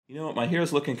You know what? My hair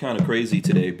is looking kind of crazy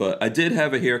today, but I did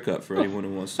have a haircut for anyone who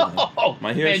wants to know. Oh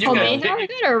My hair man, is you Oh, got main it. haircut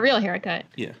or a real haircut?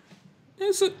 yeah,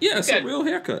 it's a got real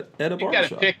haircut at a you got it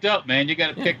barbershop. picked up, man. You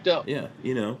got it Yeah, picked up. yeah.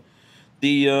 You know,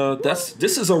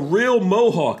 this is a real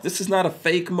mohawk. This is not a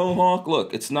fake mohawk.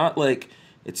 Look, it's not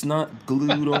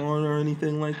glued on or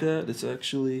anything like that. It's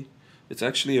actually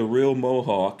a real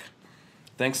mohawk.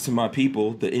 Thanks to my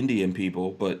people, the Indian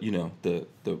people, but the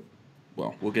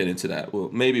well, we'll get into that.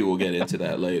 Maybe we'll get into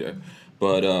that later.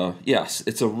 But yes,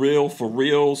 it's a real for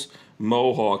reals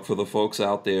mohawk for the folks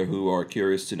out there who are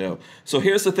curious to know. So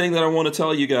here's the thing that I want to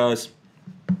tell you guys.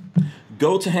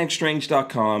 Go to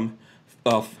hankstrange.com.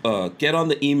 Get on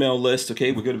the email list,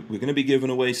 okay? We're gonna be giving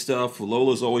away stuff.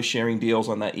 Lola's always sharing deals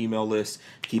on that email list,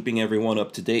 keeping everyone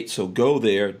up to date. So go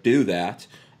there, do that.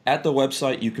 At the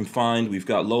website, you can find we've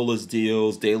got Lola's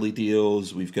deals, daily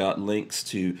deals. We've got links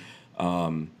to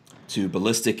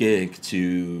Ballistic Ink,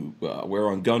 to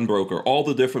we're on Gunbroker, all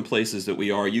the different places that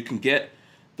we are. You can get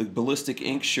the Ballistic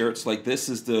Ink shirts. Like this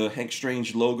is the Hank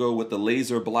Strange logo with the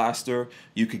laser blaster.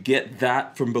 You could get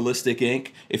that from Ballistic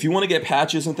Ink. If you want to get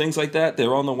patches and things like that,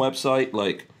 they're on the website.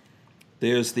 Like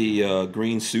there's the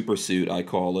green super suit, I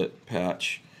call it,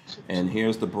 patch. And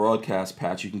here's the broadcast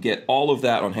patch. You can get all of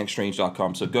that on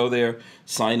hankstrange.com. So go there,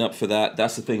 sign up for that.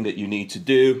 That's the thing that you need to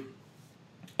do.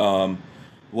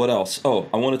 What else? Oh,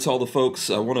 I want to tell the folks,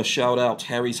 I want to shout out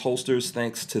Harry's Holsters.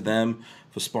 Thanks to them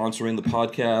for sponsoring the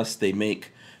podcast. They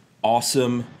make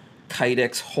awesome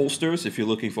Kydex holsters. If you're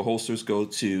looking for holsters, go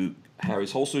to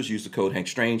Harry's Holsters. Use the code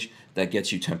HankStrange. That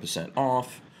gets you 10%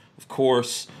 off, of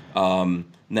course. Now,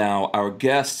 our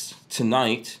guest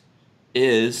tonight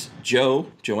is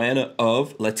Joanna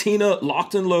of Latina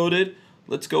Locked and Loaded.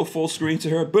 Let's go full screen to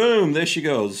her. Boom, there she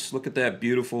goes. Look at that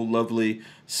beautiful, lovely,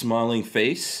 smiling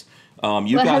face.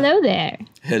 Hello there.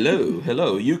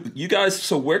 Hello. You guys,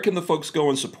 so where can the folks go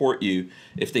and support you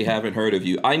if they haven't heard of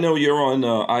you? I know you're on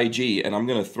IG, and I'm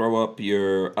going to throw up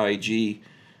your IG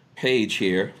page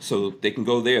here so they can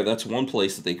go there. That's one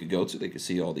place that they could go to. They could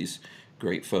see all these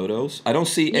great photos. I don't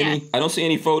see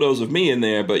any photos of me in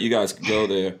there, but you guys can go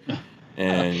there.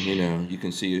 And, you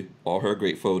can see all her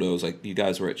great photos, like you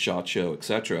guys were at SHOT Show,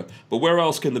 etc. But where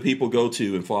else can the people go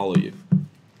to and follow you?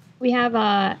 We have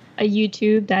a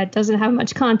YouTube that doesn't have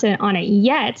much content on it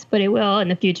yet, but it will in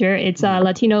the future. It's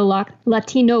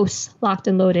Latinos Locked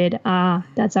and Loaded.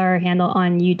 That's our handle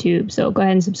on YouTube. So go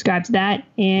ahead and subscribe to that.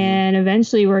 And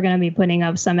eventually we're going to be putting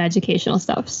up some educational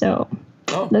stuff. So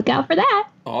look out for that.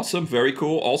 Awesome. Very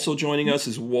cool. Also joining us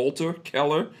is Walter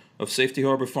Keller of Safety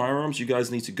Harbor Firearms. You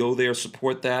guys need to go there,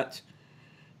 support that.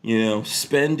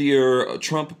 Spend your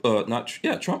Trump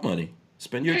money.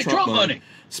 Spend your Trump money.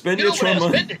 Spend your Trump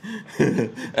money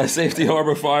at Safety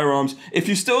Harbor Firearms. If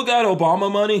you still got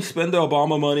Obama money, spend the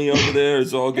Obama money over there.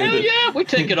 It's all good. Hell yeah, we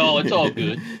take it all. It's all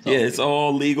good. It's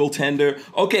all legal tender.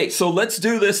 Okay, so let's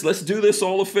do this. Let's do this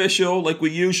all official like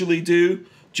we usually do.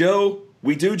 Joe,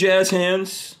 we do jazz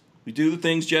hands. We do the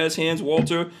things jazz hands.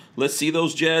 Walter, let's see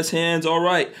those jazz hands. All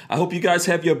right. I hope you guys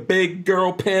have your big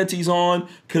girl panties on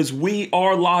because we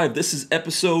are live. This is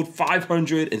episode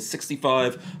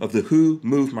 565 of the Who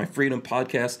Moved My Freedom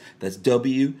podcast. That's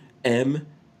WMMF.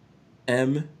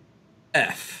 I'm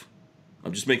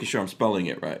just making sure I'm spelling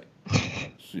it right.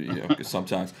 Because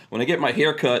sometimes when I get my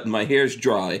hair cut and my hair's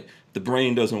dry, the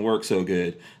brain doesn't work so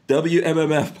good.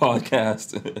 WMMF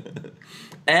podcast.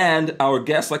 And our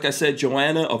guest, like I said,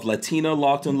 Joanna of Latina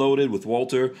Locked and Loaded with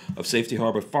Walter of Safety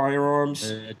Harbor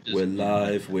Firearms. We're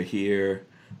live. We're here.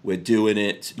 We're doing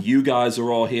it. You guys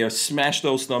are all here. Smash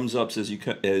those thumbs ups as you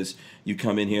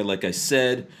come in here. Like I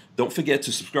said, don't forget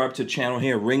to subscribe to the channel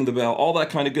here, ring the bell, all that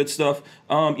kind of good stuff.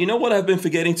 You know what I've been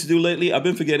forgetting to do lately? I've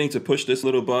been forgetting to push this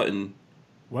little button.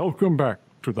 Welcome back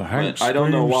to the Hank Strange I don't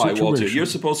know why, situation. Walter. You're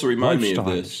supposed to remind me of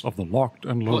this. Of the Locked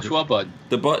and Loaded. Push what button?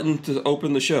 The button to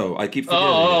open the show. I keep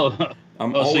forgetting.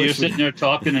 So you're sitting there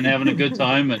talking and having a good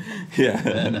time, and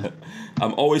yeah.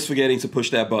 I'm always forgetting to push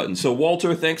that button. So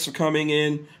Walter, thanks for coming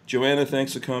in. Joanna,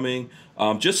 thanks for coming.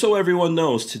 Just so everyone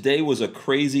knows, today was a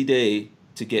crazy day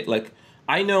to get.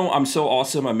 I know I'm so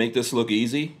awesome. I make this look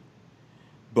easy.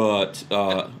 But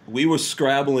we were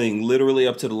scrabbling literally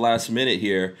up to the last minute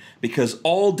here because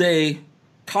all day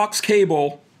Cox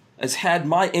Cable has had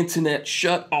my internet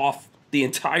shut off the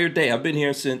entire day. I've been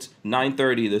here since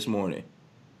 9:30 this morning.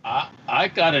 I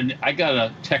got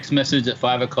a text message at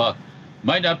 5:00.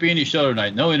 Might not be any show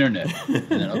tonight. No internet. And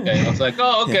then, okay, I was like,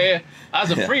 oh, okay. I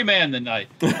was a free man tonight.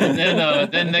 And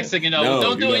then next thing you know,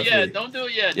 don't do it yet. Don't do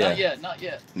it yet. Yeah. Not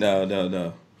yet.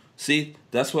 No. See,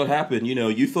 that's what happened.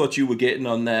 You thought you were getting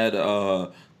on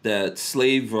that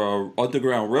slave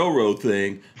Underground Railroad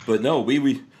thing, but no,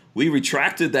 we we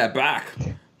retracted that back.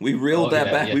 We reeled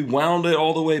that back. Yeah. We wound it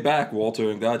all the way back,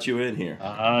 Walter, and got you in here.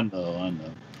 I know.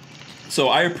 So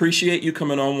I appreciate you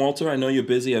coming on, Walter. I know you're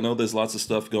busy. I know there's lots of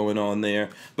stuff going on there.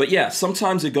 But yeah,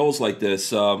 sometimes it goes like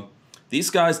this. These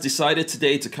guys decided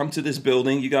today to come to this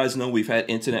building. You guys know we've had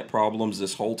internet problems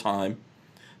this whole time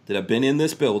that I've been in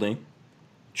this building.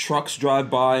 Trucks drive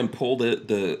by and pull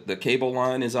the cable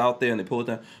line is out there and they pull it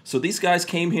down. So these guys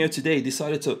came here today,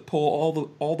 decided to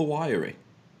pull all the wiring.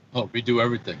 Oh, redo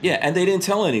everything. Yeah, and they didn't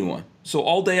tell anyone. So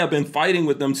all day I've been fighting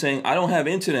with them saying, I don't have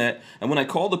internet. And when I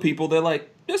call the people, they're like,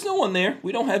 there's no one there.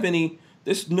 We don't have any,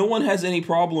 no one has any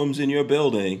problems in your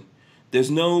building.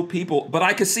 There's no people, but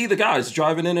I could see the guys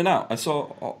driving in and out. I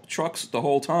saw trucks the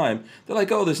whole time. They're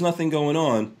like, oh, there's nothing going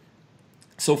on.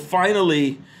 So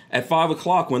finally, at 5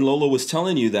 o'clock, when Lola was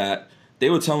telling you that, they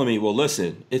were telling me, well,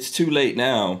 listen, it's too late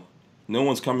now. No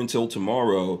one's coming till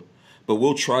tomorrow, but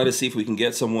we'll try to see if we can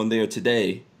get someone there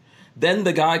today. Then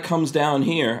the guy comes down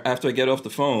here after I get off the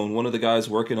phone, one of the guys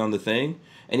working on the thing,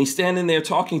 and he's standing there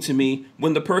talking to me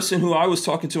when the person who I was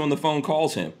talking to on the phone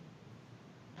calls him.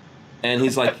 And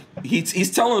he's like, he's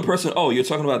telling the person, oh, you're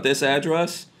talking about this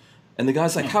address? And the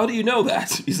guy's like, how do you know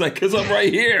that? He's like, because I'm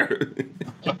right here.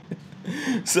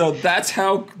 So that's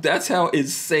how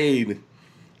insane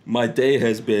my day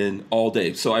has been all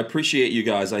day. So I appreciate you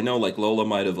guys. I know like Lola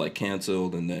might have like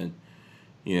canceled and then,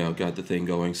 got the thing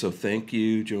going. So thank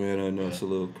you, Joanna. I know it's a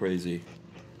little crazy.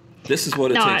 This is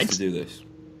what it takes to do this.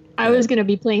 I was going to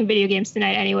be playing video games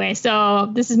tonight anyway, so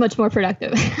this is much more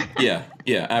productive. Yeah,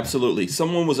 absolutely.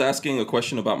 Someone was asking a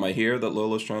question about my hair that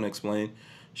Lola's trying to explain.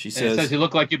 She says, it says you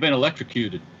look like you've been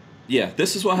electrocuted. Yeah,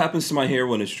 this is what happens to my hair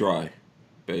when it's dry,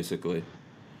 basically.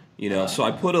 So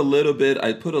I put a little bit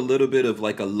of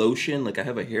like a lotion, like I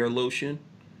have a hair lotion,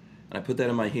 and I put that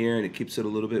in my hair and it keeps it a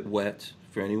little bit wet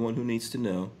for anyone who needs to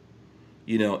know.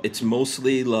 It's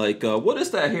mostly like, what is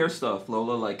that hair stuff,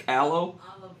 Lola? Like aloe?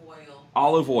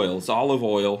 Olive oil. It's olive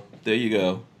oil. There you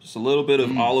go. Just a little bit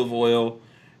of olive oil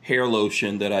hair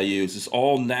lotion that I use. It's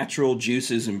all natural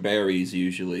juices and berries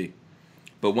usually.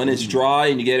 But when it's dry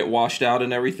and you get it washed out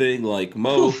and everything, like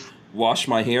Mo washed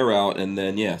my hair out and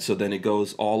then, so then it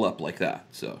goes all up like that.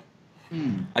 So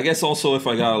I guess also if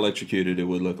I got electrocuted, it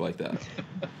would look like that.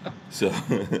 So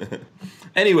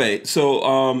anyway,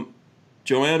 so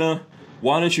Joanna,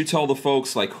 why don't you tell the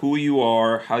folks like who you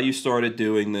are, how you started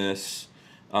doing this?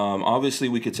 Obviously,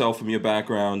 we could tell from your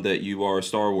background that you are a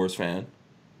Star Wars fan.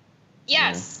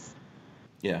 Yes.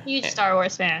 Yeah. Huge Star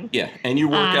Wars fan. Yeah, and you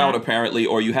work out apparently,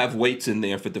 or you have weights in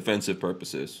there for defensive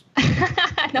purposes.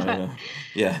 No.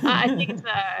 Yeah. I think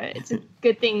it's a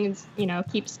good thing.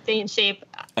 Keep staying in shape.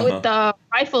 With the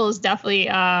rifles, definitely,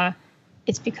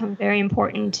 it's become very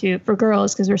important for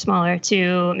girls because we're smaller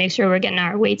to make sure we're getting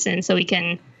our weights in so we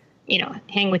can,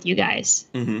 hang with you guys.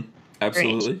 Mm-hmm.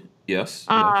 Absolutely. Yes.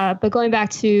 But going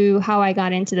back to how I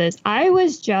got into this, I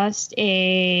was just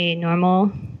a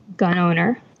normal gun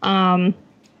owner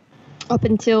up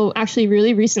until actually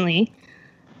really recently.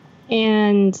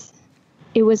 And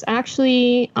it was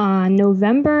actually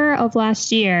November of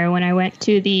last year when I went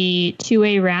to the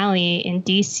 2A rally in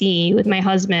D.C. with my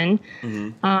husband.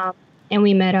 Mm-hmm. And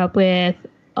we met up with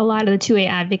a lot of the 2A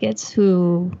advocates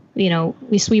who,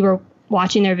 we were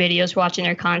watching their videos, watching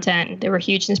their content. They were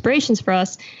huge inspirations for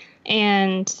us.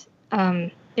 And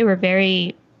they were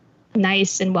very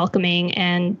nice and welcoming.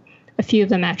 And a few of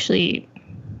them actually,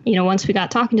 once we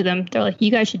got talking to them, they're like, you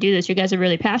guys should do this. You guys are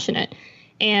really passionate.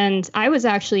 And I was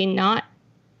actually not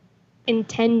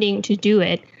intending to do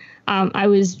it. I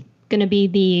was going to be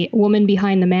the woman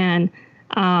behind the man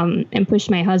and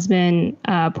push my husband,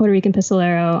 Puerto Rican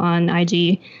Pistolero, on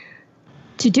IG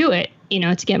to do it,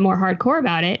 to get more hardcore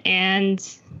about it. And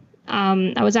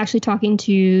I was actually talking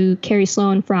to Carrie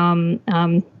Sloan from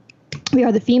We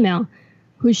Are the Female,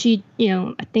 who she,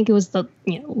 I think it was the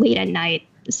late at night,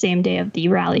 the same day of the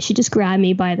rally. She just grabbed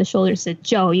me by the shoulder and said,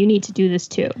 Joe, you need to do this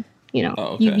too.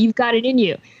 You've got it in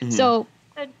you. Mm-hmm. So,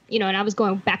 and I was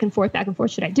going back and forth.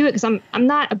 Should I do it? Because I'm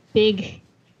not a big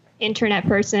internet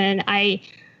person. I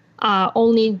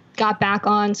only got back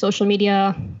on social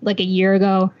media like a year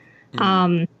ago.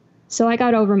 Mm-hmm. So I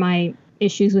got over my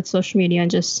issues with social media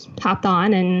and just hopped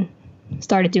on and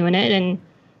started doing it and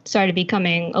started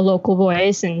becoming a local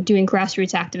voice and doing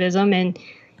grassroots activism. And,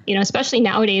 especially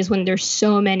nowadays when there's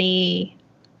so many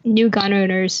new gun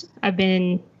owners, I've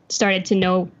started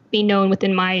to be known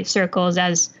within my circles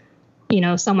as,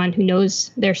 someone who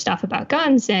knows their stuff about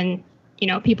guns and,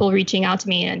 people reaching out to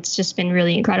me. And it's just been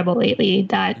really incredible lately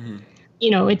that,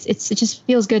 it just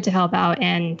feels good to help out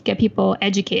and get people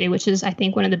educated, which is, I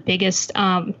think, one of the biggest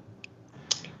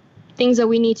things that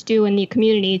we need to do in the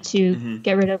community to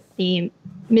get rid of the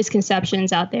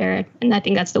misconceptions out there. And I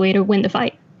think that's the way to win the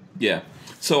fight. Yeah.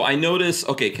 So I noticed,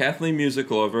 okay, Kathleen Music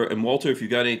Lover, and Walter, if you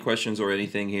got any questions or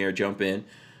anything here, jump in.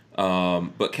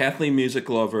 But Kathleen Music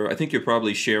Lover, I think you're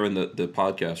probably sharing the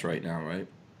podcast right now, right?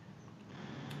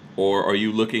 Or are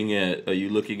you looking at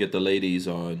the ladies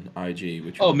on IG?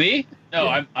 Me? No,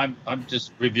 yeah. I'm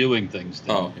just reviewing things.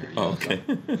 Okay.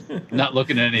 Not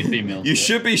looking at any females. You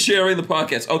should be sharing the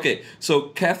podcast. Okay, so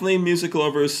Kathleen Music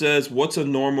Lover says, "What's a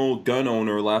normal gun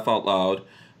owner?" Laugh out loud.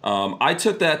 I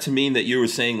took that to mean that you were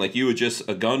saying like you were just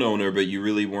a gun owner, but you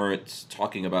really weren't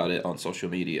talking about it on social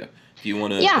media. Do you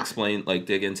want to explain, like,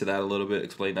 dig into that a little bit?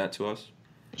 Explain that to us.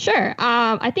 Sure.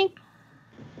 I think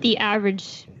the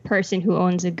average person who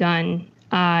owns a gun,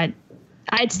 I'd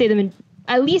say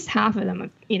at least half of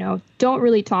them, don't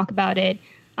really talk about it.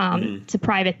 It's a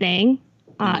private thing,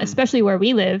 especially where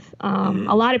we live.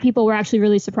 A lot of people were actually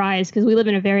really surprised because we live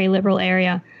in a very liberal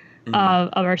area of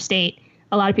our state.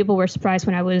 A lot of people were surprised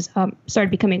when I was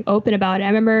started becoming open about it. I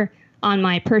remember on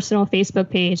my personal Facebook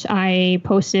page, I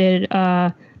posted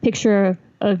a picture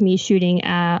of me shooting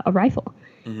a rifle.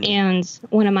 And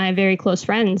one of my very close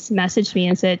friends messaged me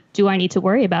and said, "Do I need to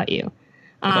worry about you?"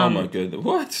 Oh my goodness!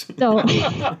 What? So,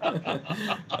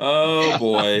 oh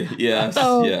boy! Yes,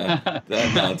 that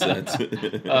nonsense.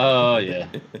 Oh yeah.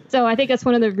 So I think that's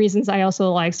one of the reasons I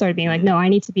also started being like, no, I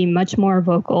need to be much more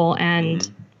vocal and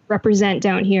represent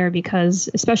down here, because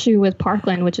especially with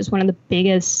Parkland, which is one of the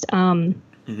biggest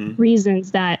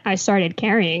reasons that I started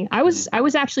carrying. I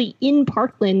was actually in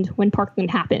Parkland when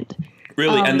Parkland happened.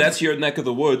 Really? And that's your neck of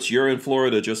the woods. You're in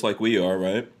Florida just like we are,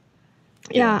 right?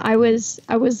 Yeah, I was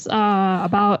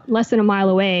about less than a mile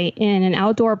away in an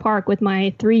outdoor park with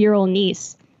my 3-year-old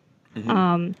niece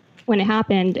when it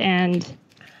happened, and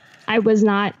I was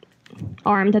not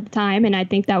armed at the time, and I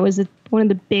think that was one of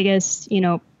the biggest,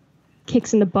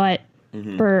 kicks in the butt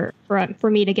for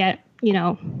me to get,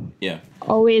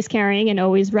 always carrying and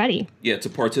always ready. Yeah, to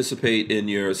participate in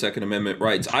your Second Amendment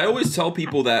rights. I always tell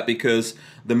people that because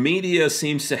the media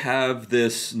seems to have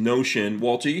this notion,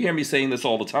 Walter, you hear me saying this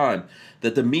all the time,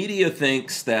 that the media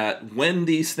thinks that when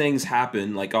these things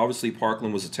happen, like obviously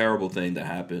Parkland was a terrible thing that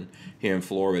happened here in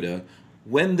Florida,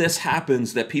 when this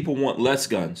happens that people want less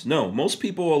guns. No, most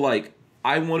people are like,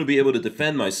 I want to be able to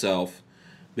defend myself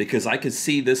because I could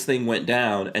see this thing went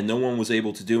down and no one was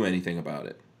able to do anything about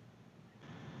it.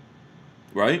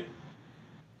 Right?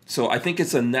 So I think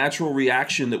it's a natural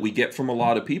reaction that we get from a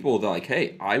lot of people. They're like,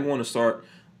 hey, I want to start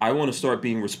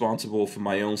being responsible for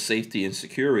my own safety and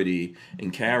security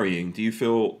and carrying. Do you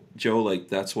feel, Joe, like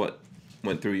that's what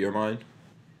went through your mind?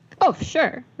 Oh,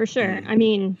 for sure. I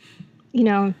mean,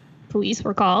 police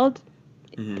were called.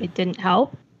 It didn't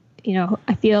help.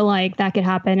 I feel like that could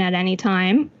happen at any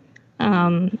time,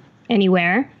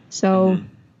 anywhere. So,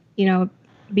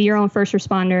 be your own first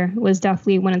responder was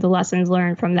definitely one of the lessons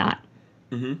learned from that.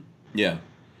 Yeah,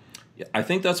 I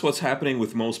think that's what's happening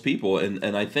with most people,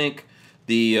 and I think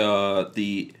the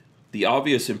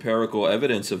obvious empirical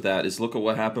evidence of that is look at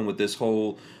what happened with this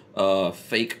whole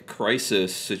fake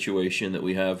crisis situation that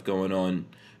we have going on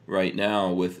right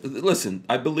now. Listen,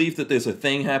 I believe that there's a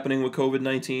thing happening with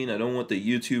COVID-19. I don't want the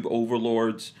YouTube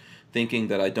overlords thinking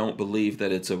that I don't believe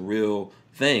that it's a real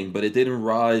thing, but it didn't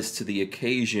rise to the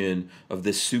occasion of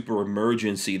this super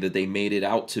emergency that they made it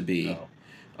out to be.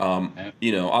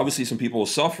 Obviously some people were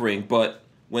suffering, but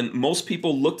when most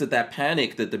people looked at that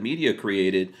panic that the media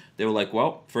created, they were like,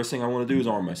 well, first thing I want to do is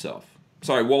arm myself.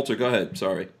 Sorry, Walter, go ahead.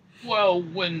 Sorry. Well,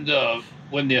 when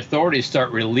the authorities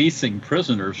start releasing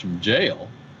prisoners from jail,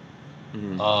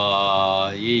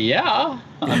 yeah.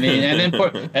 I mean,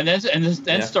 and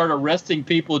then start arresting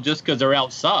people just because they're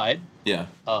outside. Yeah.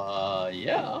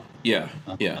 Yeah.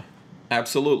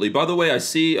 Absolutely. By the way, I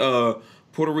see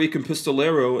Puerto Rican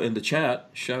Pistolero in the chat.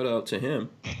 Shout out to him.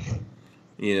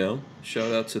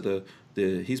 Shout out to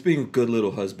the he's being a good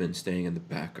little husband, staying in the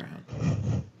background.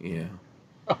 Yeah.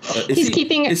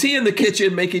 Is he in the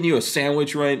kitchen making you a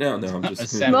sandwich right now? No, I'm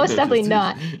just most definitely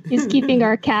not. He's keeping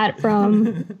our cat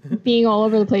from being all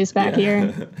over the place back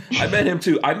here. I met him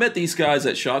too. I met these guys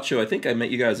at SHOT Show. I think I met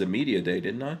you guys at Media Day,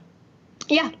 didn't I?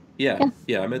 Yeah.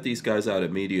 I met these guys out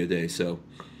at Media Day. So,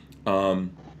 all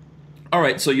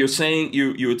right. So you're saying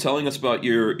you were telling us about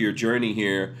your journey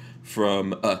here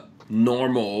from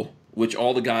normal, which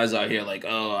all the guys out here like,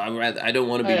 oh, I don't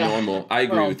want to be normal. I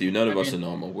agree with you. None of us are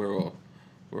normal. We're all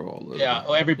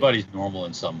well, everybody's normal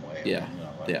in some way. Yeah.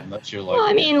 Unless you're like. Well,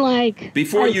 I mean, like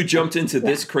before you jumped into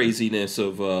this craziness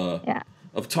of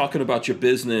talking about your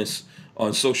business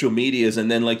on social medias,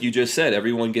 and then like you just said,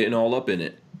 everyone getting all up in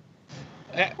it.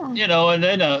 You know, and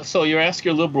then so you ask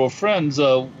your liberal friends,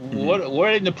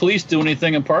 why didn't the police do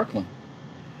anything in Parkland?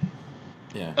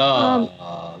 Yeah.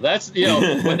 That's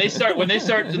when they start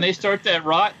that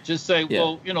rot, just say,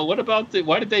 well, what about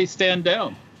why did they stand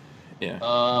down?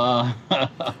 Yeah.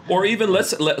 Or even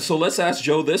let's ask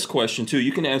Joe this question too.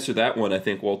 You can answer that one. I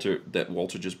think Walter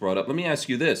just brought up. Let me ask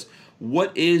you this: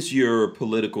 what is your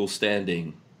political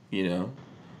standing?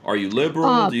 Are you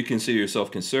liberal? Do you consider yourself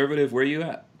conservative? Where are you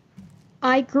at?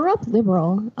 I grew up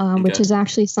liberal, which is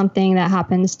actually something that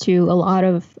happens to a lot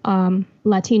of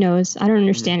Latinos. I don't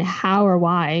understand how or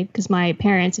why, because my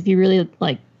parents, if you really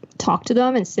talk to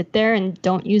them and sit there and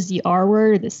don't use the R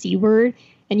word or the C word,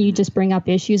 and you just bring up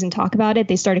issues and talk about it,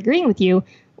 they start agreeing with you.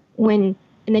 And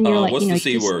then you're like, what's the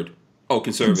C word? Oh,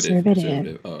 conservative.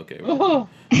 Conservative. Oh, okay. Well,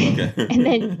 okay. And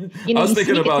then I was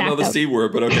thinking about another C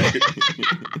word, but okay.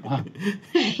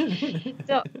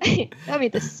 So I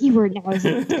mean, the C word now is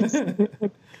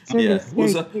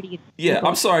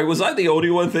I'm sorry. Was I the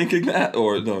only one thinking that,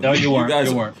 or no? No, you weren't.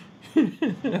 You weren't.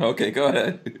 Okay, go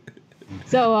ahead.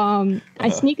 So I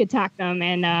sneak attack them,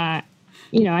 and I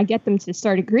get them to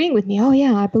start agreeing with me. Oh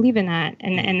yeah, I believe in that.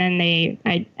 And then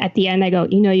at the end I go,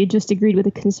 you just agreed with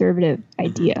a conservative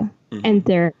idea. And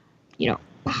they're,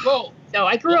 Well, so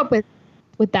I grew up with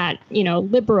that,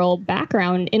 liberal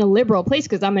background in a liberal place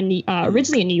because I'm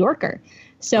originally a New Yorker.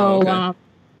 So, and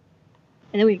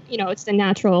then we, it's the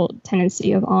natural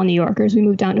tendency of all New Yorkers. We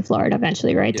moved down to Florida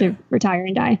eventually, right, to retire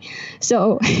and die.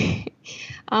 So,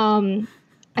 I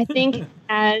think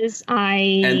as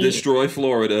and destroy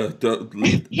Florida.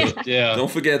 Don't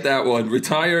forget that one.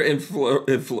 Retire in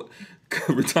Florida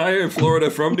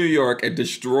from New York and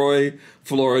destroy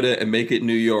Florida and make it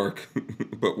New York,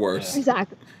 but worse.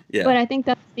 Exactly. Yeah. But I think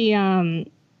that's the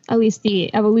at least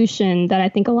the evolution that I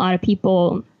think a lot of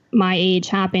people my age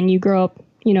happen. You grow up,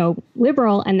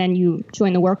 liberal, and then you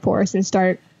join the workforce and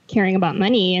start caring about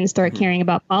money and start caring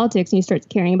about politics, and you start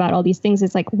caring about all these things.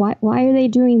 It's like, why are they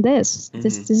doing this?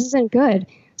 This isn't good.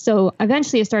 So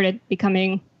eventually I started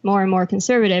becoming more and more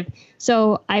conservative.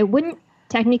 So I wouldn't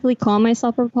technically call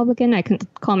myself a Republican. I can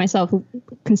call myself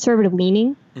conservative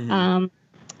leaning,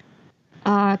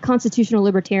 constitutional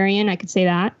libertarian. I could say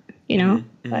that,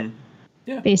 but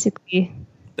basically.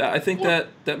 I think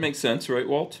that makes sense, right,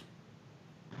 Walt?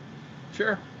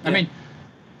 Sure. Yeah. I mean,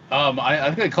 I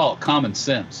think they call it common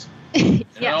sense.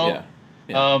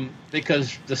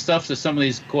 Because the stuff that some of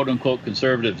these quote unquote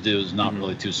conservatives do is not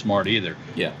really too smart either.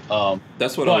 Yeah.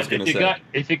 That's what I was going to say.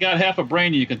 If you got half a brain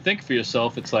and you can think for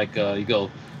yourself, it's like you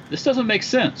go, this doesn't make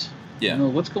sense. Yeah.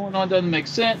 What's going on doesn't make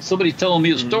sense. Somebody's telling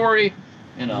me a story.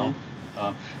 And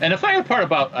if I find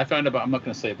about, I'm not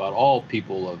going to say about all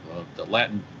people of the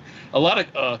Latin, a lot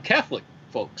of Catholic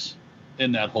folks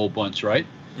in that whole bunch, right?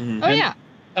 Oh yeah.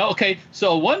 Okay,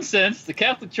 so in one sense, the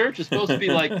Catholic Church is supposed to be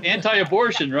like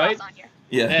anti-abortion, right?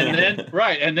 Yeah.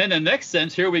 And then the next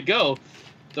sense, here we go.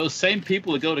 Those same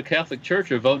people that go to Catholic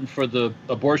Church are voting for the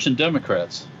abortion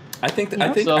Democrats. I think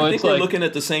we're looking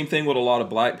at the same thing with a lot of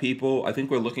black people. I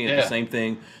think we're looking at the same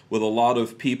thing with a lot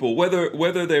of people,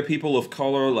 whether they're people of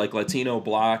color, like Latino,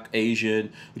 Black,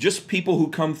 Asian, just people who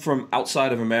come from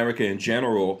outside of America in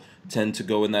general tend to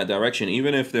go in that direction.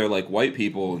 Even if they're like white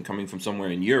people and coming from somewhere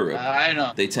in Europe, I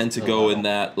know they tend to go in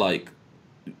that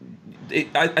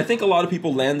I think a lot of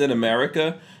people land in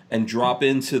America and drop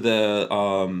into the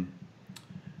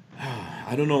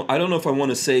I don't know if I want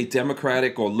to say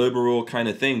democratic or liberal kind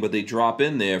of thing, but they drop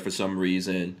in there for some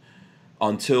reason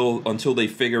until they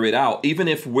figure it out. Even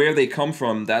if where they come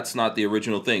from, that's not the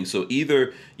original thing. So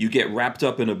either you get wrapped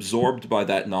up and absorbed by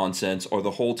that nonsense, or the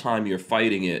whole time you're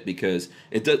fighting it because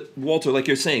it does. Walter, like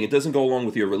you're saying, it doesn't go along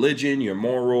with your religion, your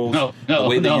morals, the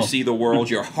way that you see the world,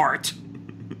 your heart.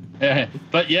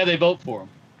 But they vote for them.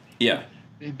 Yeah,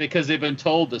 because they've been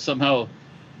told that somehow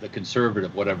the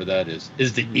conservative, whatever that is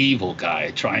the evil guy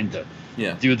trying to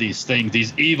do these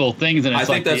evil things. And it's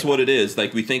I think that's what it is.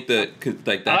 Like we think that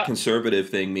that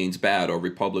conservative thing means bad or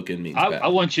Republican means bad. I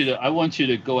want you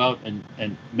to go out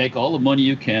and make all the money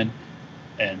you can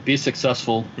and be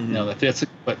successful. And the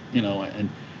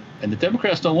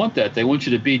Democrats don't want that. They want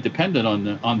you to be dependent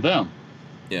on them.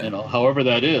 Yeah. However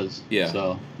that is. Yeah.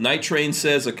 So Night Train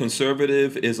says a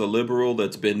conservative is a liberal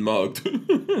that's been mugged,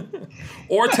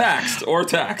 or taxed.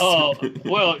 Oh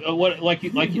well,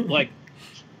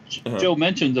 Joe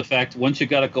mentioned the fact once you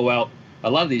got to go out. A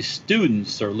lot of these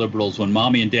students are liberals when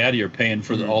mommy and daddy are paying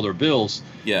for all their bills.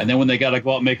 Yeah. And then when they got to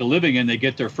go out and make a living and they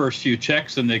get their first few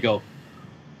checks and they go,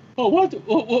 oh, what do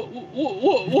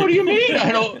you mean?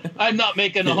 I'm not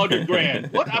making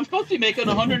 $100,000. What? I'm supposed to be making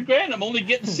 $100,000. I'm only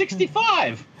getting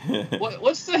 65.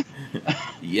 What's that?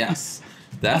 Yes.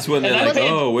 That's when they're like,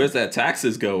 oh, where's that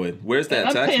taxes going? Where's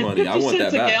that tax money? I want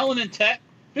that back.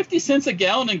 50 cents a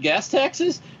gallon in gas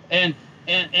taxes, and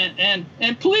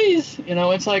please,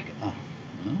 it's like,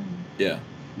 yeah.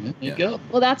 There you go.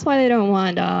 Well, that's why they don't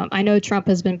want. I know Trump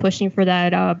has been pushing for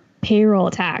that payroll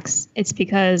tax. It's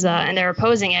because, and they're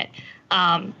opposing it,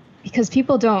 because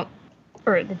people don't,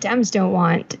 or the Dems don't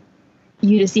want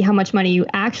you to see how much money you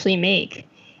actually make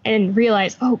and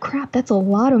realize, oh crap, that's a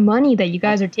lot of money that you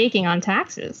guys are taking on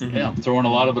taxes. Mm-hmm. Yeah, I'm throwing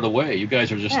a lot of it away. You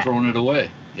guys are just throwing it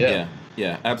away. Yeah,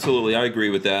 absolutely. I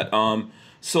agree with that.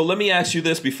 So let me ask you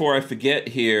this before I forget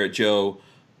here, Joe.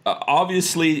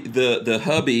 Obviously, the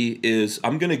hubby is.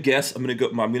 I'm gonna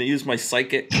use my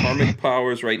psychic karmic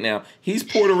powers right now. He's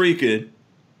Puerto Rican.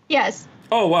 Yes.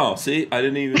 Oh wow! See, I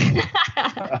didn't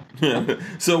even.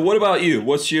 So what about you?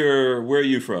 Where are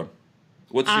you from?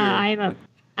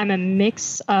 I'm a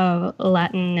mix of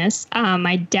Latinness.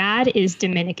 My dad is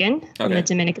Dominican from the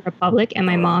Dominican Republic, and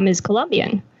my mom is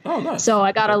Colombian. Oh, nice. So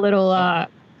I got a little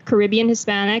Caribbean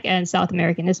Hispanic and South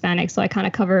American Hispanic. So I kind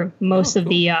of cover most of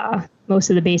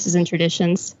the bases and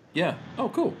traditions. Yeah. Oh,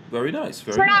 cool. Very nice.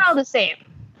 We're not all the same.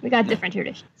 We got different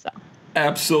traditions. So.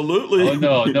 Absolutely.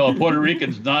 Oh no, a Puerto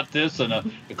Rican's not this, and a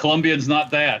Colombian's not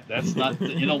that. That's not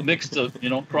mixed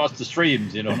across the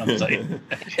streams. You know what I'm saying?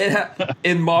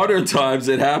 In modern times,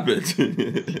 it happens.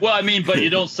 Well, I mean, but you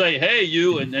don't say, "Hey,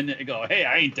 you," and then you go, "Hey,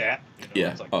 I ain't that."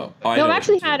 Yeah. Like, I've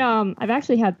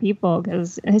actually had people,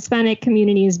 because the Hispanic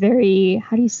community is very,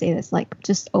 how do you say this? Like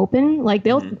just open. Like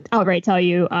they'll outright tell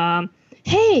you,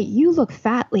 hey, you look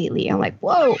fat lately. I'm like,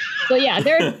 whoa. So yeah,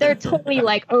 they're totally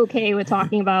like okay with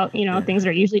talking about, things that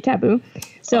are usually taboo.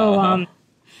 So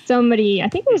somebody, I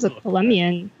think it was a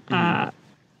Colombian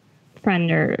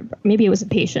friend, or maybe it was a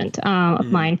patient of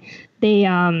mine. They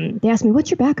asked me, what's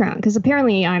your background? Because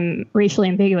apparently I'm racially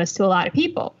ambiguous to a lot of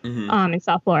people in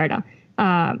South Florida.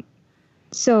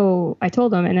 So I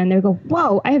told them, and then they go,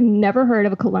 whoa, I have never heard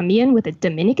of a Colombian with a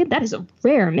Dominican. That is a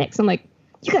rare mix. I'm like,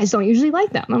 you guys don't usually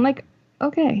like them. I'm like,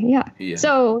 okay, yeah.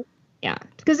 So, yeah,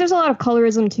 because there's a lot of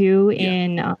colorism too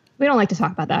in, we don't like to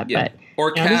talk about that, but.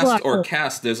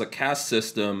 Caste. There's a caste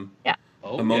system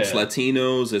amongst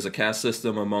Latinos. There's a caste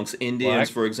system amongst Indians,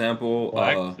 for example.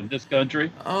 Blacks in this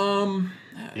country.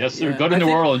 Yes, sir. Yeah, Go to New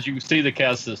Orleans. You can see the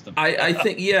caste system. I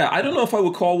think, I don't know if I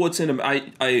would call what's in them.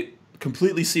 I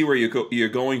completely see where you're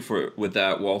going with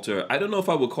that, Walter. I don't know if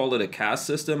I would call it a caste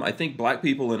system. I think black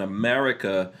people in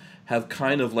America have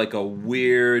kind of like a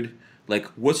weird, like,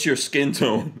 what's your skin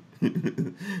tone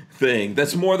thing.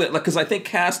 That's more that, like, because I think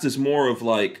caste is more of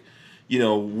like,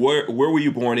 where were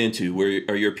you born into? Where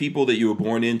are your people that you were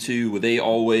born into? Were they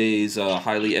always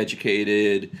highly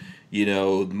educated,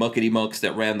 muckety mucks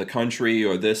that ran the country,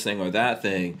 or this thing or that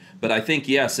thing? But I think,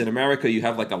 yes, in America you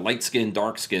have like a light skin,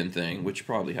 dark skin thing, which you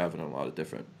probably have in a lot of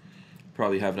different.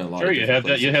 Sure, you have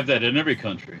that. You have that in every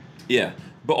country. Yeah,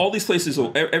 but all these places,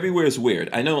 everywhere is weird.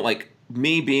 I know, like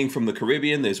me being from the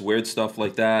Caribbean, there's weird stuff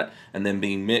like that, and then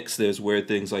being mixed, there's weird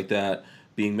things like that.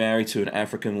 Being married to an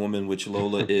African woman, which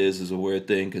Lola is a weird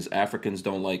thing, because Africans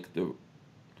don't like the.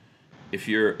 If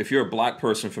you're a black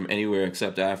person from anywhere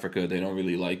except Africa, they don't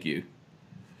really like you.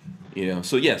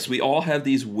 So yes, we all have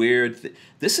these weird.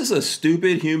 This is a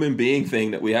stupid human being thing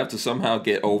that we have to somehow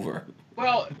get over.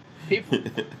 Well, people.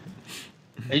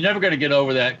 You're never going to get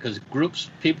over that, because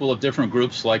people of different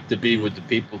groups like to be with the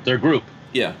people, their group.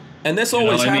 Yeah, and this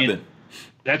always happened.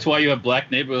 That's why you have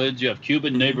black neighborhoods, you have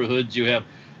Cuban neighborhoods, you have,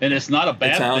 and it's not a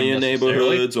bad Italian thing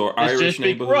neighborhoods or Irish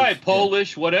neighborhoods. Right,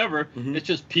 Polish, whatever. Mm-hmm. It's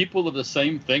just people of the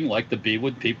same thing like to be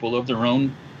with people of their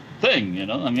own thing.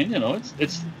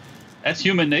 It's that's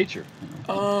human nature.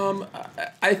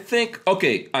 I think,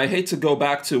 I hate to go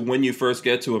back to when you first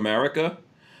get to America.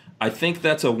 I think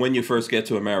that's a when you first get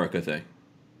to America thing.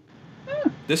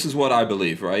 This is what I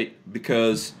believe, right?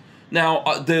 Because now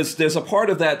there's a part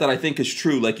of that I think is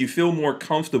true. Like, you feel more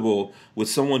comfortable with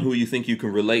someone who you think you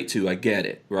can relate to. I get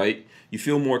it, right? You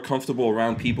feel more comfortable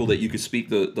around people that you can speak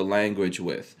the language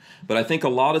with. But I think a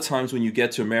lot of times when you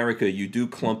get to America, you do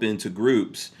clump into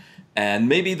groups. And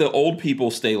maybe the old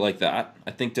people stay like that.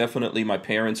 I think definitely my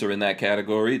parents are in that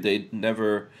category.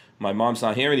 My mom's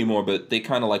not here anymore, but they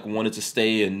kind of like wanted to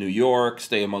stay in New York,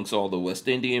 stay amongst all the West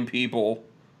Indian people.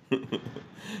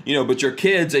 But your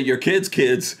kids and your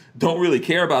kids don't really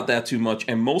care about that too much.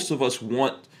 And most of us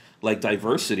want like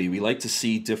diversity. We like to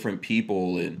see different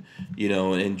people and,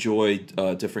 and enjoy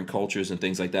different cultures and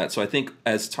things like that. So I think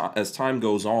as time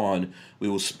goes on, we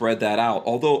will spread that out.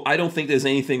 Although I don't think there's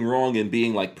anything wrong in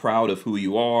being like proud of who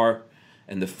you are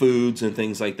and the foods and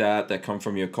things like that come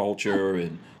from your culture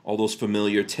and all those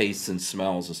familiar tastes and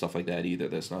smells and stuff like that either.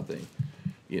 There's nothing,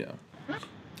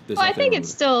 Well, I think it's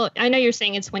still. I know you're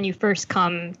saying it's when you first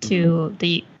come to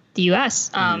the U.S.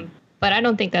 But I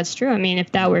don't think that's true. I mean,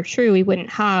 if that were true, we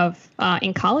wouldn't have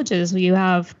in colleges. You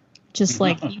have just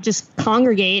like you just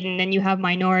congregate, and then you have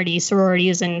minority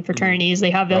sororities and fraternities.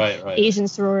 They have the Asian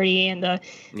sorority and the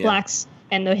blacks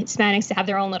and the Hispanics to have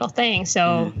their own little thing.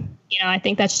 So I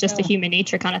think that's just a human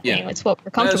nature kind of thing. Yeah. It's what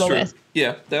we're comfortable with.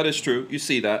 Yeah, that is true. You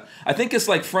see that. I think it's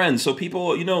like Friends. So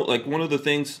people, like one of the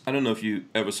things. I don't know if you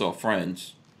ever saw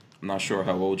Friends. I'm not sure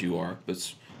how old you are,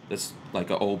 but that's like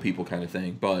an old people kind of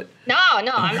thing. But no,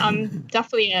 I'm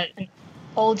definitely an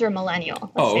older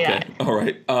millennial. Let's say that. All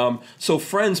right. So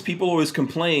Friends, people always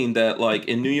complain that like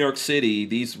in New York City,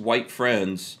 these white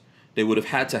friends, they would have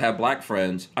had to have black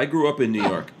friends. I grew up in New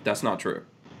York. That's not true.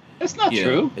 It's not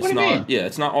true. What do you mean? Yeah,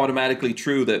 it's not automatically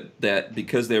true that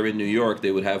because they're in New York,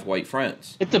 they would have white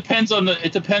friends. It depends on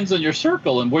your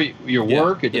circle and where your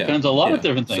work. It depends on a lot of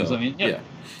different things. So,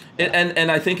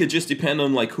 And I think it just depends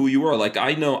on like who you are. Like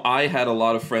I know I had a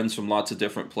lot of friends from lots of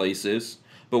different places.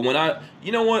 But when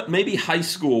maybe high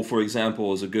school, for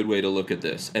example, is a good way to look at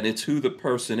this. And it's who the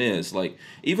person is. Like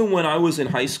even when I was in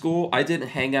high school, I didn't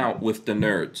hang out with the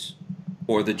nerds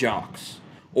or the jocks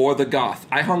or the goth.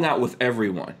 I hung out with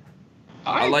everyone.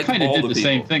 I kind of did the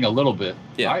same thing a little bit.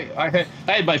 Yeah. I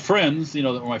had my friends, that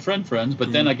were my friends.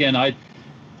 But then again,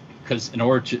 because in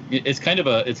order to,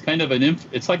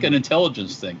 it's like an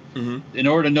intelligence thing. In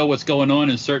order to know what's going on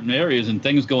in certain areas and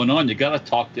things going on, you got to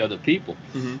talk to other people.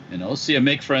 So you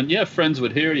make friends. You have friends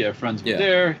with here, you have friends with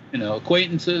there.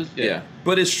 Acquaintances. Yeah,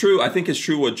 but it's true. I think it's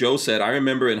true what Joe said. I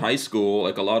remember in high school,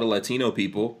 like a lot of Latino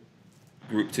people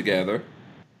grouped together.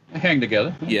 Hang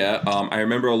together. Yeah, I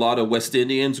remember a lot of West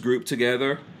Indians grouped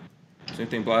together. Same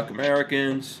thing, Black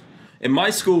Americans. In my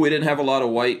school, we didn't have a lot of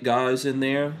white guys in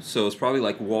there, so it's probably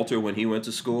like Walter when he went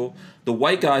to school. The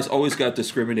white guys always got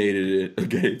discriminated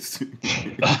against,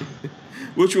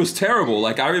 which was terrible.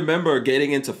 Like I remember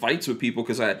getting into fights with people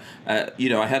because I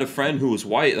had a friend who was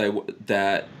white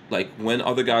that like when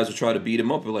other guys would try to beat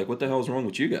him up, we're like, "What the hell is wrong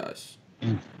with you guys?"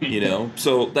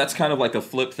 So that's kind of like a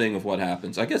flip thing of what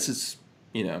happens. I guess it's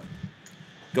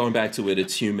going back to it,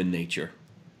 it's human nature.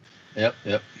 Yep.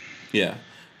 Yeah.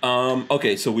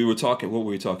 Okay, so we were talking. What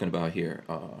were we talking about here?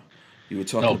 You were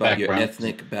talking about your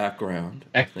ethnic background.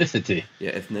 Ethnicity.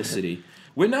 Yeah, ethnicity.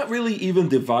 We're not really even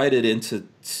divided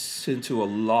into a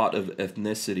lot of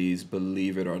ethnicities,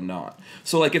 believe it or not.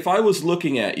 So, like, if I was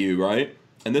looking at you, right,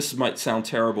 and this might sound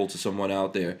terrible to someone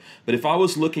out there, but if I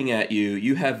was looking at you,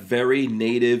 you have very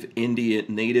native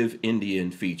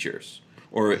Indian features.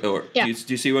 Or do you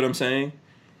see what I'm saying?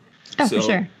 Oh, for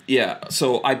sure. Yeah.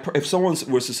 So if someone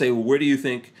was to say, well, where do you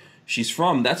think she's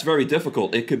from? That's very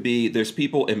difficult. It could be there's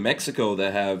people in Mexico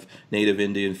that have native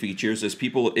Indian features. There's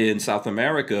people in South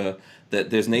America that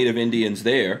there's native Indians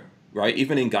there, right?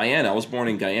 Even in Guyana. I was born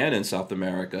in Guyana in South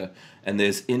America. And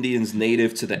there's Indians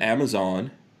native to the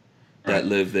Amazon that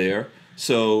live there.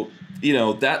 So,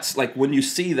 that's like when you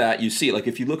see that, you see it. Like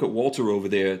if you look at Walter over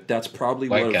there, that's probably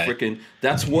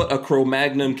that's what a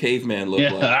Cro-Magnon caveman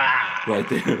looked like right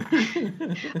there.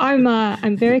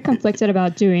 I'm very conflicted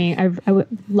about doing. I would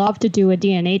love to do a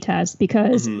DNA test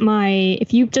because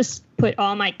if you just put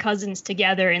all my cousins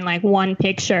together in like one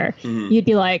picture, you'd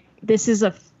be like, this is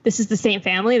the same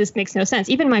family. This makes no sense.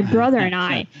 Even my brother and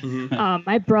I,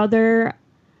 my brother.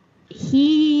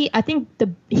 He's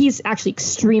actually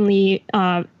extremely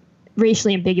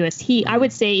racially ambiguous. I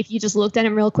would say if you just looked at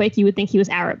him real quick, you would think he was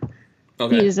Arab.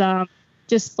 Okay. He's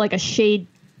just like a shade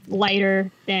lighter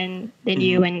than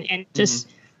you and just,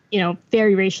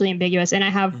 very racially ambiguous. And I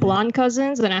have blonde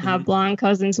cousins and I have blonde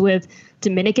cousins with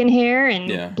Dominican hair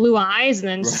and blue eyes and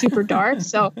then super dark.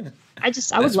 So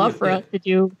I would love for us to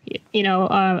do,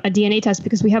 a DNA test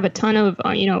because we have a ton of,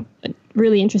 a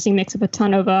really interesting mix of a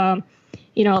ton of,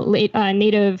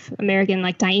 Native American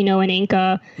like Taino and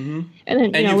Inca, and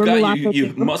then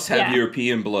you must have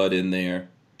European blood in there.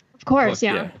 Of course,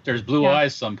 yeah. There's blue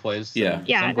eyes someplace.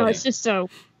 Yeah, no, it's just so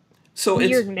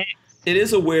weird mix. It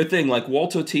is a weird thing. Like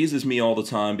Walter teases me all the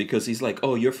time because he's like,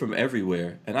 "Oh, you're from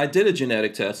everywhere," and I did a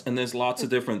genetic test, and there's lots of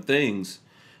different things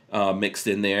mixed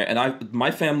in there, and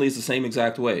my family is the same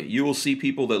exact way. You will see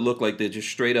people that look like they're just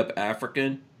straight up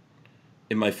African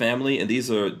in my family, and these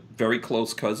are very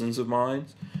close cousins of mine.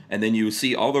 And then you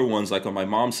see other ones, like on my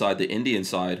mom's side, the Indian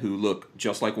side, who look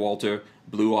just like Walter,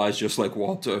 blue eyes just like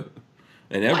Walter,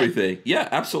 and everything. What? Yeah,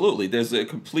 absolutely. There's a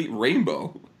complete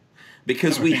rainbow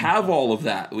because we have all of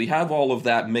that. We have all of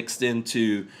that mixed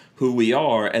into who we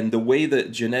are, and the way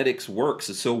that genetics works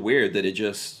is so weird that it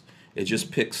just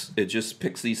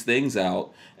picks these things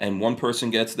out, and one person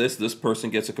gets this person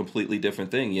gets a completely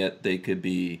different thing, yet they could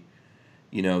be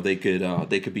they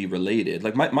could be related.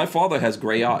 Like my father has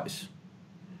gray eyes,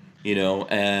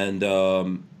 and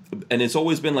it's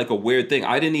always been like a weird thing.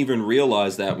 I didn't even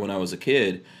realize that when I was a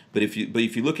kid. But if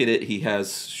you look at it, he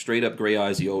has straight up gray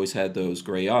eyes. He always had those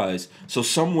gray eyes. So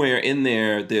somewhere in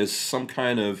there's some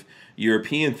kind of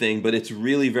European thing, but it's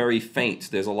really very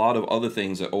faint. There's a lot of other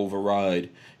things that override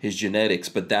his genetics,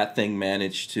 but that thing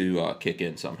managed to kick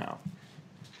in somehow.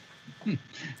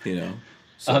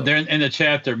 So. They're in the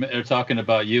chat. They're talking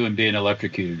about you and being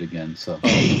electrocuted again. So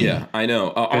yeah, I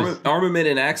know. Armament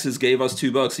and Axes gave us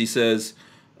 $2. He says,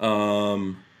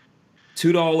 $2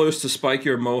 to spike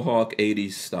your mohawk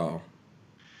 80s style.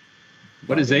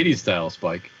 What is 80s style,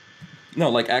 Spike? No,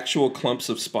 like actual clumps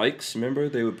of spikes. Remember,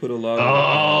 they would put a lot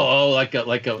of like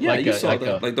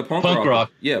the punk rock.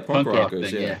 Yeah, punk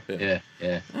rockers. Thing,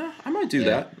 yeah. I might do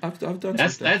that. I've done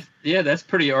that's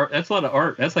pretty art. That's a lot of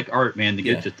art. That's like art, man, to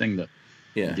get your thing to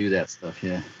do that stuff.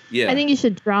 Yeah. I think you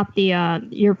should drop the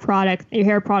your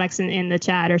hair products in the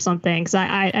chat or something, because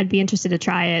I'd be interested to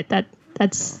try it.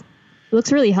 It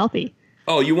looks really healthy.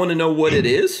 Oh, you want to know what it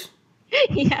is?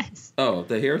 Yes. Oh,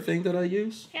 the hair thing that I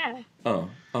use? Yeah. Oh,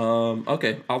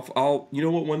 okay. I'll. You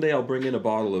know what? One day I'll bring in a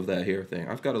bottle of that hair thing.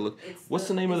 I've got to look. What's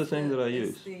the name of the thing that I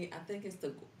use? I think it's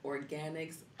the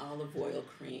Organics olive oil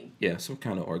cream. Yeah, some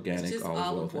kind of organic it's just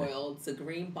olive oil. It's a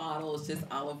green bottle. It's just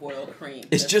olive oil cream.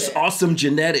 It's just awesome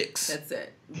genetics. That's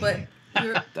it. But.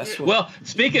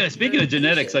 Speaking of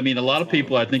genetics, I mean, a lot of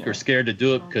people I think are scared to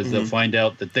do it because they'll find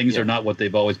out that things are not what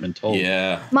they've always been told.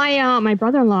 Yeah. My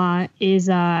brother-in-law is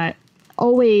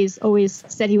always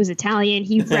said he was Italian.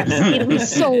 He reps Italy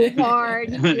so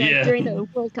hard. During the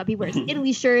World Cup, he wears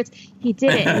Italy shirts. He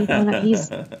did it, and he found out he's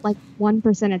like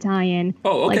 1% Italian.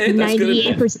 Oh, okay. Like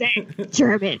 98%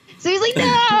 German. So he's like,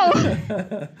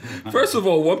 no. First of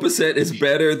all, 1% is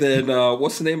better than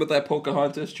what's the name of that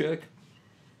Pocahontas chick?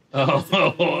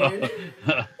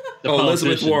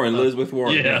 Elizabeth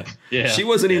Warren. Yeah. She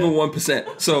wasn't even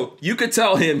 1%. So you could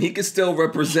tell him he could still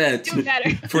represent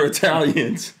for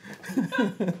Italians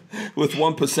with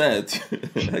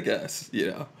 1%, I guess.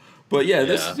 Yeah. But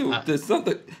there's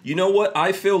something. You know what?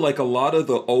 I feel like a lot of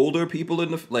the older people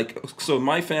in so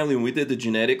my family, when we did the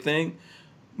genetic thing,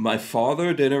 my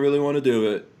father didn't really want to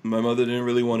do it. My mother didn't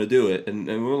really want to do it, and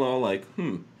we were all like,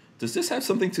 does this have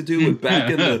something to do with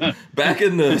back in the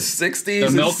 60s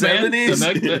and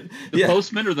 70s? The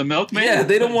postman or the milkman? Yeah,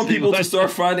 they don't want people to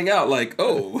start finding out, like,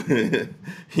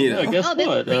 guess what?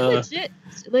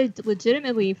 They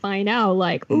legitimately find out,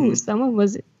 like, someone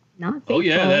was not faithful. Oh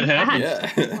yeah, that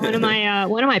happens.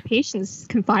 One of my patients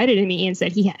confided in me and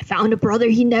said he had found a brother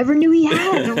he never knew he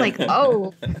had. And I'm like,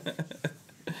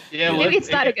 maybe it's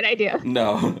not a good idea.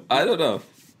 No, I don't know.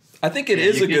 I think it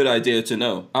is a good idea to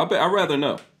know. I'd rather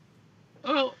know.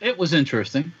 Well, it was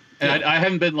interesting, and I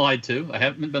haven't been lied to.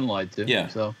 Yeah.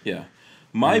 So yeah,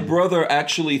 my brother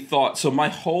actually thought so. My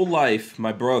whole life,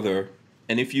 my brother,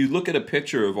 and if you look at a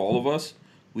picture of all of us,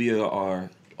 we are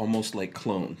almost like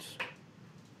clones.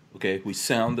 Okay, we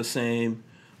sound the same,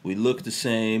 we look the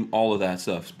same, all of that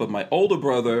stuff. But my older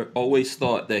brother always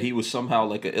thought that he was somehow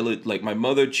like my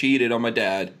mother cheated on my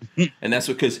dad, and that's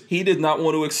because he did not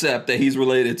want to accept that he's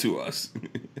related to us.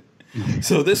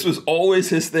 So this was always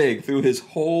his thing through his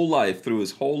whole life.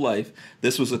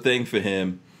 This was a thing for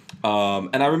him.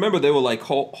 And I remember there were like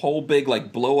whole big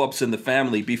like blow-ups in the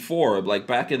family before, like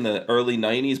back in the early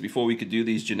 90s, before we could do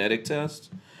these genetic tests.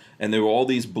 And there were all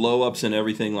these blow-ups and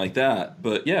everything like that.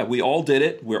 But yeah, we all did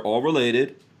it. We're all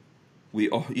related. We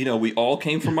all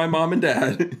came from my mom and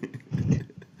dad.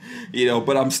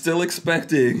 But I'm still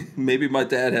expecting maybe my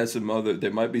dad has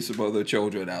there might be some other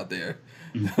children out there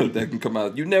that can come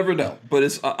out. You never know.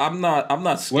 But I'm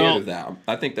not scared of that.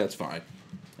 I think that's fine.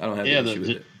 I don't have an issue with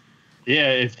it.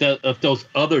 Yeah, if those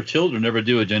other children ever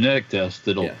do a genetic test,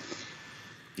 it'll.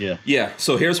 Yeah. Yeah.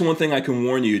 So here's one thing I can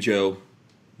warn you, Joe.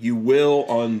 You will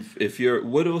what's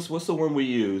the one we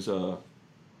use?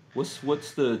 What's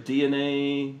the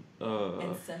DNA?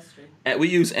 Ancestry. We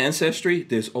use Ancestry.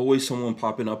 There's always someone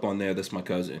popping up on there that's my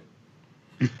cousin,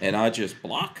 and I just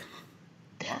block.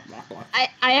 I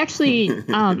actually,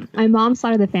 my mom's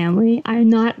side of the family, I'm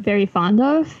not very fond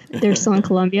of. They're still in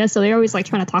Colombia, so they're always like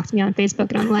trying to talk to me on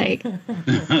Facebook, and I'm like,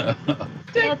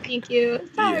 oh, thank you.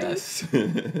 Sorry. Yes.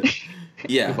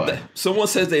 Yeah. Someone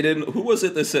says they didn't. Who was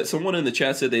it that said? Someone in the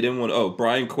chat said they didn't want. Oh,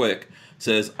 Brian Quick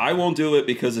says I won't do it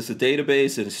because it's a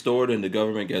database and it's stored, and the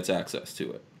government gets access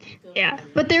to it. Yeah,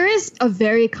 but there is a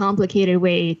very complicated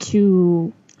way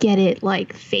to get it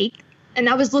like fake. And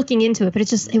I was looking into it, but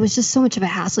it was just so much of a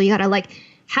hassle. You gotta like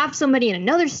have somebody in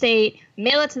another state,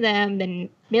 mail it to them, then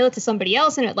mail it to somebody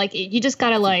else, and you just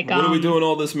gotta like. What are we doing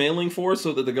all this mailing for?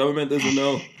 So that the government doesn't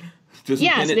know.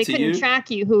 Yeah, so they couldn't track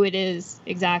you who it is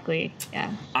exactly.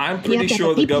 Yeah. I'm pretty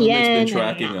sure the government's been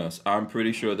tracking us. I'm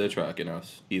pretty sure they're tracking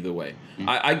us either way.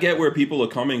 I get where people are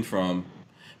coming from,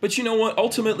 but you know what?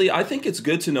 Ultimately, I think it's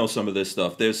good to know some of this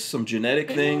stuff. There's some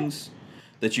genetic things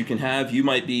that you can have. You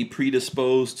might be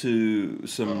predisposed to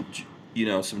some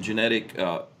genetic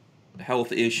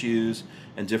health issues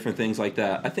and different things like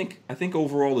that. I think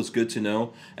overall it's good to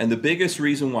know. And the biggest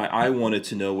reason why I wanted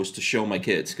to know was to show my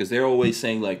kids, because they're always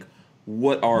saying like,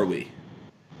 what are we?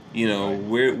 You know,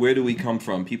 where do we come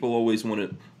from? People always want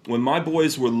to. When my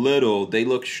boys were little, they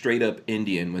looked straight up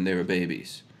Indian when they were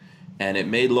babies. And it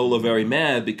made Lola very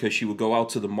mad because she would go out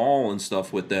to the mall and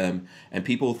stuff with them, and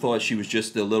people thought she was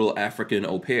just a little African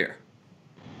au pair.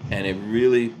 And it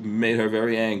really made her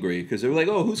very angry because they were like,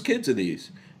 oh, whose kids are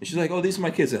these? And she's like, oh, these are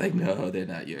my kids. They're like, no, they're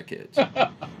not your kids.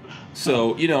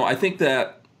 So, you know, I think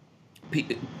that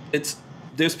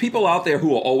there's people out there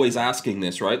who are always asking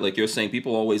this, right? Like you're saying,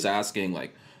 people are always asking,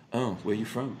 like, "Oh, where you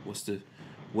from?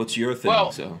 What's your thing?"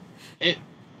 Well, so,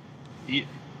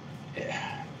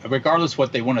 regardless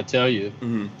what they want to tell you,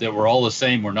 that we're all the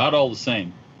same. We're not all the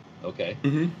same, okay?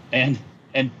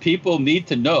 And people need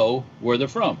to know where they're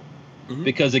from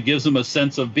because it gives them a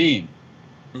sense of being.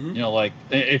 You know, like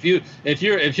if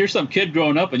you're some kid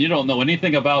growing up and you don't know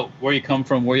anything about where you come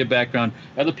from, where your background,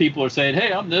 other people are saying,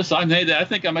 "Hey, I'm this, I'm that, I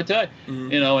think I'm Italian."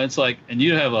 You know, it's like, and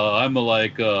you have I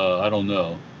don't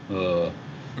know.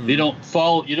 You don't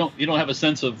follow. You don't have a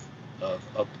sense of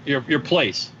your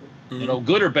place. You know,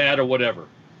 good or bad or whatever.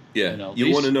 Yeah,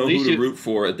 you want to know who to root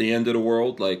for at the end of the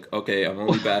world. Like, okay, I'm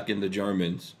only backing the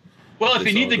Germans. Well, if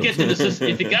you need to get to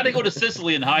if you got to go to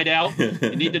Sicily and hide out,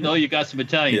 you need to know you got some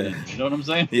Italian in you. You know what I'm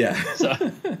saying? Yeah. So,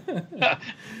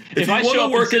 if I want to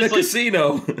work in a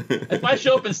casino. If I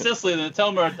show up in Sicily and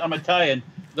tell them I'm Italian,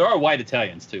 there are white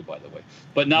Italians too, by the way,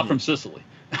 but not from Sicily.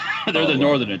 They're the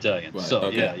northern Italians. Right. So,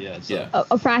 okay. Yeah. So.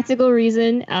 A practical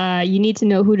reason, you need to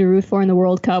know who to root for in the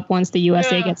World Cup once the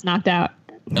USA gets knocked out.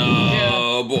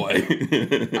 Oh, boy.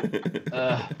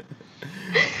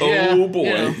 Oh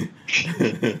boy!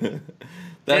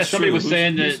 That's somebody was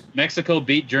saying that Mexico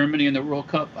beat Germany in the World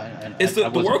Cup.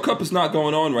 The World Cup is not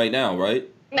going on right now, right?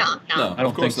 No,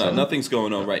 of course not. So. Nothing's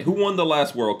going on right. Who won the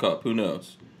last World Cup? Who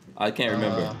knows? I can't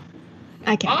remember.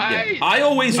 I can't. I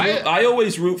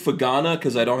always root for Ghana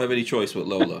because I don't have any choice with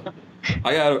Lola.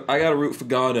 I gotta root for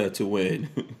Ghana to win.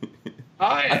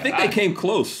 I think they came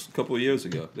close a couple of years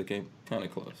ago. They came kind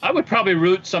of close. I would probably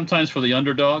root sometimes for the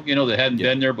underdog. You know, that hadn't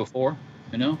been there before.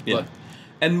 You know? Yeah. But,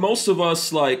 and most of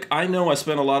us, like, I know I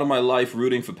spent a lot of my life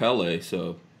rooting for Pele,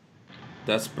 so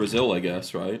that's Brazil, I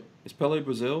guess, right? Is Pele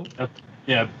Brazil?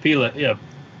 Pele. Yeah,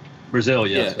 Brazil,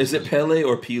 yes. Yeah. Is it Pele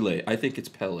or Pele? I think it's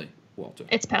Pele, Walter.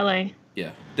 It's Pele.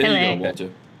 Yeah. There you go, Walter.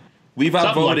 We've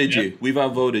outvoted you. We've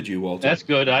outvoted you, Walter. That's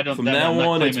good. From now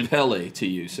on, it's Pele to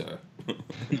you, sir.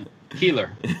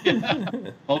 Keeler.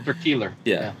 Walter Keeler.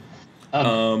 Yeah.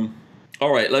 All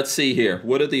right, let's see here.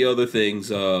 What are the other things?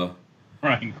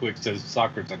 Ryan Quick says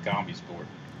soccer's a commie sport.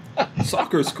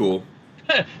 Soccer's cool.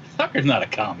 Soccer's not a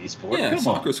commie sport. Yeah, Come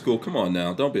soccer's on. cool. Come on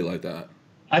now. Don't be like that.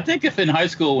 I think if in high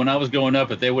school when I was growing up,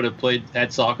 if they would have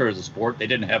had soccer as a sport, they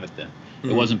didn't have it then.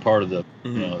 It wasn't part of the,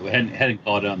 it hadn't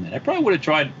caught on then. I probably would have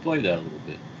tried to play that a little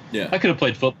bit. Yeah. I could have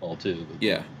played football too. But.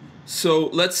 Yeah. So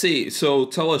let's see. So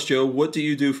tell us, Joe, what do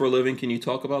you do for a living? Can you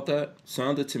talk about that?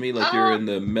 Sounded to me like you're in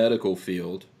the medical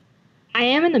field. I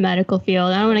am in the medical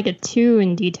field. I don't want to get too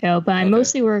in detail, but I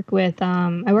mostly work with,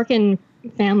 I work in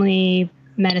family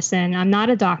medicine. I'm not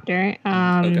a doctor.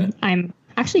 I'm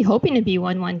actually hoping to be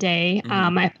one day.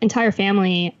 My entire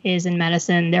family is in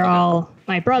medicine. They're all,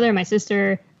 my brother, my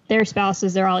sister, their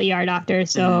spouses, they're all ER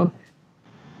doctors. So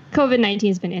COVID-19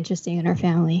 has been interesting in our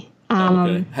family.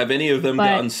 Have any of them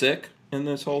gotten sick in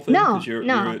this whole thing? No, you're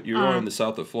in the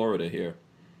south of Florida here.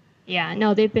 Yeah,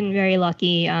 no, they've been very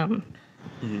lucky.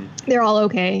 They're all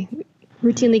okay.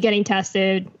 Routinely getting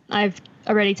tested. I've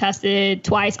already tested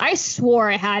twice. I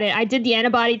swore I had it. I did the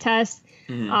antibody test.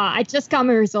 I just got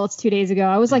my results 2 days ago.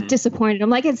 I was like disappointed. I'm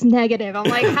like, it's negative. I'm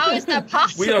like, how is that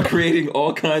possible? We are creating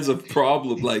all kinds of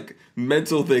problems, like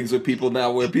mental things with people now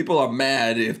where people are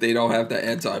mad if they don't have the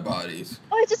antibodies.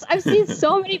 I've seen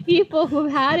so many people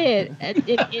who've had it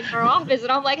in our office,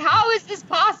 and I'm like, how is this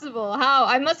possible? How?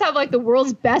 I must have like the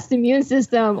world's best immune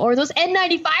system, or those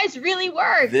N95s really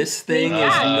work. This thing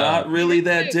is not really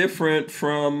that different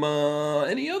from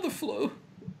any other flu.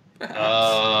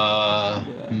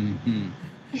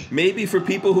 Maybe for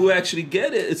people who actually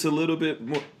get it, it's a little bit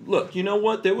more. Look, you know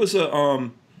what? There was I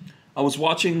was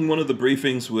watching one of the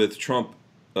briefings with Trump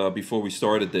before we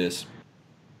started this,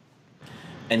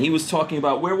 and he was talking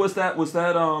about where was that? Was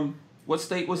that what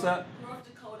state was that? North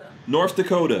Dakota. North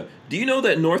Dakota. Do you know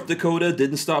that North Dakota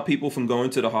didn't stop people from going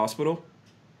to the hospital?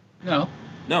 No.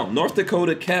 No, North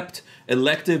Dakota kept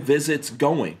elective visits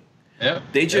going. Yeah.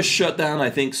 They just shut down, I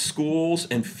think, schools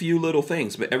and few little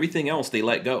things, but everything else they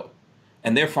let go,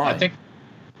 and they're fine. I think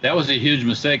that was a huge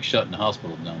mistake, shutting the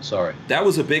hospital down. Sorry. That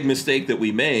was a big mistake that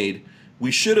we made.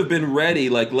 We should have been ready.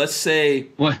 Like, let's say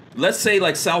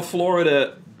like South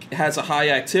Florida has a high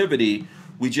activity.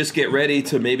 We just get ready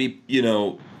to maybe,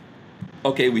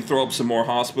 okay, we throw up some more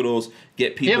hospitals,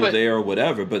 get people there or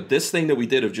whatever. But this thing that we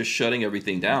did of just shutting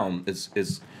everything down is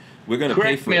we're going to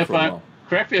pay for it for a while.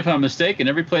 Correct me if I'm mistaken.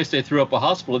 Every place they threw up a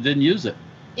hospital didn't use it.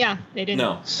 Yeah, they didn't.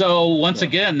 No. So once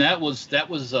again, that was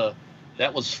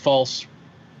false.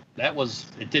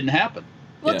 It didn't happen.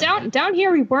 Well, down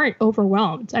here we weren't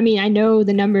overwhelmed. I mean, I know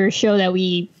the numbers show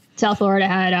that South Florida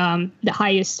had the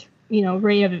highest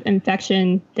rate of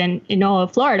infection than in all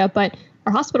of Florida, but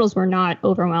our hospitals were not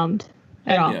overwhelmed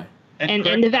at all. Yeah. And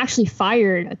they've actually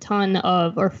furloughed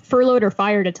or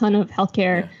fired a ton of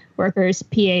healthcare workers,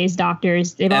 PAs,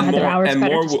 doctors. They've all had their hours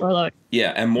cut or just furloughed.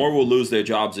 Yeah, and more will lose their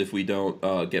jobs if we don't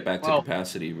get back to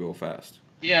capacity real fast.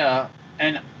 Yeah,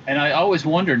 and I always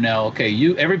wonder now.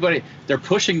 Okay, everybody, they're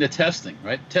pushing the testing,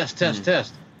 right?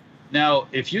 Test. Now,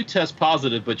 if you test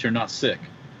positive but you're not sick,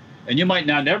 and you might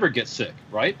not never get sick,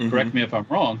 right? Mm-hmm. Correct me if I'm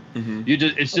wrong. Mm-hmm.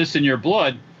 It's just in your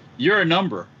blood. You're a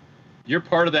number. You're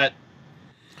part of that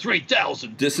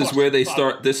 3,000. This is where they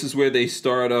start. This is where they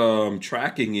start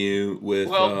tracking you with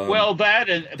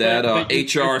that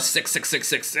HR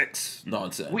 66666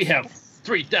 nonsense. We have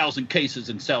 3,000 cases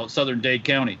in southern Dade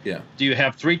County. Yeah. Do you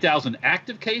have 3,000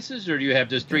 active cases, or do you have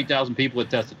just 3,000 people that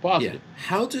tested positive? Yeah.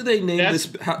 How do they name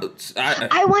this?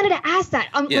 I wanted to ask that.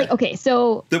 Okay,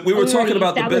 so we were talking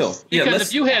about the bill. Because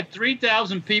if you had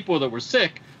 3,000 people that were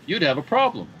sick, you'd have a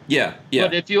problem. Yeah.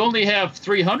 But if you only have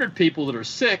 300 people that are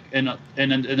sick and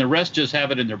the rest just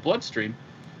have it in their bloodstream,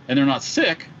 and they're not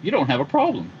sick, you don't have a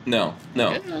problem. No.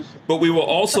 Yes. But we were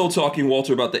also talking,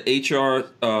 Walter, about the HR.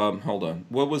 Hold on.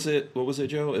 What was it,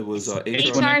 Joe? It was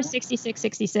HR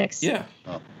 6666. Yeah.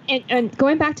 Oh. And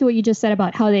going back to what you just said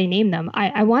about how they name them,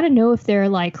 I want to know if they're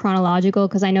like chronological,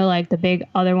 because I know like the big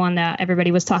other one that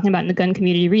everybody was talking about in the gun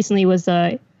community recently was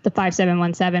the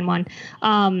 5717 one.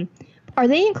 Are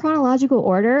they in chronological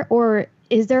order, or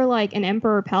is there like an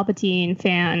Emperor Palpatine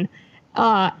fan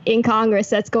in Congress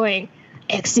that's going,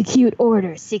 execute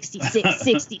order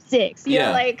 6666? You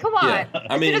know, like, come on. Yeah.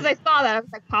 As soon as I saw that, I was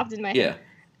like, popped in my head.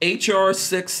 Yeah. HR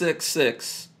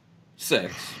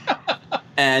 6666.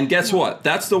 And guess what?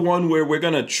 That's the one where we're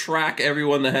going to track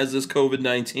everyone that has this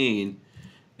COVID-19.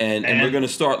 And we're going to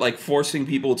start like forcing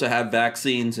people to have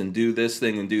vaccines and do this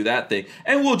thing and do that thing.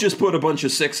 And we'll just put a bunch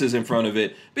of sixes in front of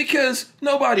it because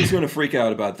nobody's going to freak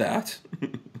out about that.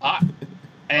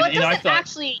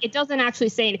 It doesn't actually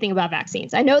say anything about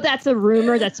vaccines. I know that's a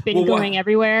rumor that's been going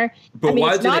everywhere. But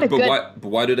why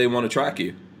do they want to track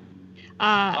you?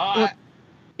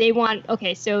 They want.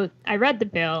 Okay, so I read the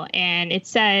bill and it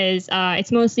says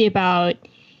it's mostly about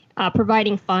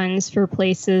providing funds for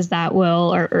places that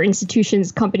will, or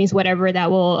institutions, companies, whatever, that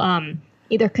will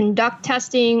either conduct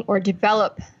testing or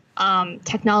develop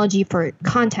technology for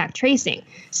contact tracing.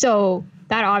 So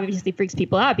that obviously freaks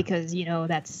people out because,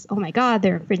 that's, oh my God,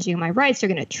 they're infringing on my rights. They're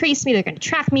going to trace me. They're going to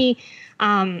track me.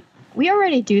 We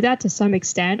already do that to some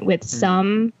extent with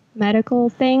some medical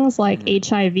things like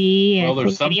HIV and well,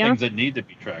 there's chlamydia. some things that need to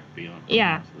be tracked beyond.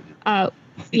 Yeah.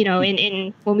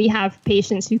 In when we have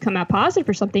patients who come out positive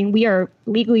for something, we are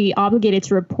legally obligated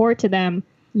to report to them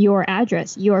your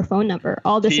address, your phone number,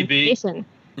 all this information.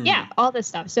 Mm-hmm. Yeah, all this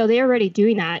stuff. So they're already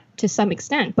doing that to some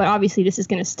extent, but obviously this is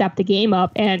going to step the game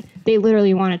up, and they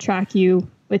literally want to track you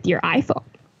with your iPhone.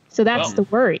 So that's the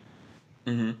worry.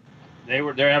 Mm-hmm.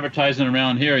 They're advertising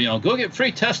around here, go get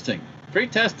free testing,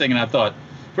 and I thought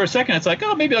for a second it's like,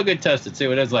 oh, maybe I'll get tested, see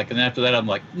what it's like, and after that I'm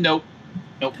like, nope.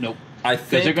 I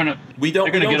think we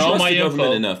don't get all my the government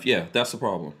info enough. Yeah, that's the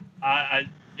problem.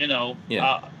 No,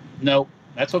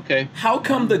 that's okay. How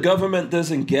come the government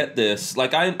doesn't get this?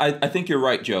 Like, I think you're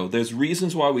right, Joe. There's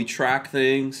reasons why we track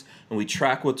things and we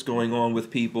track what's going on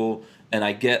with people, and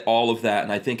I get all of that,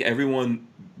 and I think everyone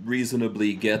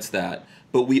reasonably gets that.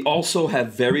 But we also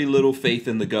have very little faith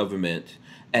in the government,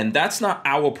 and that's not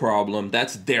our problem.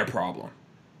 That's their problem.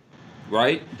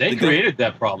 Right? They created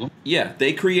that problem. Yeah,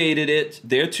 they created it.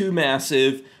 They're too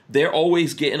massive. They're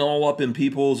always getting all up in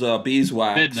people's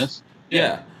beeswax. Business.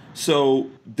 Yeah. So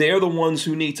they're the ones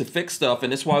who need to fix stuff,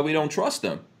 and it's why we don't trust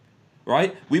them.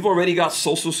 right? We've already got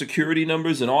social security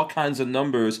numbers and all kinds of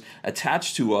numbers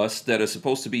attached to us that are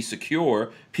supposed to be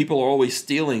secure. People are always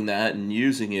stealing that and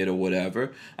using it or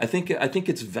whatever. I think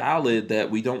it's valid that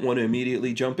we don't want to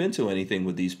immediately jump into anything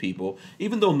with these people,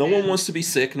 even though no one wants to be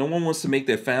sick, no one wants to make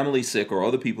their family sick or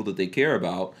other people that they care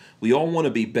about. We all want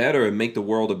to be better and make the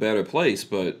world a better place,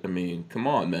 but I mean, come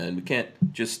on, man. We can't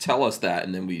just tell us that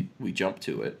and then we jump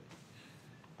to it.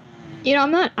 You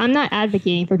know, I'm not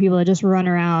advocating for people to just run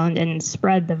around and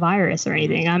spread the virus or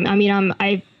anything. I'm in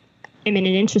an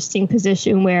interesting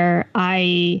position where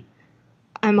I'm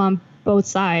on both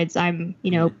sides. I'm,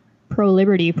 pro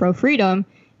liberty, pro freedom.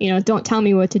 Don't tell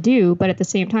me what to do. But at the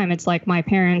same time, it's like my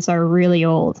parents are really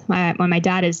old. My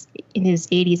dad is in his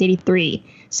 80s, 83.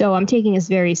 So I'm taking this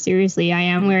very seriously. I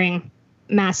am wearing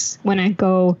masks when I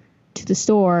go to the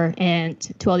store and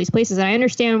to all these places. And I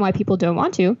understand why people don't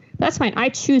want to, but that's fine. I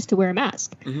choose to wear a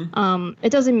mask. It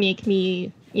doesn't make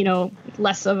me,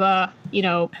 less of a,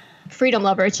 freedom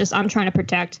lover. It's just I'm trying to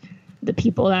protect the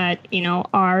people that,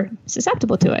 are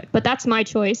susceptible to it. But that's my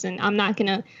choice. And I'm not going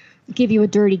to give you a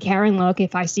dirty Karen look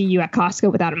if I see you at Costco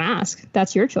without a mask.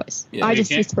 That's your choice. Yeah, I just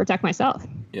choose to protect myself.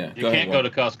 Yeah, you can't go to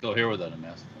Costco here without a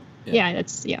mask. Yeah,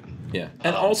 Yeah.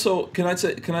 And also, can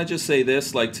I just say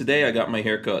this? Like today, I got my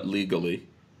haircut legally.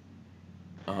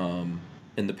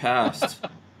 In the past,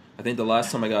 I think the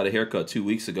last time I got a haircut 2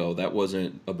 weeks ago, that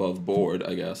wasn't above board.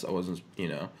 I guess I wasn't,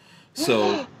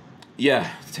 So,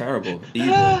 yeah, terrible,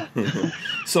 evil.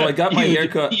 So I got my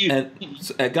haircut,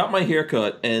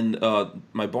 and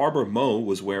my barber Mo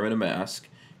was wearing a mask.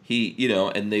 He,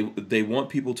 and they want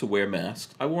people to wear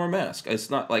masks. I wore a mask.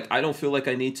 It's not like I don't feel like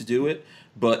I need to do it.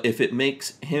 But if it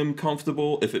makes him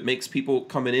comfortable, if it makes people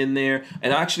coming in there,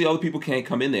 and actually other people can't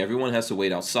come in there. Everyone has to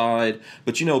wait outside.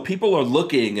 But, people are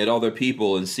looking at other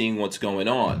people and seeing what's going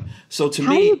on. So to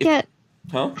How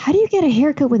do you get a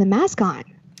haircut with a mask on?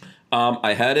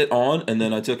 I had it on and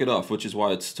then I took it off, which is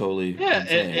why it's totally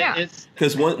insane. It's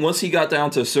because once he got down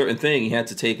to a certain thing, he had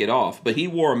to take it off. But he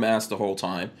wore a mask the whole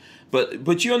time.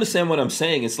 But you understand what I'm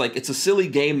saying? It's like it's a silly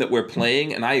game that we're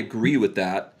playing, and I agree with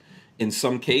that. In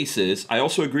some cases, I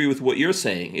also agree with what you're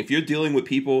saying. If you're dealing with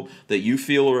people that you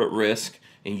feel are at risk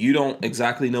and you don't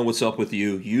exactly know what's up with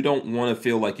you, you don't want to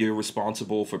feel like you're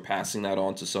responsible for passing that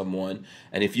on to someone.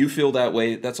 And if you feel that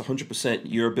way, that's 100%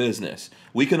 your business.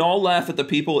 We can all laugh at the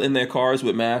people in their cars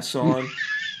with masks on.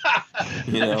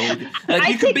 Like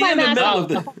you could be in the middle of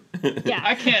the... Yeah.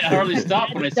 I can't hardly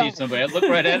stop when I see somebody. I look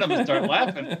right at them and start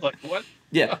laughing. It's like, what?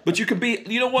 Yeah, but you could be.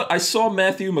 You know what? I saw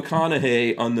Matthew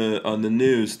McConaughey on the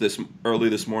news early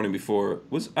this morning.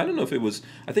 I don't know if it was.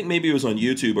 I think maybe it was on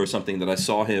YouTube or something that I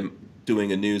saw him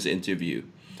doing a news interview.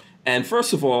 And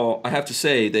first of all, I have to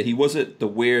say that he wasn't the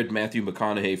weird Matthew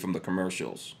McConaughey from the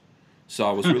commercials. So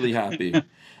I was really happy.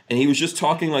 And he was just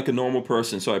talking like a normal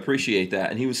person. So I appreciate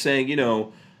that. And he was saying,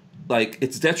 like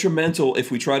it's detrimental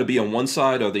if we try to be on one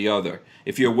side or the other.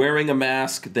 If you're wearing a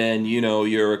mask, then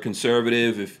you're a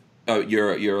conservative. If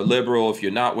you're a liberal, if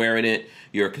you're not wearing it,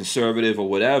 you're a conservative or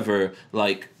whatever.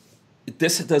 Like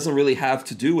this doesn't really have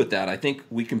to do with that. I think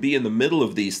we can be in the middle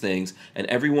of these things, and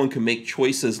everyone can make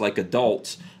choices like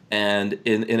adults. And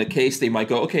in a case, they might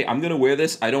go, okay, I'm going to wear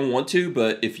this. I don't want to,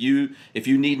 but if you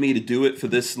need me to do it for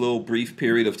this little brief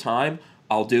period of time,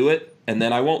 I'll do it. And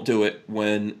then I won't do it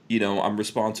when, I'm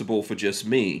responsible for just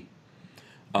me.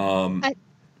 I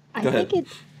think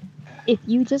if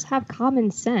you just have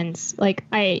common sense, like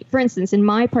for instance, in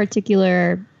my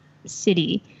particular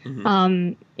city,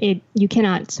 you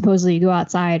cannot supposedly go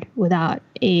outside without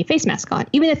a face mask on,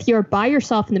 even if you're by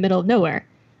yourself in the middle of nowhere.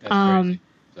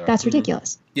 That's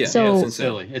ridiculous. Yeah, so it's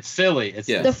silly. It's silly.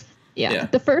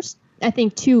 The first, I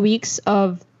think, 2 weeks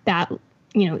of that,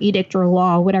 edict or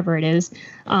law, whatever it is,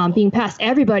 being passed,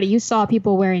 you saw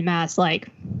people wearing masks, like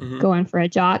going for a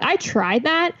jog. I tried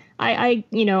that. I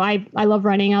love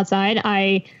running outside.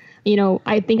 I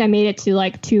think I made it to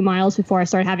like 2 miles before I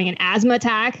started having an asthma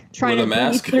attack trying to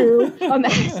breathe through a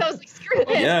mask. So I was like, screw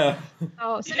this. Yeah.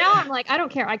 So now I'm like, I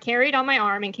don't care. I carry it on my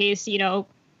arm in case,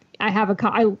 I have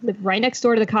I live right next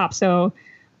door to the cops. So,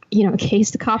 in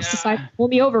case the cops decide to pull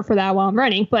me over for that while I'm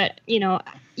running. But,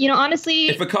 honestly,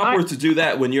 if a cop were to do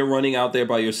that when you're running out there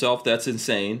by yourself, that's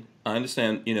insane. I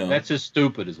understand, That's just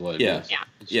stupid is what it is. Yeah.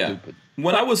 It's stupid.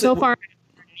 When I was so far,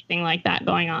 anything like that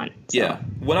going on. So. Yeah.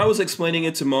 When I was explaining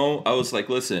it to Mo, I was like,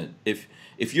 listen, if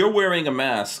you're wearing a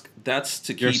mask, that's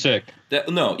to keep... You're sick.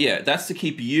 That's to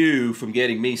keep you from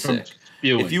getting me sick.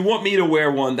 If you want me to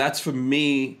wear one, that's for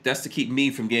me. That's to keep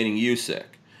me from getting you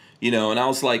sick. You know, and I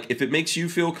was like, if it makes you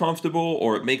feel comfortable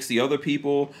or it makes the other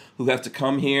people who have to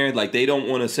come here, like they don't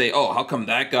want to say, oh, how come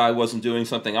that guy wasn't doing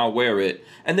something? I'll wear it.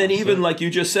 And then even like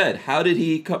you just said, how did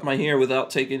he cut my hair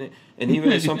without taking it? And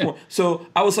even at some point. So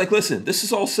I was like, listen, this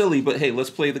is all silly, but hey,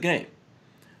 let's play the game.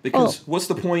 Because what's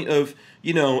the point of,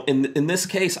 you know, in this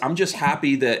case, I'm just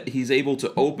happy that he's able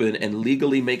to open and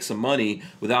legally make some money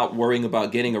without worrying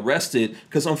about getting arrested.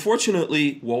 Because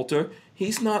unfortunately, Walter,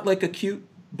 he's not like a cute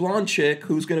blonde chick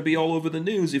who's going to be all over the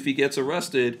news if he gets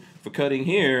arrested for cutting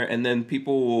hair, and then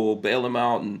people will bail him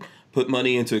out and put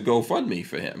money into GoFundMe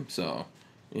for him. So,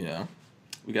 you know,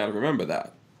 we got to remember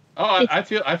that. Oh, I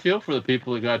feel for the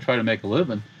people who got to try to make a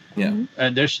living. Yeah.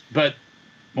 And but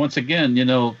once again, you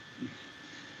know,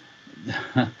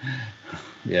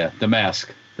 yeah, the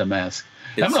mask. I'm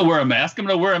going to wear a mask. I'm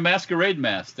going to wear a masquerade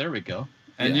mask. There we go.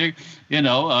 And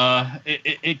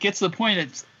it gets to the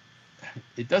point.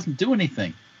 It doesn't do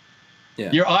anything.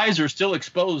 Yeah. Your eyes are still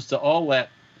exposed to all that.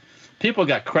 People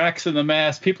got cracks in the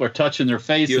mask. People are touching their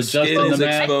face, adjusting the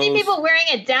mask. I see people wearing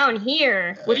it down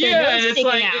here with their nose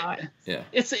sticking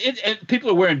out.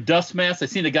 People are wearing dust masks. I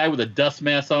seen a guy with a dust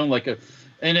mask on,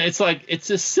 and it's like it's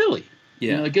just silly.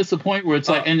 Yeah, you know, it gets to the point where it's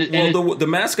like, the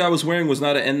mask I was wearing was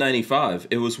not an N95.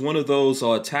 It was one of those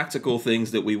tactical things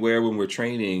that we wear when we're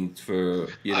training for.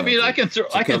 You know, I mean, I can throw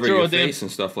your face and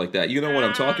stuff like that. You know what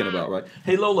I'm talking about, right?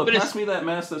 Hey Lola, pass me that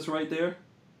mask that's right there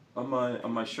on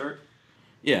my shirt.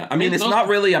 Yeah, I mean, it's not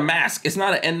really a mask. It's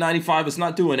not an N95. It's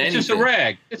not doing anything. It's just a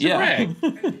rag. It's a rag. Are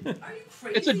you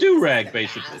crazy? It's a do-rag,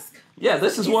 basically. Yeah,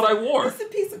 this is what I wore. It's a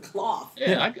piece of cloth.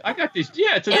 Yeah, I got these.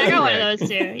 Yeah, it's a I got one of those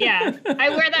too. Yeah, I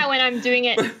wear that when I'm doing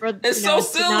it. It's so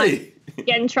silly.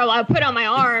 Get in trouble. I put it on my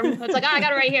arm. It's like, I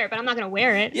got it right here, but I'm not going to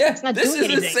wear it. Yeah, it's not this doing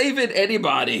isn't anything. saving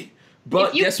anybody.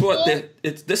 But guess what?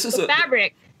 This is the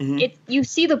fabric. You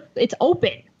see it's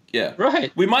open. Yeah,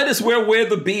 right. We might as well wear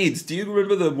the beads. Do you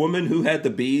remember the woman who had the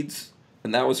beads?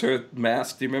 And that was her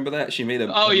mask. Do you remember that? She made a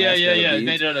mask yeah.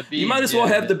 Made it out of beads. You might as well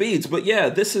have the beads. But yeah,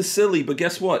 this is silly. But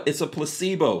guess what? It's a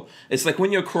placebo. It's like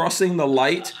when you're crossing the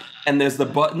light and there's the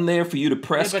button there for you to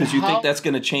press because you think that's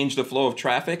going to change the flow of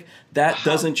traffic. That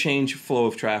doesn't change flow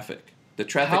of traffic. The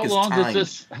traffic is timed.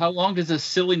 How long does this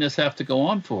silliness have to go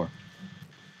on for?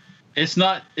 It's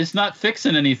not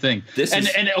fixing anything. If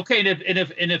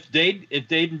Dade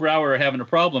and Broward are having a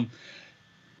problem,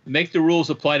 make the rules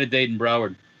apply to Dade and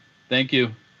Broward. Thank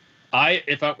you.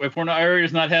 If one area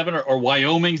is not having or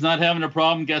Wyoming's not having a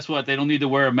problem, guess what? They don't need to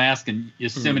wear a mask in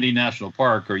Yosemite National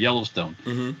Park or Yellowstone.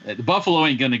 Buffalo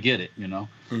ain't gonna get it, you know.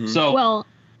 So well,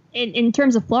 in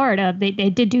terms of Florida, they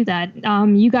did do that.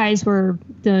 You guys were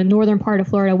the northern part of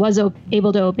Florida was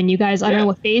able to open. You guys, I don't know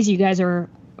what phase you guys are.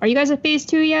 Are you guys at phase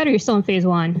 2 yet, or you're still in phase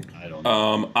 1? I don't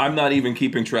know. I'm not even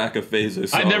keeping track of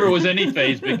phases. I never was any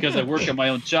phase because I work in my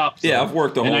own shop. So. Yeah, I've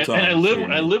worked the whole time.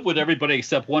 And I live with everybody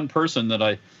except one person that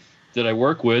I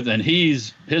work with, and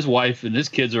his wife and his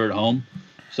kids are at home,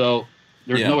 so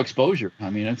there's no exposure.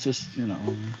 I mean, it's just, you know.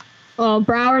 Well,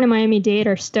 Broward and Miami-Dade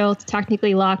are still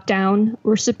technically locked down.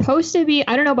 We're supposed to be.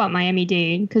 I don't know about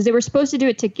Miami-Dade because they were supposed to do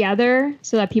it together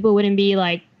so that people wouldn't be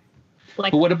like.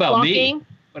 But what about walking. me?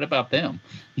 What about them?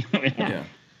 Yeah.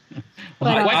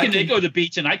 Why can they go to the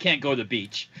beach and I can't go to the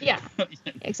beach? Yeah,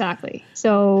 exactly.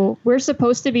 So we're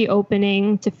supposed to be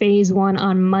opening to phase 1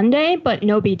 on Monday, but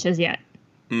no beaches yet.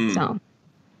 So.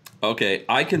 Okay,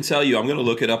 I can tell you, I'm going to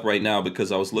look it up right now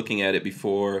because I was looking at it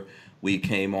before we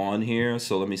came on here.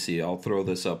 So let me see. I'll throw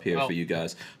this up here for you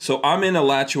guys. So I'm in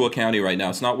Alachua County right now.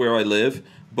 It's not where I live,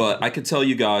 but I can tell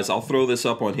you guys, I'll throw this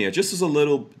up on here just as a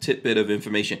little tidbit of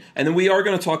information. And then we are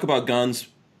going to talk about guns.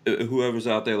 Whoever's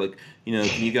out there, like, you know,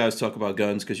 can you guys talk about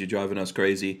guns because you're driving us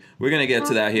crazy? We're going to get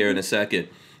to that here in a second.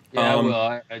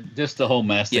 Yeah, just the whole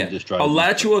mess thing just drives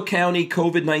Alachua County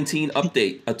COVID-19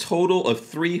 update. A total of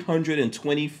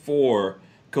 324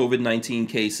 COVID-19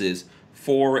 cases.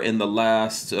 4 in the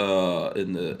last,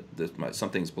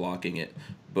 something's blocking it.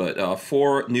 But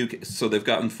 4 new, so they've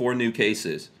gotten 4 new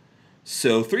cases.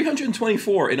 So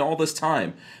 324 in all this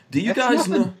time. Do you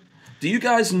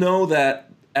guys know that,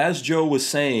 as Joe was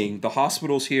saying, the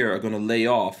hospitals here are going to lay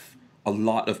off a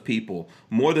lot of people,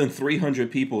 more than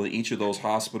 300 people in each of those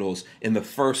hospitals in the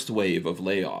first wave of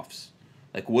layoffs.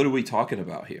 Like, what are we talking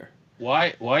about here?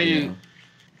 Why you?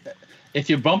 If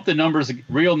you bump the numbers,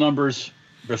 real numbers,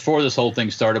 before this whole thing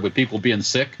started, with people being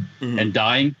sick and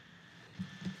dying,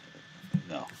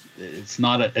 no, it's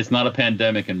not a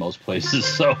pandemic in most places.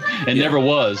 So it never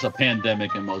was a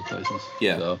pandemic in most places.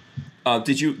 Yeah. So.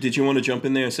 Did you want to jump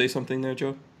in there and say something there,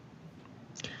 Joe?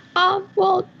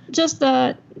 Well, just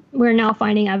we're now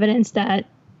finding evidence that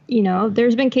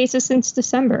there's been cases since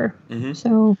December. Mm-hmm.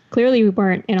 So clearly we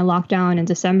weren't in a lockdown in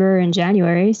December and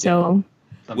January. So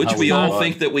which we all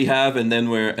think that we have, and then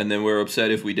we're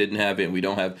upset if we didn't have it and we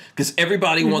don't have, because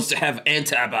everybody wants to have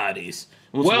antibodies.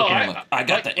 Well, I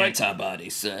got the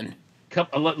antibodies, son.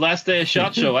 Last day of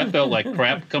SHOT Show, I felt like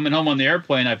crap. Coming home on the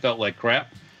airplane, I felt like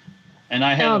crap, and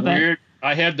I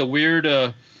had the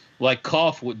weird like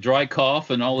cough, with dry cough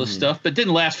and all this stuff, but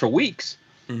didn't last for weeks.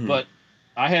 Mm-hmm. But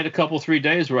I had a couple 3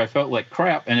 days where I felt like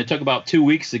crap, and it took about 2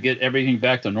 weeks to get everything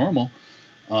back to normal.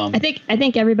 I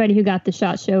think everybody who got the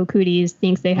SHOT Show cooties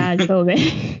thinks they had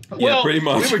COVID. Well, pretty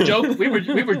much.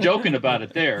 We were joking about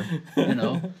it there,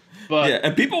 But yeah,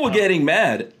 and people were getting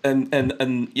mad,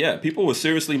 and yeah, people were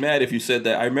seriously mad if you said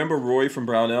that. I remember Roy from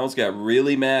Brownells got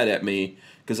really mad at me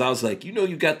because I was like, you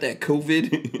got that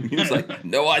COVID. He was like,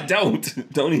 no, I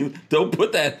don't. Don't you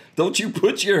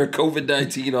put your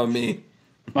COVID-19 on me.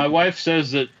 My wife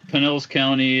says that Pinellas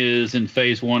County is in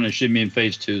phase 1 and should be in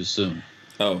phase 2 soon.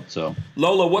 Oh, so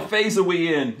Lola, what phase are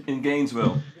we in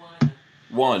Gainesville?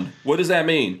 1. What does that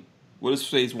mean? What does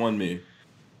phase 1 mean?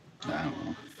 I don't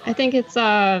know. I think it's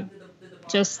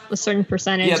just a certain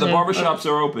percentage. Yeah, the barbershops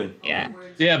are open. Yeah.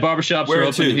 Yeah, barbershops are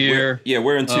open here.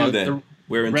 We're in 2 then.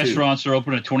 We're in 2. Restaurants are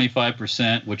open at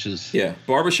 25%, which is... Yeah,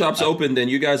 barbershops open, then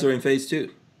you guys are in phase 2.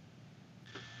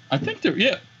 I think they're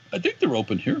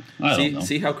open here. I don't know.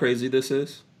 See how crazy this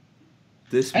is?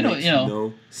 This makes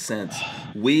no sense.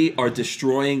 We are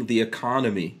destroying the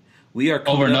economy. We are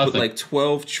coming up with like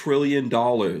 $12 trillion.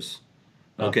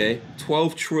 Okay?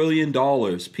 $12 trillion.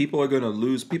 People are going to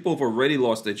lose. People have already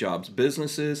lost their jobs.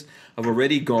 Businesses have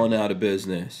already gone out of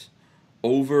business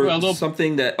over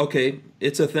something that, okay,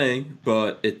 it's a thing,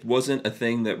 but it wasn't a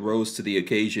thing that rose to the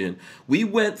occasion. We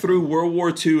went through World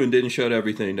War II and didn't shut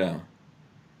everything down.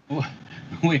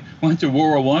 We went through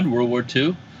World War I, World War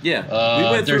II. Yeah, we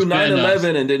went through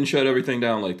 9/11 and didn't shut everything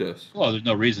down like this. Well, there's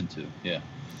no reason to. Yeah.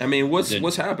 I mean, what's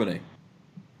happening?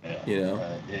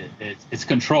 Yeah. It's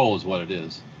control is what it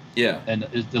is. Yeah. And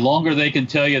the longer they can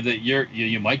tell you that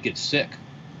you might get sick,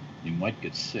 you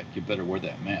better wear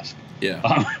that mask.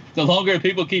 Yeah. The longer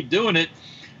people keep doing it,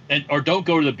 or don't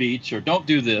go to the beach, or don't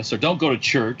do this, or don't go to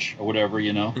church, or whatever,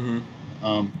 the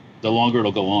longer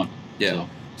it'll go on. Yeah.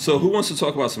 So who wants to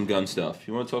talk about some gun stuff?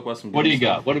 You want to talk about some gun stuff? What do you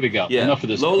got? What do we got? Yeah. Enough of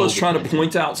this. Lola's trying to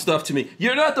point out stuff to me.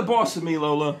 You're not the boss of me,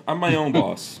 Lola. I'm my own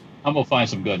boss. I'm going to find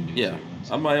some gun news. Yeah,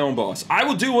 I'm my own boss. I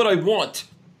will do what I want.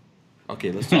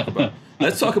 Okay, let's talk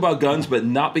about guns, but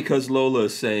not because Lola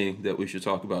is saying that we should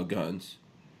talk about guns.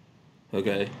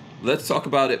 Okay? Let's talk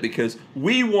about it because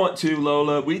we want to,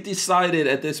 Lola. We decided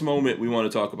at this moment we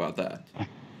want to talk about that.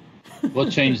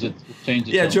 We'll change it.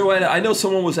 Yeah, Joanna, I know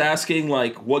someone was asking,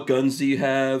 like, what guns do you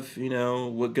have?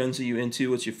 What guns are you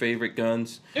into? What's your favorite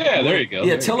guns? Yeah, there you go.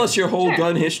 Yeah, tell us your whole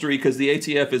gun history because the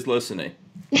ATF is listening.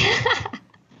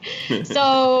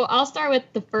 So I'll start with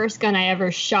the first gun I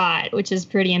ever shot, which is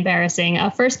pretty embarrassing.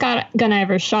 First gun I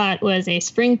ever shot was a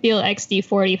Springfield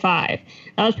XD45.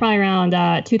 That was probably around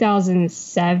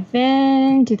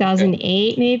 2007,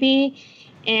 2008 maybe.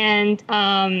 And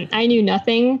I knew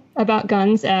nothing about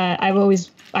guns. I'd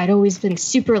always been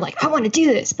super like, I want to do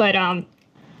this. But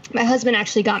my husband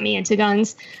actually got me into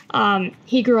guns.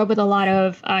 He grew up with a lot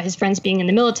of his friends being in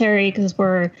the military because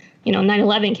we're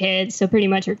 9/11 kids, so pretty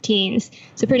much, or teens.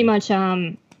 So pretty much,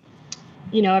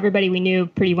 everybody we knew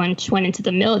pretty much went into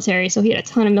the military. So he had a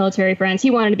ton of military friends. He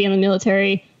wanted to be in the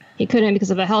military. He couldn't because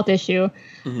of a health issue.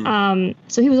 Mm-hmm.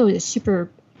 So he was always a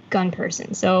super gun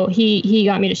person. So he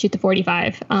got me to shoot the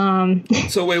 45.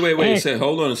 So wait.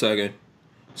 Hold on a second.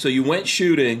 So you went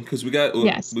shooting because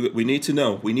Yes. we need to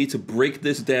know. We need to break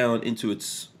this down into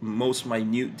its most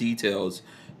minute details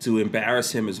to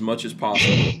embarrass him as much as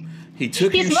possible.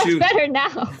 He's much better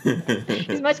now.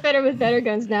 He's much better with better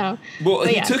guns now. Well,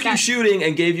 he took you shooting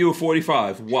and gave you a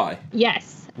 45. Why?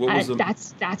 Yes.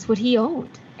 That's what he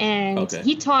owned. And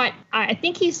he taught, I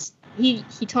think he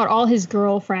taught all his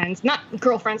girlfriends, not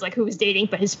girlfriends like who was dating,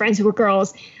 but his friends who were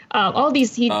girls. All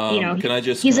these, Can I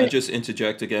just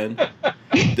interject again?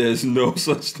 There's no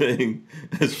such thing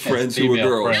as friends who are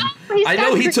girls. No, I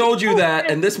know he told you that,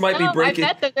 and this might be breaking. I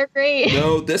bet that they're great.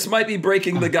 No, this might be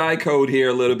breaking the guy code here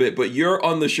a little bit, but you're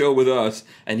on the show with us,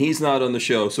 and he's not on the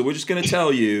show, so we're just gonna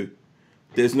tell you.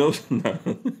 There's no.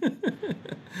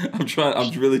 I'm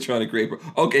really trying to create.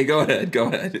 Okay, go ahead.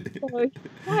 So,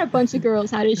 taught a bunch of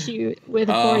girls how to shoot with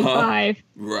a 45.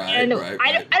 Right. And I don't know.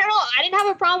 I didn't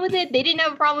have a problem with it. They didn't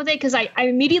have a problem with it because I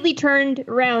immediately turned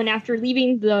around after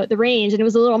leaving the range, and it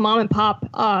was a little mom and pop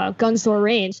gun store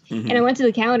range. Mm-hmm. And I went to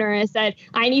the counter and I said,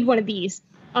 I need one of these,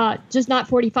 just not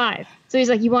 45. So he's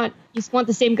like, you want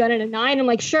the same gun in a 9? I'm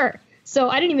like, sure. So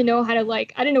I didn't even know how to I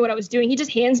didn't know what I was doing. He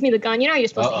just hands me the gun. You know how you're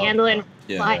supposed to handle it and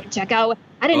fly and check out.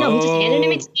 I didn't know. He just handed it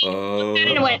to me. Looked at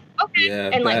it and went,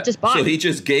 okay, and just bought it. So he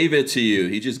just gave it to you.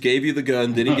 He just gave you the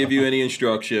gun. Didn't give you any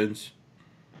instructions.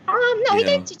 No, he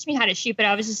didn't teach me how to shoot, but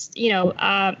I was just,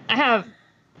 I have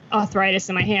arthritis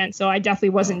in my hand, so I definitely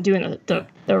wasn't doing the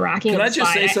rocking. Can I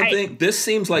just say something? This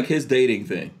seems like his dating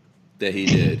thing that he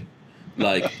did.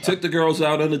 Took the girls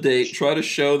out on a date, try to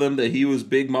show them that he was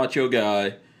big macho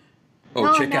guy.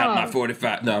 Oh, check out my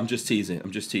 45. No, I'm just teasing.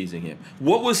 I'm just teasing him.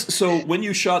 When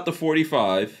you shot the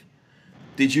 45,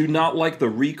 did you not like the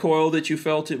recoil that you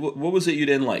felt? What was it you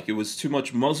didn't like? It was too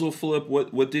much muzzle flip.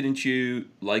 What didn't you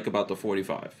like about the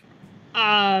 45?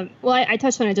 Well, I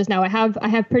touched on it just now. I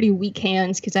have pretty weak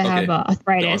hands because I have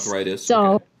arthritis.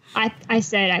 So I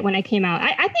said when I came out,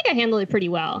 I think I handled it pretty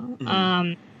well.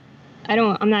 Mm-hmm.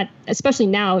 I'm not, especially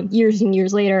now, years and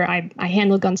years later, I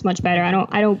handle guns much better.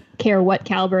 I don't care what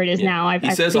caliber it is now.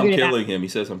 He says I'm killing him. He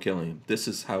says I'm killing him. This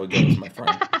is how it goes, my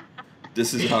friend.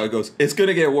 This is how it goes. It's going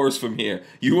to get worse from here.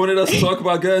 You wanted us to talk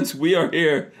about guns? We are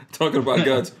here talking about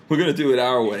guns. We're going to do it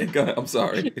our way. Go ahead. I'm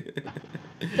sorry.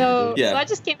 So I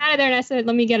just came out of there and I said,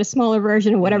 let me get a smaller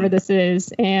version of whatever this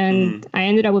is. And I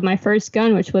ended up with my first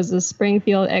gun, which was a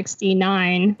Springfield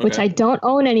XD9, which I don't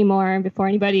own anymore. Before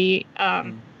anybody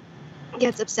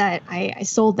gets upset, I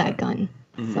sold that gun.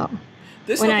 So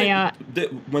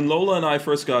when Lola and I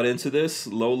first got into this,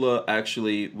 Lola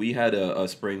actually, we had a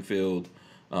Springfield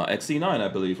XD9, I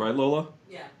believe, right, Lola?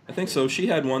 Yeah. I think so. She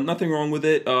had one. Nothing wrong with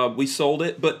it. We sold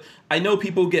it. But I know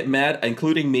people get mad,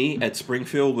 including me, at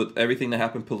Springfield with everything that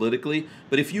happened politically.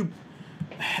 But if you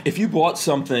bought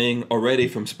something already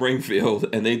from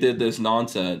Springfield and they did this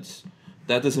nonsense,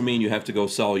 that doesn't mean you have to go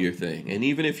sell your thing. And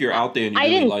even if you're out there and you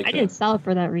I didn't sell it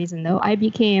for that reason, though. I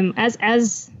became,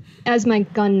 as my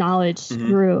gun knowledge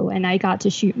grew and I got to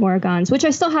shoot more guns, which I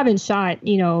still haven't shot.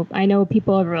 I know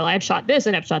people I've shot this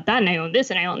and I've shot that and I own this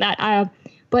and I own that.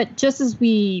 But just as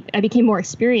I became more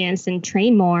experienced and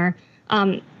trained more,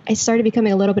 I started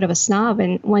becoming a little bit of a snob.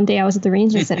 And one day I was at the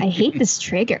range and I said, I hate this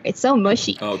trigger. It's so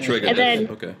mushy. Oh, trigger. And then,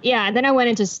 and then I went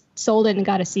and just sold it and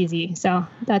got a CZ. So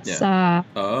that's...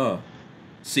 what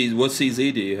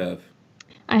CZ do you have?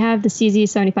 I have the CZ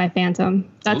 75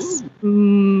 Phantom. That's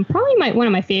probably one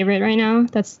of my favorite right now.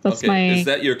 That's my... Is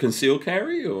that your concealed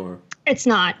carry or? It's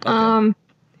not. Okay.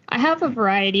 I have a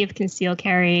variety of concealed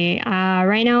carry.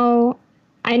 Right now,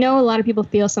 I know a lot of people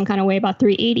feel some kind of way about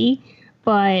 380,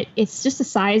 but it's just a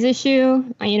size issue.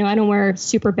 I don't wear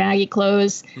super baggy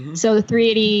clothes. Mm-hmm. So the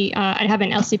 380, I have an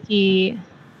LCP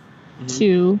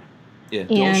 2. Yeah,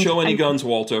 don't show any guns,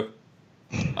 Walter.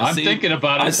 I'm thinking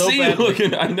about it. I see you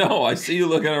looking. I know. I see you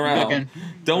looking around.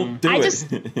 Don't do it.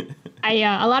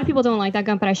 A lot of people don't like that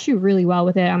gun, but I shoot really well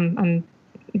with it. I'm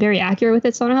very accurate with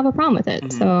it, so I don't have a problem with it.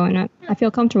 Mm-hmm. So and I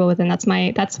feel comfortable with it.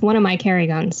 And that's one of my carry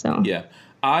guns. So yeah.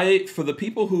 For the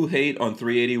people who hate on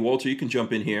 380, Walter, you can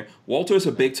jump in here. Walter's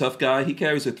a big tough guy. He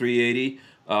carries a 380.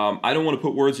 I don't want to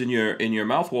put words in your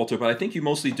mouth, Walter, but I think you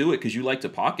mostly do it because you like to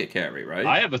pocket carry, right?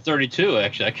 I have a 32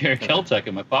 actually. I carry a Kel-Tec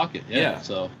in my pocket.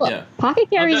 Pocket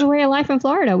carry is a way of life in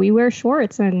Florida. We wear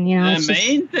shorts, and the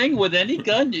main thing with any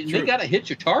gun, they got to hit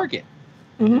your target.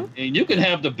 Mm-hmm. And you can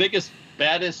have the biggest,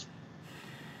 baddest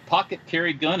pocket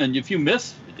carry gun, and if you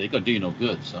miss, they're gonna do you no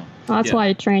good. So that's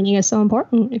why training is so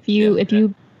important. If you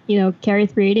carry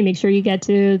 380, make sure you get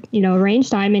to range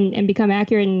time and become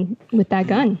accurate with that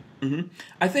gun. Mm-hmm.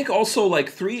 I think also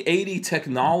 380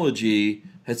 technology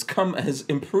has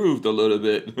improved a little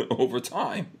bit over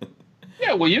time.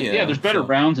 Yeah, well, there's better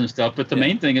rounds and stuff, but the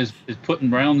main thing is putting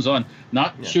rounds on,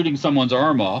 not shooting someone's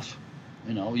arm off.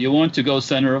 You want to go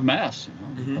center of mass.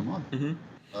 Mm-hmm. Come on.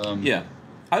 Mm-hmm.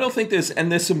 I don't think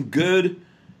there's some good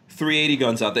 380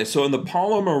 guns out there. So in the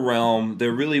polymer realm,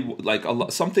 they're really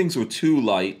some things were too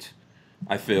light.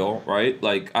 I feel, right?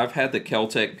 I've had the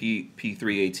Kel-Tec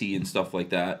P3AT and stuff like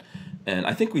that, and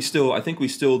I think we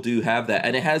still do have that,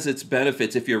 and it has its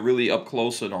benefits if you're really up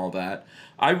close and all that.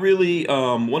 I really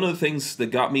one of the things that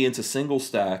got me into single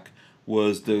stack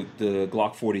was the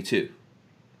Glock 42,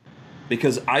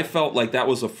 because I felt like that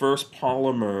was the first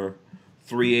polymer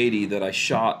 380 that I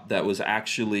shot that was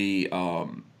actually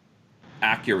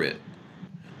accurate.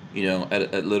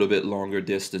 At a little bit longer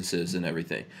distances and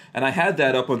everything. And I had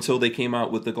that up until they came out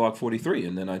with the Glock 43,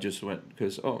 and then I just went,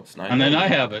 because, it's $9. And then I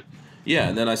have it. Yeah,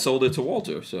 and then I sold it to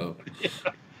Walter, so. Yeah.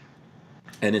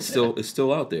 And it's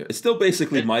still out there. It's still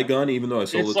basically my gun, even though I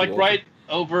sold it to Walter. It's right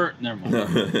over, never mind.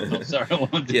 No, sorry, I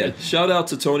won't do it. Shout out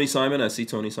to Tony Simon. I see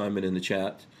Tony Simon in the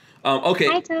chat. Okay.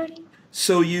 Hi, Tony.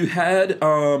 So you had,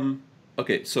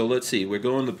 okay, so let's see. We're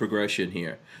going the progression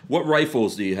here. What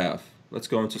rifles do you have? Let's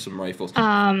go into some rifles.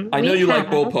 I know you like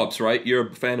bullpups, right? You're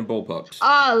a fan of bullpups. Oh,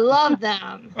 I love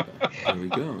them. There we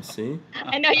go. See?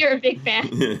 I know you're a big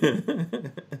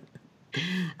fan.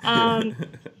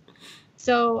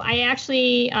 So I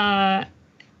actually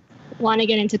want to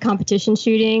get into competition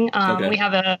shooting. Okay. We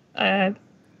have a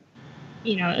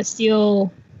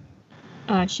steel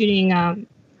shooting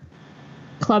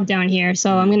club down here.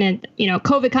 So I'm gonna,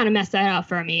 COVID kind of messed that up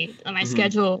for me on my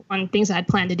schedule on things I had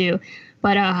planned to do.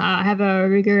 But I have a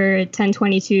Ruger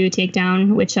 1022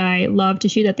 takedown, which I love to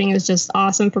shoot. That thing is just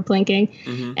awesome for plinking.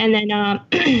 And then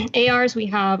ARs, we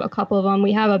have a couple of them.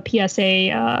 We have a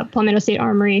PSA, Palmetto State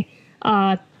Armory,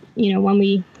 one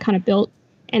we kind of built.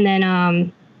 And then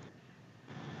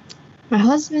my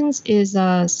husband's is we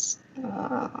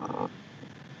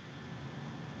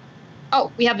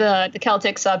have the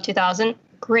Keltec Sub 2000.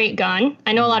 Great gun.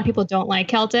 I know a lot of people don't like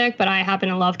Keltec, but I happen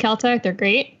to love Keltec. They're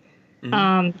great.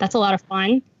 That's a lot of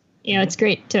fun. It's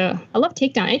great I love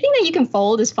takedown. Anything that you can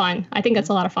fold is fun. I think that's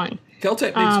a lot of fun.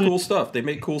 Keltec makes cool stuff. They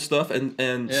make cool stuff,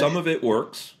 and some of it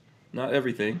works. Not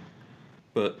everything,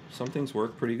 but some things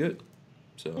work pretty good.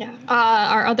 So yeah.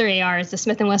 Our other AR is the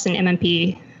Smith & Wesson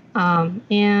MMP.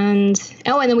 And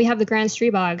then we have the Grand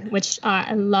Stribog, which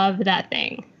I love that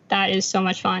thing. That is so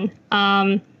much fun.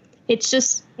 It's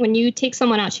just when you take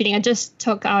someone out shooting, I just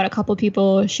took out a couple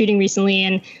people shooting recently,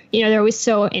 and they're always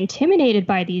so intimidated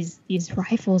by these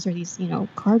rifles or these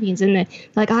carbines, and they're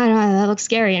like, I don't know, that looks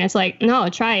scary, and it's like, no,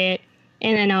 try it.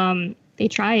 And then they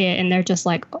try it, and they're just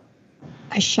like, oh,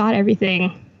 I shot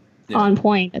everything on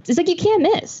point. It's like you can't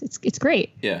miss. It's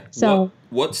great. Yeah. So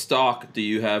what stock do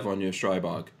you have on your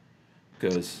Stribog?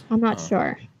 Because I'm not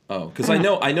sure. Oh, because I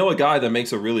know a guy that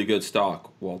makes a really good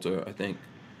stock, Walter. I think.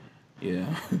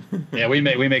 Yeah. Yeah, we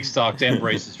make stocks and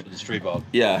braces for the Stribog.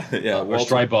 Yeah. Or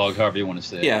Stribog, however you want to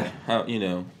say it. Yeah.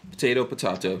 Potato.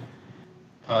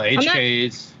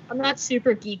 HKs. I'm not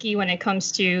super geeky when it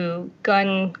comes to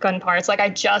gun parts. Like I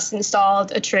just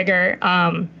installed a trigger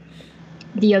a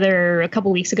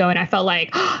couple weeks ago, and I felt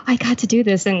like I got to do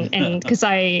this, and because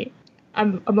I'm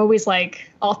always like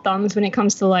all thumbs when it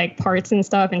comes to like parts and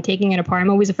stuff and taking it apart. I'm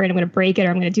always afraid I'm going to break it or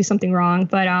I'm going to do something wrong.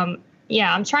 But I'm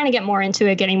trying to get more into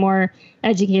it, getting more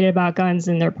educated about guns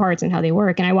and their parts and how they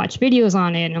work. And I watch videos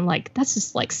on it, and I'm like, that's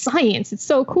just like science. It's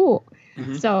so cool.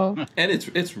 So and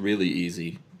it's really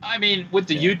easy. I mean, with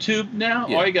the YouTube now,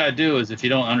 all you gotta do is if you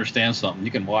don't understand something,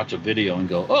 you can watch a video and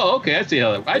go, "Oh, okay, I see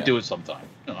how I do it sometimes."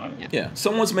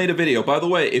 Someone's made a video. By the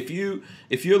way, if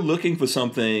you're looking for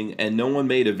something and no one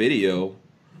made a video,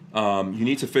 you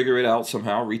need to figure it out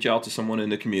somehow. Reach out to someone in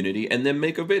the community and then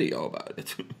make a video about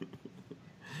it.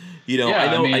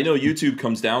 I know YouTube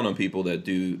comes down on people that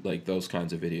do like those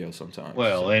kinds of videos sometimes.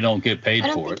 Well, they don't get paid for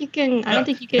it. I don't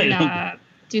think you can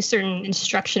do certain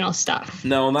instructional stuff.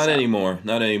 No, not anymore.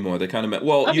 Not anymore. They kind of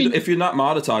if you're not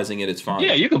monetizing it, it's fine.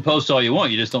 Yeah, you can post all you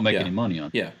want. You just don't make any money on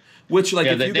it. Yeah. Which,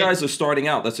 if you guys are starting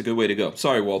out, that's a good way to go.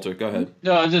 Sorry, Walter. Go ahead.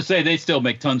 No, I was just saying they still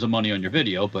make tons of money on your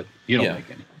video, but you don't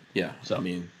make any. Yeah. So I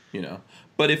mean,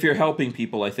 But if you're helping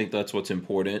people, I think that's what's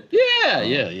important. Yeah. Are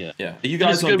you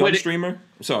guys on GunStreamer?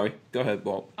 Sorry. Go ahead,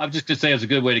 Walt. I'm just going to say it's a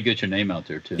good way to get your name out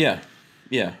there, too. Yeah.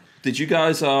 Did you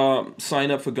guys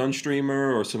sign up for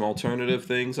GunStreamer or some alternative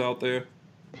things out there?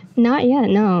 Not yet,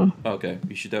 no. Okay.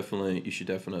 You should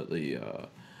definitely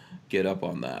get up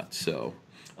on that. So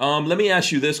let me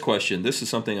ask you this question. This is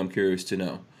something I'm curious to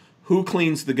know. Who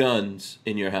cleans the guns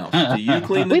in your house? Do you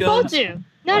clean the guns? We both do.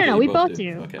 No, we both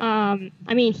do. Okay.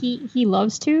 I mean, he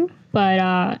loves to, but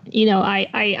I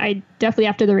definitely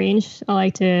after the range, I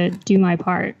like to do my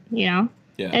part. Yeah.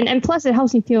 And plus, it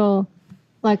helps me feel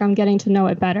like I'm getting to know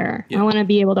it better. Yeah. I want to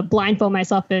be able to blindfold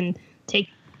myself and take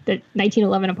the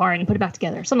 1911 apart and put it back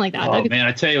together, something like that. Oh man,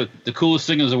 I tell you, the coolest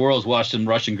thing in the world is watching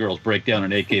Russian girls break down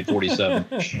an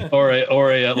AK-47,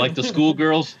 or like the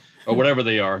schoolgirls. Or whatever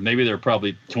they are. Maybe they're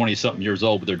probably 20-something years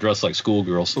old, but they're dressed like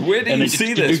schoolgirls. Where do you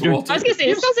see this, Walter? I was going to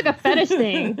say, this sounds like a fetish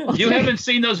thing. You haven't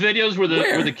seen those videos where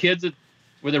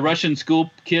the Russian school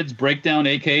kids break down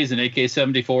AKs and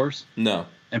AK-74s? No.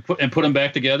 And put them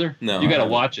back together? No. You got to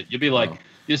watch it. You'll be like,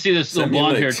 you see this little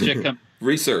blonde-haired chick come.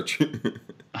 Research.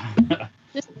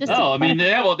 I mean,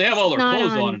 they have all their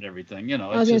clothes on and everything.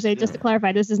 I was going to say, just to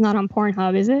clarify, this is not on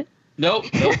Pornhub, is it? Nope.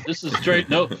 This is straight.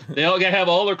 Nope. They all gotta have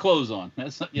all their clothes on.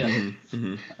 That's No,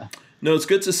 it's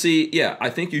good to see. Yeah,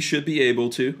 I think you should be able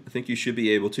to.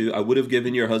 I would have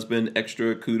given your husband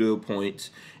extra kudo points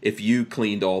if you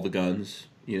cleaned all the guns.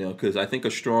 Because I think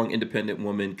a strong, independent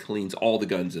woman cleans all the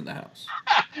guns in the house.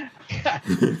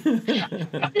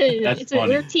 It's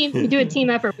funny. We're a team. We do a team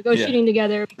effort. We go shooting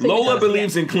together. Lola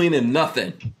believes in cleaning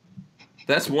nothing.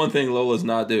 That's one thing Lola's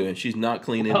not doing. She's not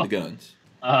cleaning the guns.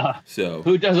 So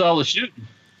Who does all the shooting?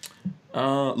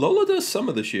 Lola does some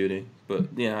of the shooting, but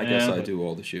yeah, I guess I do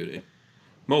all the shooting.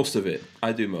 Most of it.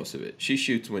 I do most of it. She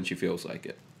shoots when she feels like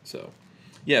it. So,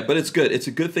 yeah, but it's good. It's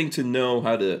a good thing to know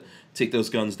how to take those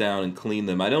guns down and clean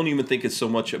them. I don't even think it's so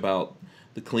much about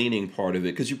the cleaning part of it,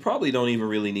 because you probably don't even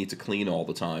really need to clean all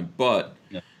the time. But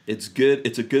it's good.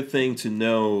 It's a good thing to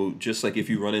know, just like if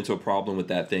you run into a problem with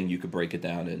that thing, you could break it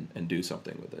down and do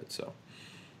something with it. So,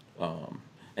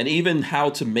 and even how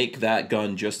to make that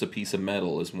gun just a piece of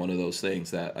metal is one of those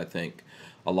things that I think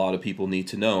a lot of people need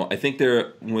to know. I think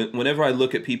whenever I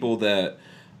look at people that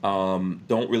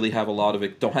don't really have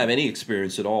don't have any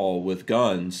experience at all with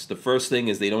guns, the first thing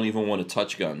is they don't even want to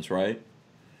touch guns, right?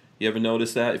 You ever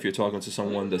notice that if you're talking to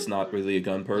someone that's not really a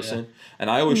gun person? Yeah. And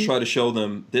I always try to show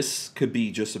them this could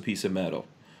be just a piece of metal.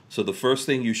 So the first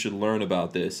thing you should learn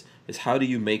about this is, how do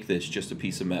you make this just a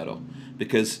piece of metal?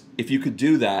 Because if you could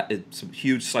do that, it's a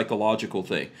huge psychological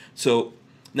thing. So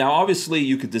now, obviously,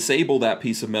 you could disable that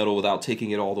piece of metal without taking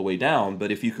it all the way down,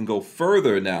 but if you can go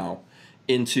further now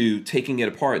into taking it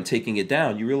apart and taking it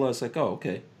down, you realize, like, oh,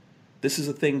 okay, this is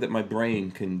a thing that my brain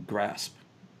can grasp,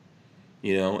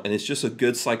 and it's just a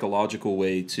good psychological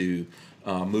way to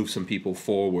move some people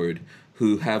forward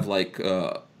who have, like,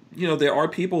 there are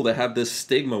people that have this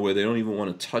stigma where they don't even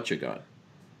want to touch a gun.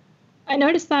 I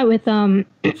noticed that with, I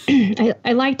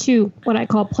like to, what I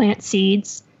call, plant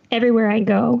seeds everywhere I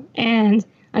go, and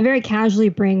I very casually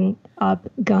bring up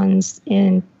guns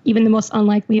in even the most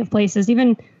unlikely of places,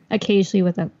 even occasionally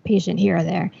with a patient here or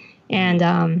there.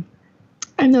 And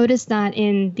I've noticed that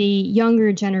in the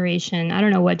younger generation, I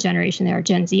don't know what generation they are,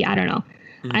 Gen Z, I don't know.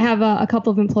 Mm-hmm. I have a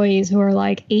couple of employees who are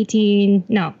like 18,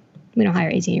 no, we don't hire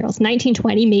 18-year-olds, 19,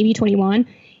 20, maybe 21.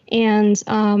 And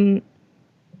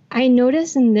I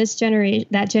notice in this generation,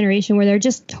 that generation where they're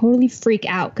just totally freak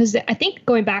out. Because I think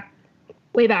going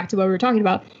way back to what we were talking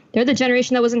about, they're the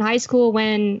generation that was in high school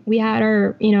when we had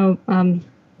our,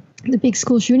 the big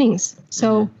school shootings.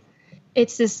 So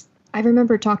it's this, I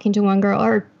remember talking to one girl,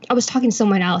 or I was talking to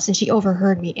someone else, and she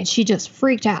overheard me, and she just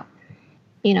freaked out.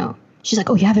 She's like,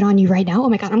 oh, you have it on you right now? Oh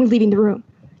my God, I'm leaving the room.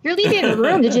 You're leaving the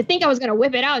room? Did you think I was going to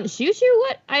whip it out and shoot you?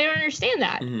 What? I don't understand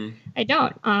that. Mm-hmm. I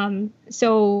don't.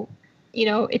 So,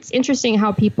 it's interesting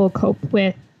how people cope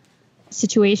with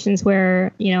situations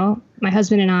where, my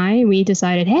husband and I, we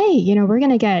decided, hey, we're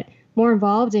going to get more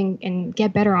involved and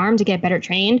get better armed, to get better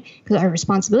trained, because our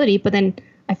responsibility. But then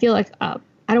I feel like, I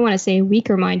don't want to say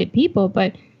weaker minded people,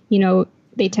 but,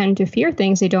 they tend to fear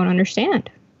things they don't understand.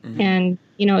 Mm-hmm. And,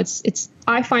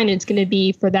 I find it's going to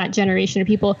be, for that generation of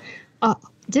people, a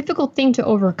difficult thing to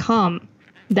overcome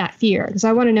that fear. Because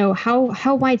I want to know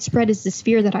how widespread is this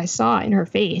fear that I saw in her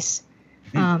face.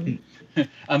 I'm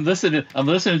listening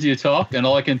to you talk, and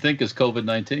all I can think is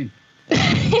COVID-19.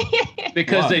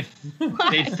 Because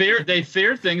they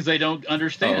fear things they don't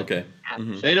understand. Oh, okay.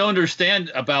 Mm-hmm. They don't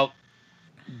understand about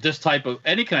this type of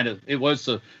any kind of, it was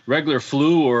a regular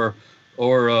flu or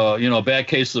a bad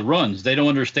case of the runs. They don't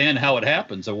understand how it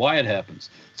happens or why it happens.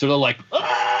 So they're like,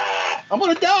 I'm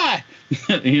gonna die.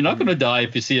 You're not gonna die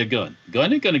if you see a gun.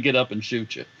 Gun ain't gonna get up and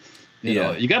shoot you.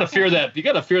 You gotta fear that. You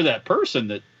gotta fear that person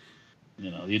that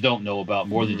you don't know about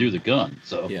more than you do the gun.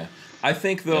 So yeah. I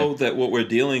think, though, that what we're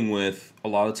dealing with a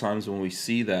lot of times when we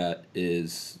see that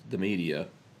is the media.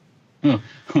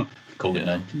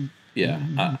 COVID-19.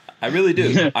 Yeah, I really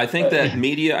do. I think that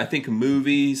media, I think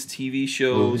movies, TV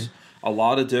shows, a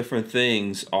lot of different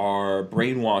things are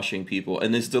brainwashing people.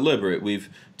 And it's deliberate. We've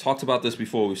talked about this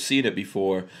before. We've seen it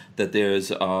before, that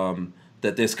there's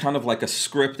kind of like a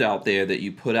script out there that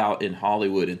you put out in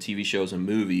Hollywood and TV shows and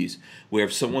movies, where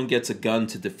if someone gets a gun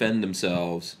to defend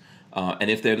themselves, and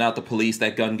if they're not the police,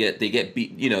 that gun they get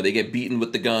beaten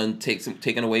with the gun,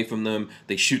 taken away from them.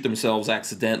 They shoot themselves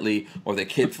accidentally, or their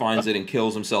kid finds it and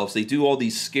kills themselves. They do all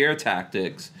these scare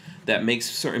tactics that makes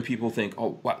certain people think,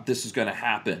 oh, wow, this is going to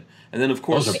happen. And then, of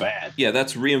course, those are bad. Yeah,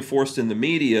 that's reinforced in the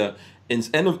media,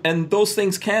 and those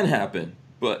things can happen.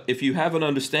 But if you have an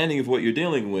understanding of what you're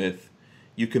dealing with,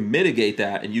 you can mitigate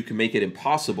that, and you can make it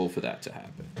impossible for that to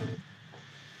happen.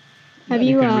 Have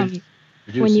you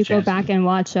when you go back and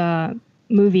watch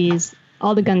movies,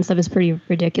 all the gun stuff is pretty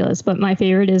ridiculous. But my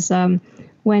favorite is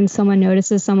when someone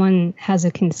notices someone has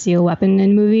a concealed weapon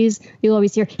in movies, you'll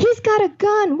always hear, he's got a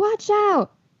gun, watch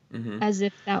out. Mm-hmm. As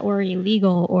if that were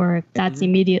illegal, or if that's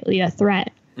immediately a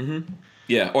threat. Mm-hmm.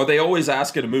 Yeah, or they always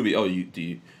ask in a movie, oh,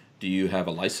 do you have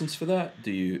a license for that?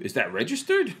 Is that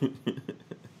registered?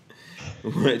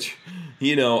 Which,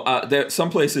 there some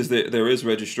places there is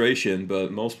registration,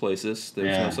 but most places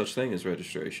there's no such thing as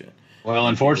registration. Well,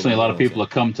 unfortunately, a lot of people that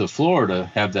come to Florida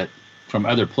have that from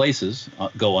other places,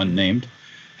 go unnamed,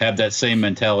 have that same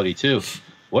mentality too.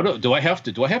 Do I have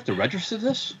to register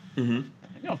this? Mm-hmm. You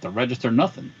don't have to register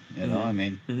nothing. You know, I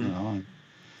mean, you know.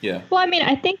 Yeah. Well, I mean,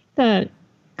 I think the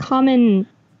common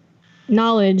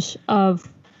knowledge of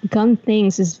gun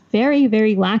things is very,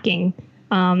 very lacking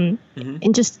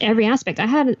in just every aspect. I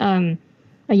had a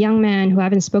young man who I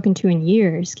haven't spoken to in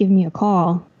years give me a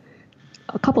call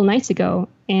a couple nights ago,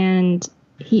 and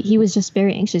he was just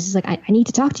very anxious. He's like, I need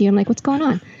to talk to you. I'm like, what's going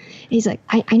on? And he's like,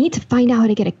 I need to find out how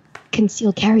to get a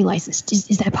concealed carry license.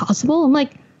 Is that possible? I'm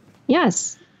like,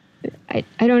 yes. I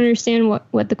don't understand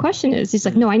what the question is. He's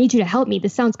like, no, I need you to help me.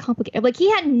 This sounds complicated. Like, he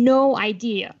had no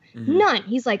idea. None.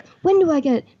 He's like, when do I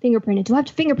get fingerprinted? Do I have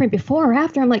to fingerprint before or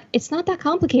after? I'm like, it's not that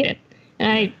complicated.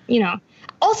 And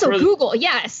also Google,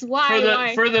 yes.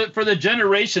 Why? For the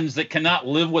generations that cannot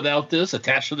live without this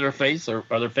attached to their face or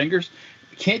their fingers,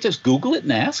 you can't just Google it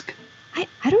and ask.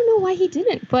 I don't know why he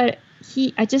didn't, but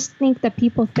I just think that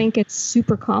people think it's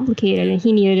super complicated, and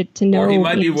he needed to know. Or he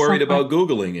might be worried about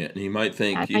Googling it, and he might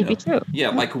think, that might be true. Yeah,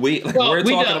 like we're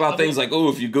talking about things like,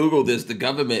 if you Google this, the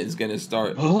government is going to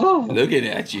start looking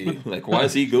at you. Like, why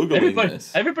is he Googling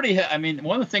this? I mean,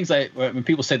 one of the things when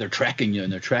people say they're tracking you,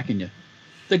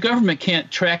 the government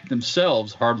can't track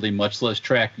themselves hardly, much less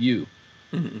track you.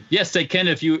 Mm-hmm. Yes, they can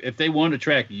if they want to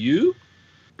track you,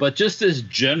 but just this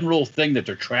general thing that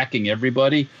they're tracking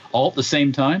everybody all at the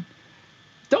same time.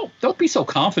 Don't be so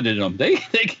confident in them. They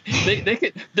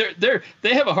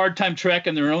have a hard time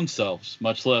tracking their own selves,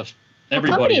 much less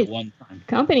everybody at one time.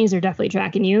 Companies are definitely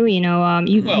tracking you.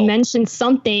 You mentioned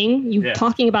something,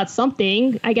 talking about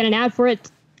something. I get an ad for it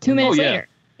 2 minutes later.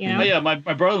 You know? Yeah, my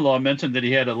brother-in-law mentioned that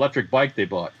he had an electric bike they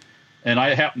bought. And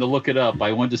I happened to look it up.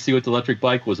 I wanted to see what the electric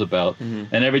bike was about.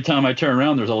 Mm-hmm. And every time I turn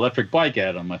around, there's an electric bike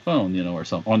ad on my phone, or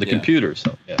something, on the computer.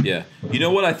 So yeah. You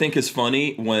know what I think is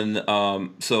funny when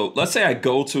so let's say I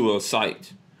go to a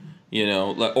site,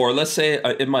 or let's say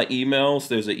in my emails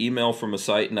there's an email from a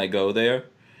site and I go there,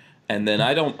 and then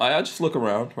I just look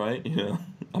around, right?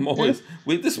 I'm always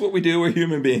this is what we do. We're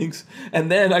human beings,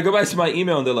 and then I go back to my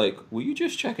email and they're like, "Were you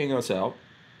just checking us out?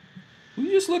 Were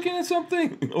you just looking at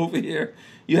something over here?"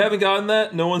 You haven't gotten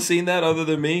that? No one's seen that other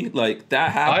than me? Like,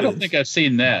 that happens. I don't think I've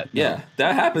seen that. No. Yeah,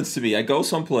 that happens to me. I go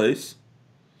someplace,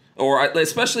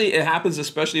 especially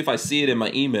if I see it in my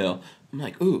email. I'm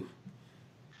like, ooh,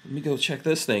 let me go check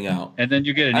this thing out. And then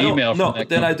you get an email from that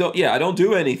then company. I don't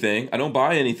do anything. I don't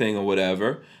buy anything or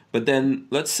whatever. But then,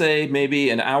 let's say maybe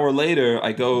an hour later,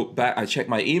 I go back, I check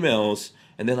my emails,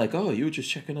 and they're like, oh, you were just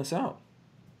checking us out.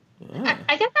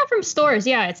 I get that from stores.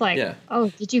 Yeah, it's like, oh,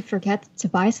 did you forget to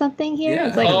buy something here? Yeah.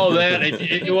 It's like,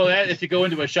 if you go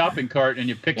into a shopping cart and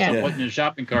you pick something in your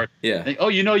shopping cart, think,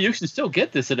 you can still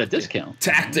get this at a discount.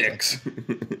 Tactics.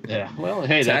 Well,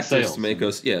 hey, that's sales.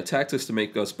 Tactics to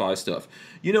make us buy stuff.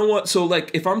 You know what? So,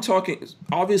 like, if I'm talking,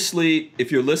 obviously,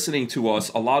 if you're listening to us,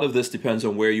 a lot of this depends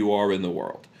on where you are in the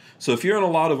world. So, if you're in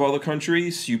a lot of other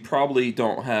countries, you probably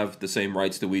don't have the same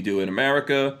rights that we do in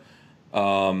America.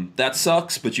 That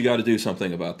sucks, but you got to do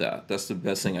something about that. That's the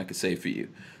best thing I could say for you,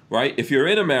 right? If you're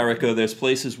in America, there's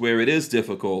places where it is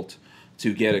difficult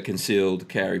to get a concealed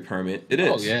carry permit. It is.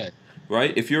 Oh, yeah.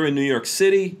 Right? If you're in New York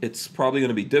City, it's probably going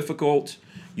to be difficult.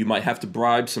 You might have to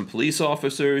bribe some police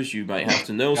officers. You might have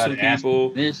to know some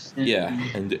people.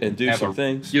 And do some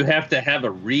things. You have to have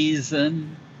a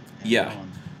reason. Yeah.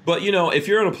 But, if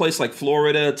you're in a place like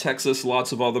Florida, Texas,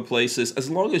 lots of other places, as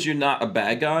long as you're not a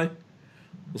bad guy,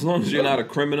 as long as you're not a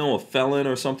criminal, a felon,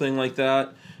 or something like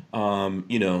that,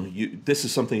 this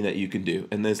is something that you can do.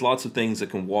 And there's lots of things that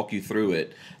can walk you through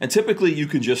it. And typically, you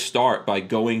can just start by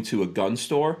going to a gun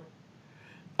store,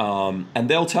 and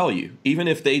they'll tell you. Even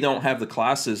if they don't have the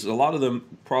classes, a lot of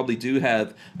them probably do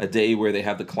have a day where they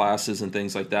have the classes and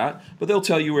things like that. But they'll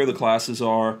tell you where the classes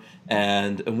are.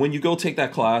 And when you go take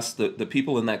that class, the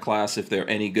people in that class, if they're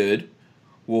any good,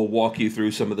 will walk you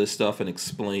through some of this stuff and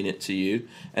explain it to you.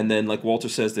 And then, like Walter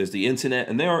says, there's the internet,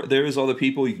 and there is other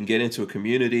people. You can get into a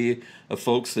community of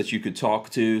folks that you could talk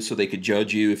to, so they could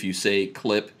judge you if you say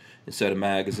clip instead of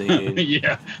magazine.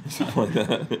 Something like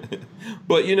that.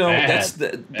 But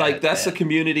that's the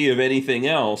community of anything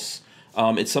else.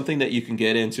 It's something that you can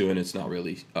get into, and it's not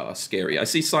really scary. I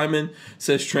see Simon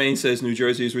says New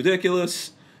Jersey is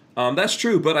ridiculous. That's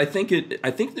true, but I think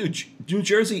New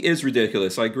Jersey is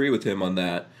ridiculous. I agree with him on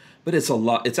that, but it's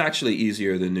actually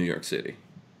easier than New York City.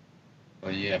 Oh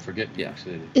yeah, forget New York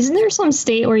City. Isn't there some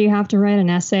state where you have to write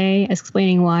an essay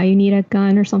explaining why you need a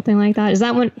gun or something like that? Is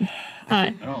that one?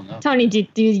 I don't know. Tony, do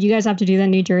you guys have to do that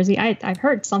in New Jersey? I've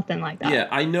heard something like that. Yeah,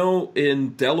 I know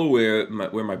in Delaware,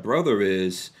 where my brother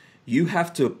is, you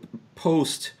have to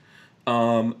post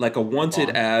like a wanted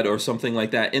Bond. ad or something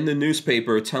like that in the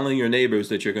newspaper, telling your neighbors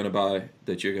that you're going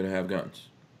to have guns.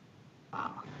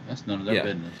 That's none of their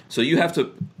business. So you have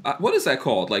to, what is that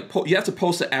called? Like you have to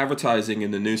post the advertising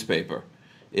in the newspaper,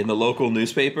 in the local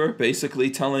newspaper, basically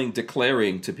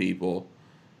declaring to people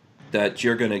that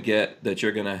you're gonna have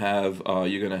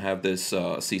this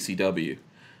CCW.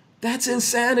 That's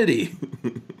insanity.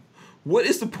 What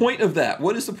is the point of that?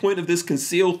 What is the point of this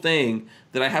concealed thing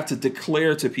that I have to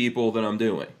declare to people that I'm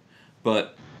doing?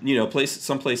 But you know,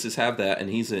 some places have that, and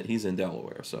he's in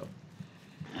Delaware, so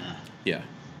yeah.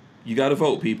 You got to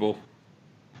vote, people.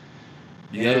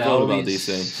 You got to vote about these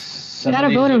things. You got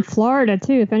to vote in Florida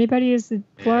too. If anybody is in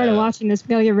Florida watching this, we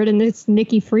got to get rid of this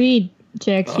Nikki Fried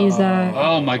chick. She's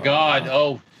Oh my God.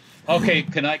 Oh, okay.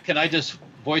 Can I just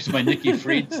voice my Nikki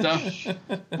Fried stuff?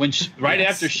 Right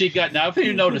after she got, now if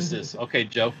you notice this, okay,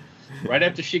 Joe, right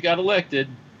after she got elected,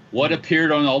 what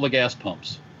appeared on all the gas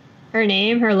pumps? her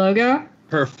name, her logo.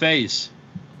 Her face,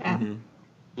 Yeah. Mm-hmm.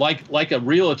 like a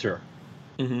realtor.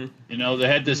 Mm-hmm. You know, they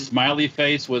had this smiley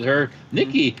face with her.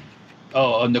 Nikki,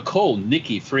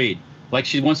 Nikki Fried. Like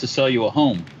she wants to sell you a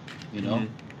home, you know?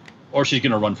 Or she's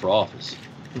going to run for office.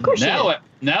 Of course.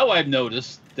 Now I've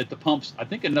noticed that the pumps, I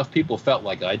think enough people felt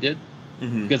like I did.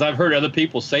 Mm-hmm. Because I've heard other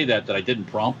people say that I didn't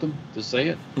prompt them to say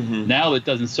it. Mm-hmm. Now it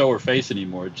doesn't show her face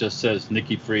anymore. It just says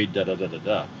Nikki Fried,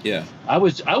 da-da-da-da-da. Yeah. I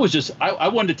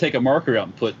wanted to take a marker out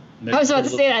and put... I was about to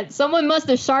say that. Someone must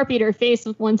have Sharpied her face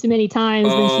one too many times.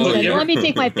 And she said, yeah. let me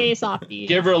take my face off these.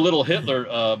 Give her a little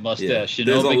Hitler mustache, you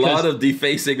know? There's a lot of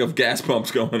defacing of gas pumps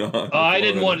going on. I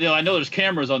didn't want, I know there's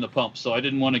cameras on the pumps, so I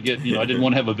didn't want to get, I didn't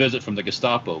want to have a visit from the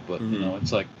Gestapo, but,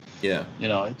 it's like,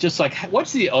 it's just like,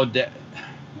 what's the, okay.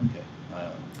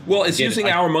 Well, it's using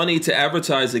our money to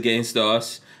advertise against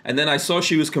us. And then I saw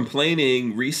she was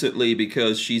complaining recently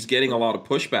because she's getting a lot of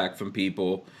pushback from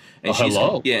people. And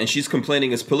hello. Yeah, and she's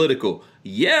complaining it's political.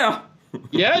 Yeah.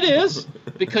 Yeah, it is.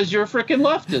 Because you're a freaking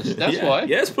leftist. That's why.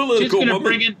 Yeah, it's political.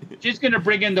 She's gonna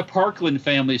bring in the Parkland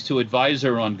families to advise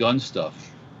her on gun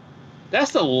stuff.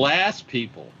 That's the last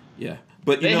people. Yeah.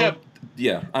 But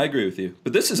yeah, I agree with you.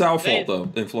 But this is our fault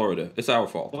though in Florida. It's our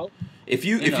fault. Well, if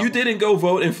you didn't go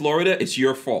vote in Florida, it's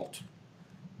your fault.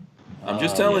 I'm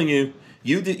just telling you.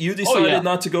 You decided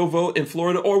not to go vote in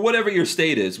Florida or whatever your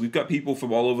state is. We've got people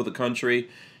from all over the country.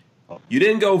 You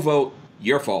didn't go vote.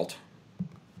 Your fault.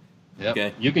 Yep.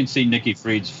 Okay. You can see Nikki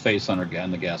Fried's face on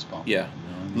the gas pump. Yeah.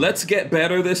 Let's get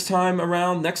better this time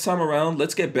around. Next time around,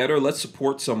 let's get better. Let's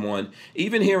support someone.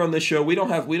 Even here on this show,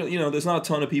 there's not a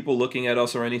ton of people looking at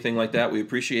us or anything like that. We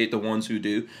appreciate the ones who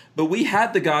do. But we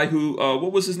had the guy who,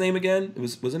 what was his name again?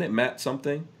 Wasn't it Matt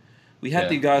something? We had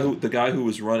the guy who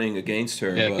was running against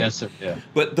her. Yeah, against her. Yeah.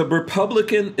 But the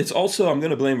Republican, it's also, I'm going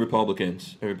to blame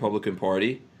Republicans, the Republican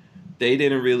Party. They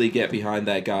didn't really get behind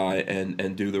that guy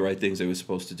and do the right things they were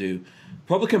supposed to do.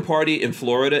 Republican Party in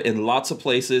Florida, in lots of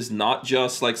places, not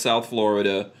just like South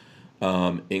Florida,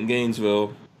 in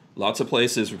Gainesville, lots of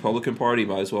places, Republican Party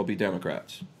might as well be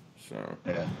Democrats. So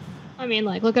yeah. I mean,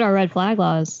 like, look at our red flag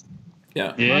laws.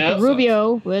 Yeah. Yeah.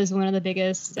 Rubio was one of the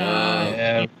biggest.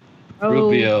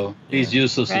 Rubio. He's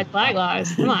useless. Red flag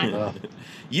laws. Come on.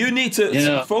 You need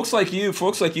to, folks like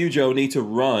you, Joe, need to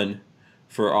run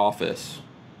for office.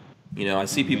 I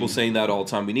see people saying that all the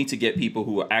time. We need to get people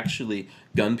who are actually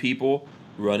gun people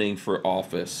running for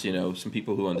office. Some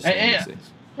people who understand these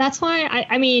things. That's why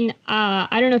I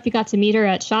don't know if you got to meet her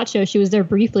at SHOT Show. She was there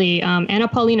briefly. Anna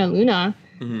Paulina Luna,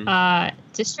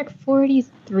 District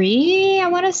 43, I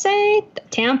want to say,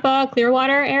 Tampa,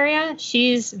 Clearwater area.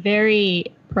 She's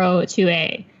very pro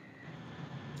 2A.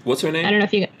 What's her name? I don't know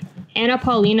if you Anna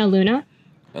Paulina Luna.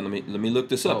 And let me look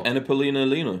this up. Anna Paulina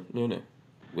Luna.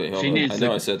 Wait, hold on. I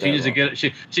know I said that.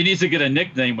 She needs to get a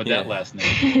nickname with that last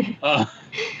name.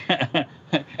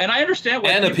 And I understand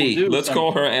what Anna people P. do. Let's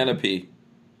call her Anna P.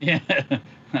 Yeah.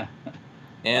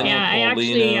 Anna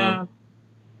Paulina.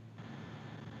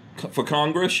 For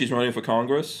Congress? She's running for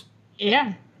Congress?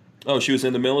 Yeah. Oh, she was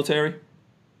in the military?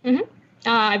 Mm-hmm.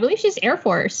 I believe she's Air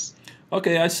Force.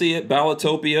 Okay, I see it.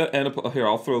 Ballotopia. Here,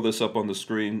 I'll throw this up on the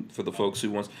screen for the folks who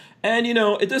wants. And,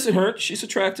 it doesn't hurt. She's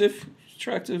attractive. She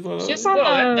was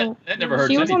on that never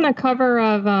hurts. She was on the cover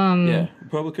of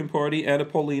Republican Party, Anna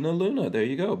Paulina Luna. There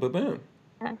you go. Ba-boom.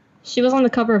 She was on the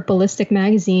cover of Ballistic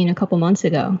Magazine a couple months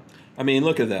ago. I mean,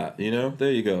 look at that.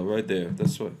 There you go, right there.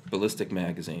 That's what Ballistic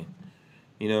Magazine.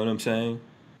 You know what I'm saying?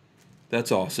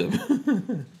 That's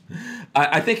awesome.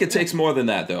 I think it takes more than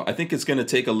that, though. I think it's going to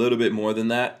take a little bit more than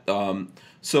that.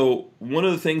 So one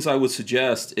of the things I would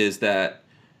suggest is that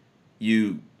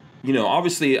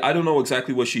obviously, I don't know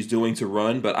exactly what she's doing to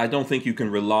run, but I don't think you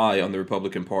can rely on the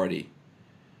Republican Party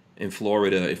in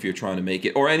Florida if you're trying to make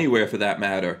it, or anywhere for that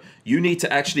matter. You need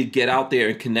to actually get out there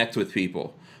and connect with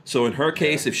people. So in her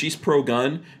case, if she's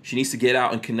pro-gun, she needs to get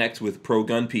out and connect with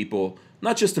pro-gun people.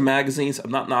 Not just the magazines.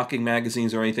 I'm not knocking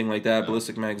magazines or anything like that.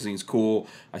 Ballistic Magazine's cool.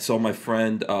 I saw my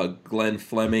friend Glenn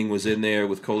Fleming was in there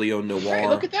with Coleon Noir. Hey,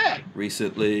 look at that.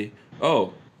 Recently.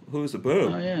 Oh, who's the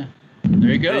boom? Oh, yeah. There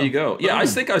you go. There you go. Yeah, I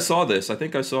think I saw this.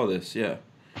 Yeah.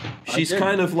 She's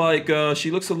kind of like,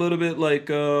 she looks a little bit like,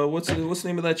 what's the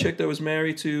name of that chick that was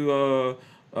married to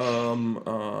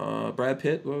Brad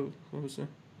Pitt? What was her?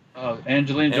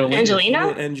 Angelina Jolie.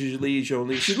 Angelina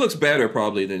Jolie. She looks better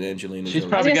probably than Angelina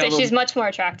Jolie. I was going to say she's much more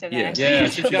attractive. Yeah, yeah,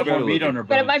 she's got more meat on her bones.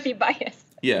 But it might be biased.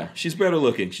 Yeah, she's better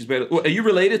looking. She's better. Well, are you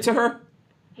related to her?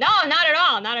 No, not at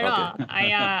all. Not at all.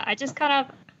 I just kind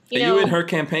of, Are you in her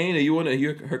campaign? Are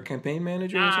you her campaign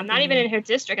manager? Or something? I'm not even in her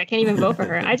district. I can't even vote for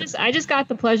her. I just got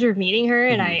the pleasure of meeting her,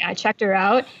 and I checked her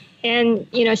out. And,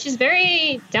 she's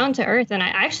very down to earth. And I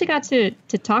actually got to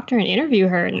talk to her and interview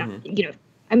her.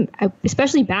 And, I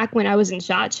especially back when I was in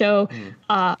SHOT Show,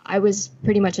 I was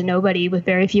pretty much a nobody with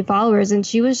very few followers. And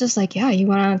she was just like, yeah, you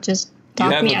want to just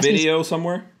talk to me? You have a video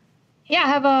somewhere? Yeah, I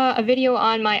have a video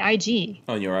on my IG.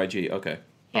 On your IG, okay.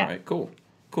 Yeah. All right, cool.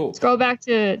 Scroll back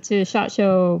to SHOT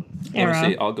Show era. Let me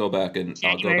see. I'll go back in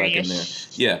there.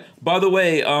 Yeah. By the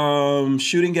way,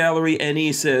 Shooting Gallery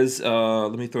NE says,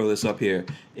 let me throw this up here.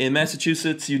 In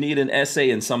Massachusetts, you need an essay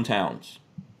in some towns.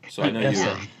 So I know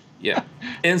you. Yeah.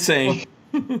 Insane.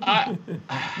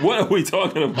 What are we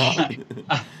talking about?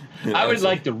 I would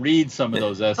like to read some of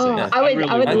those essays. Oh, I would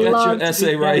I got your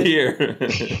essay right here.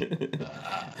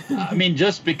 I mean,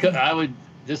 just because I would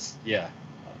just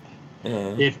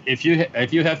If you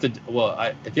have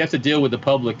to deal with the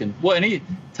public, and any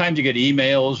time you get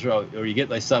emails or you get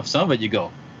like stuff, some of it you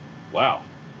go, wow,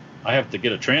 I have to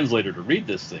get a translator to read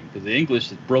this thing because the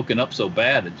English is broken up so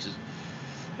bad. It's just,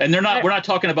 and we're not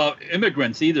talking about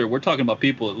immigrants either. We're talking about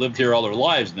people that lived here all their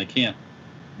lives and they can't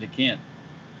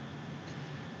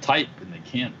type and they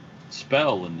can't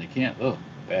spell and they can't. Oh,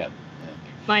 bad.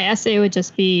 My essay would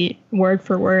just be word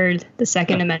for word the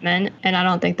Second Amendment, and I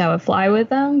don't think that would fly with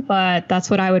them, but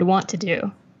that's what I would want to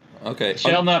do. Okay.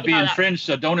 Shall not be infringed,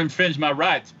 so don't infringe my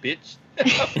rights, bitch.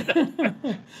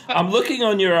 I'm looking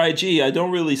on your IG. I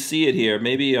don't really see it here.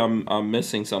 Maybe I'm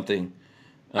missing something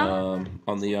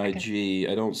on the IG.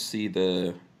 I don't see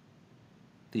the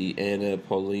Anna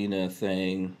Paulina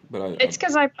thing, but it's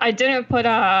because I didn't put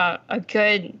a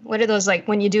good, what are those, like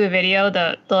when you do a video,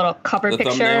 the little cover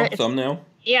picture? Thumbnail?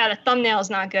 Yeah, the thumbnail is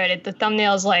not good. The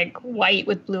thumbnail is like white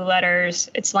with blue letters.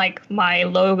 It's like my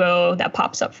logo that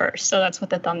pops up first. So that's what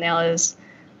the thumbnail is.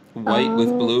 White with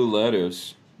blue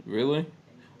letters. Really?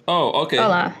 Oh, okay.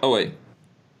 Oh, wait.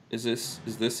 Is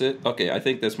this it? Okay, I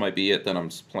think this might be it that I'm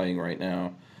playing right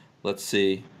now. Let's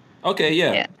see. Okay,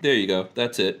 yeah. There you go.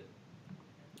 That's it.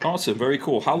 Awesome. Very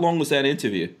cool. How long was that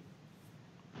interview?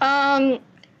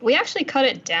 We actually cut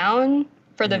it down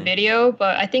for the video,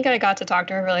 but I think I got to talk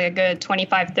to her for like a good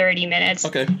 25-30 minutes.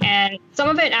 Okay. And some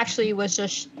of it actually was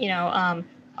just,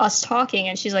 us talking,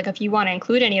 and she's like, if you want to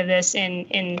include any of this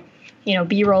in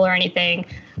B-roll or anything.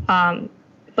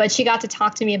 But she got to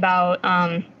talk to me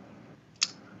about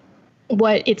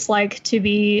what it's like to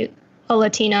be a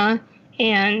Latina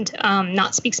and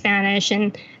not speak Spanish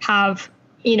and have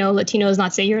Latinos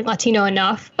not say you're Latino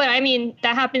enough. But I mean,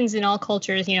 that happens in all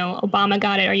cultures. Obama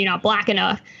got it, or you're not black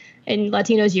enough. And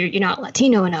Latinos, you're not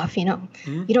Latino enough. You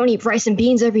don't eat rice and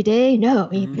beans every day.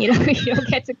 No, you don't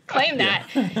get to claim that.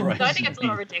 So I think it's a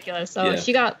little ridiculous. So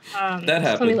she got told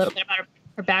me a little bit about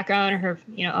her background, her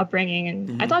upbringing,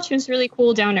 and I thought she was really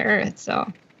cool, down to earth.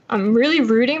 So I'm really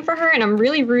rooting for her, and I'm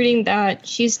really rooting that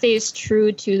she stays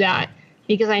true to that,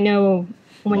 because I know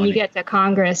when you get to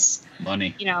Congress,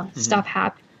 stuff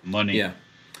happens. Money. Yeah,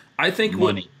 I think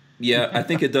money. I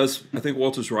think it does. I think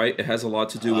Walter's right. It has a lot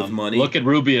to do with money. Look at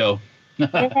Rubio.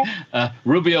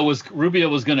 Rubio was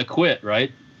going to quit,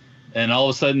 right? And all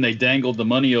of a sudden they dangled the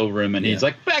money over him, and he's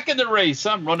like, "Back in the race,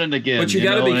 I'm running again." But you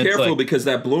got to be careful, because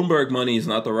that Bloomberg money is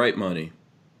not the right money.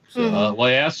 So.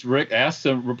 I asked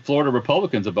the Florida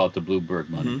Republicans about the Bloomberg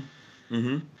money.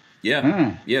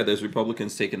 Yeah, there's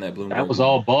Republicans taking that Bloomberg. That was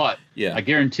all bought. Yeah, I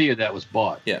guarantee you that was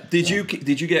bought. Yeah. Did you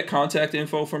get contact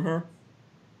info from her?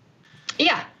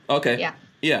 Yeah. Okay. Yeah.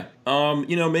 Yeah.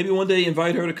 Maybe one day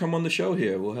invite her to come on the show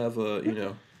here. We'll have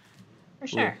For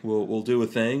sure. We'll do a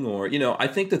thing, or I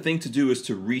think the thing to do is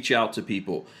to reach out to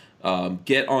people.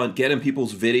 Get in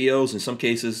people's videos. In some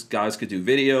cases, guys could do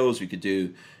videos. We could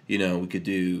do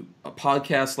a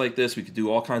podcast like this. We could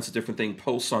do all kinds of different things,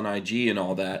 posts on IG and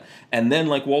all that. And then,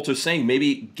 like Walter's saying,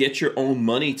 maybe get your own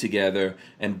money together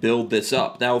and build this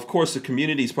up. Now, of course, the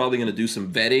community is probably going to do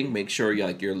some vetting, make sure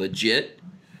you're legit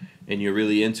and you're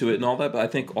really into it and all that. But I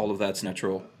think all of that's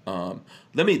natural.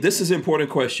 This is an important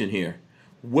question here.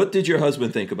 What did your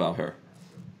husband think about her?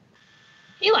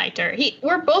 He liked her.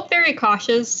 We're both very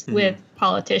cautious with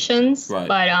politicians, right.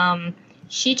 But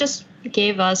she just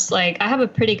gave us, like, I have a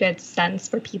pretty good sense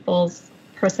for people's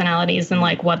personalities and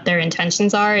like what their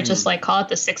intentions are. It's just like, call it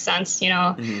the sixth sense, you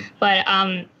know. But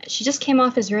she just came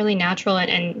off as really natural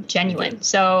and genuine.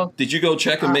 So did you go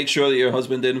check and make sure that your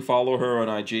husband didn't follow her on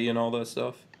IG and all that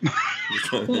stuff?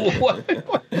 What?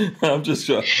 I'm just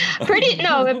sure. I'm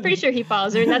pretty sure he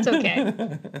follows her, and that's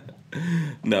okay.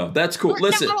 No, that's cool.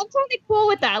 Listen, I'm totally cool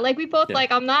with that. Like, we both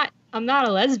like, I'm not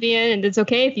a lesbian, and it's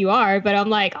okay if you are, but I'm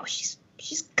like, oh, she's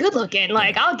good looking.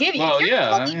 Like, I'll give you. Well, if you're a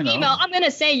good looking female, I'm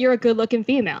gonna say you're a good looking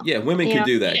female. Yeah, women can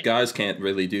do that. Guys can't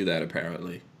really do that,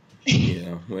 apparently.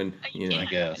 I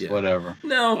guess whatever.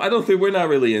 No, I don't think we're not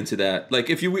really into that. Like,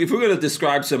 if we're gonna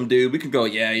describe some dude, we can go,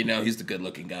 yeah, he's the good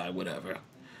looking guy, whatever.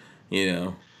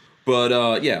 But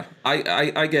I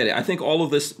get it. I think all of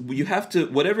this, you have to,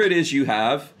 whatever it is you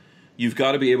have, you've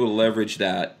got to be able to leverage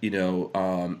that.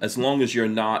 As long as you're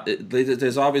not,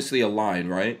 there's obviously a line,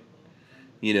 right?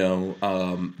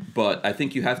 But I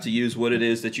think you have to use what it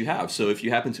is that you have. So if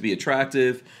you happen to be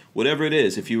attractive, whatever it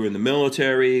is, if you were in the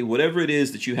military, whatever it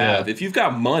is that you have, if you've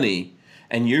got money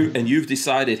and you've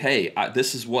decided, hey,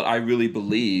 this is what I really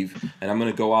believe, and I'm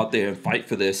going to go out there and fight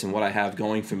for this, and what I have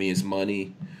going for me is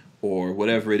money or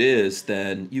whatever it is,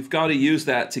 then you've got to use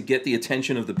that to get the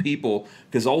attention of the people,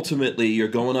 because ultimately you're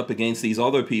going up against these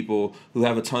other people who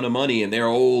have a ton of money and they're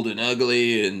old and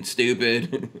ugly and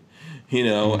stupid.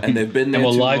 And they've been there and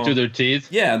will too lie long. through their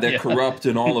teeth. Yeah, they're corrupt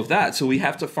and all of that. So we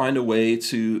have to find a way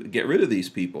to get rid of these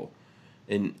people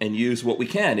and use what we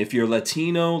can. If you're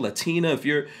Latino, Latina, if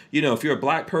you're a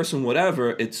black person,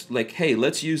 whatever, it's like, hey,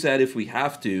 let's use that if we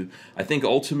have to. I think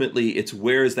ultimately it's,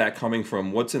 where is that coming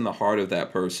from? What's in the heart of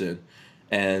that person?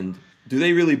 And do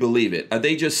they really believe it? Are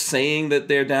they just saying that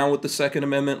they're down with the Second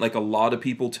Amendment, like a lot of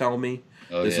people tell me?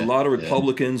 There's a lot of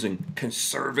Republicans and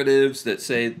conservatives that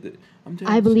say that,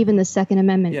 I believe in the Second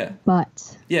Amendment,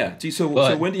 but... Yeah, so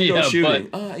when do you go shooting?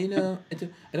 I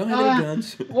don't have any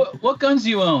guns. What guns do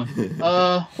you own?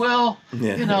 I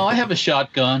have a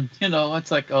shotgun.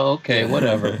 It's like, oh, okay,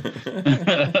 whatever.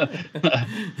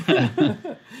 I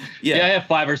have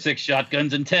 5 or 6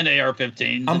 shotguns and 10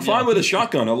 AR-15s. I'm fine with a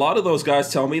shotgun. A lot of those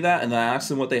guys tell me that, and I ask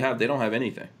them what they have. They don't have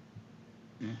anything.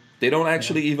 They don't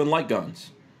actually even like guns.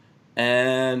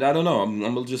 And I don't know.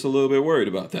 I'm just a little bit worried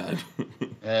about that.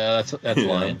 That's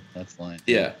lying. That's lying.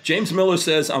 Yeah. James Miller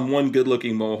says, I'm one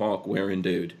good-looking Mohawk wearing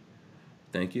dude.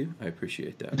 Thank you. I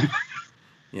appreciate that.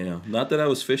 Not that I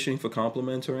was fishing for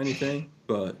compliments or anything,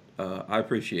 but I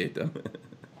appreciate them.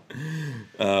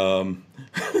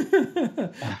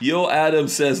 Yo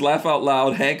Adams says, laugh out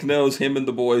loud. Hank knows him and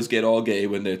the boys get all gay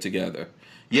when they're together.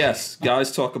 Yes,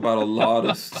 guys talk about a lot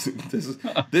of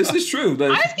this is true. I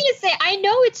was gonna say, I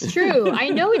know it's true. I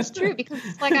know it's true because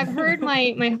it's like, I've heard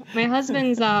my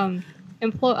husband's fellow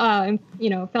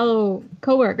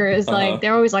coworkers, like,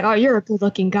 they're always like, oh, you're a good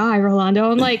looking guy,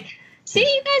 Rolando. I'm like, see,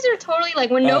 you guys are totally like,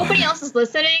 when nobody else is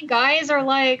listening, guys are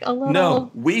like a little.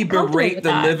 No, we berate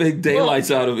the living daylights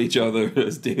out of each other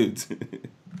as dudes.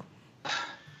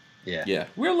 Yeah,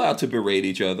 we're allowed to berate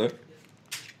each other.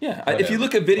 Yeah, if you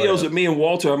look at videos of me and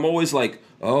Walter, I'm always like,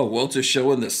 oh, Walter's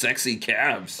showing the sexy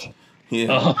calves.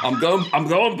 I'm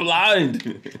going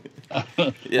blind.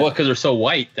 Well, because they're so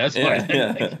white. That's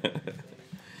why.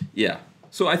 Yeah.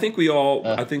 So I think we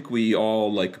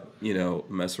all, like,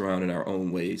 mess around in our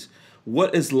own ways.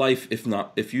 What is life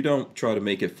if you don't try to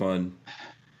make it fun?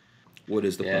 What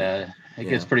is the fun? Yeah, it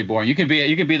gets pretty boring. You can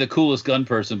be the coolest gun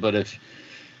person, but if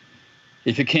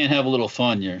you can't have a little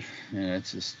fun,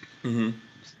 it's just. Mm-hmm.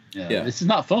 Yeah, this is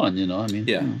not fun,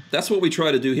 That's what we try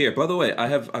to do here. By the way,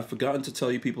 I've forgotten to tell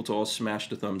you people to all smash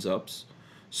the thumbs ups.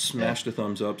 Smash the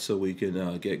thumbs up so we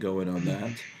can get going on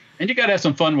that. And you gotta have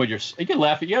some fun with you can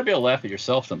laugh. You gotta be able to laugh at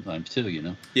yourself sometimes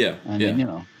too. Yeah. I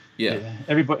mean,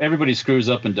 Everybody screws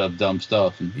up and does dumb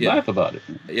stuff, and laugh about it.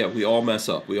 Yeah, we all mess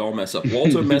up.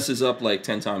 Walter messes up like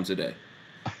 10 times a day.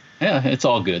 Yeah, it's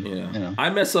all good.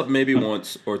 I mess up maybe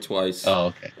once or twice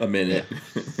a minute.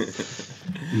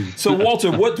 Yeah. So,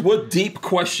 Walter, what deep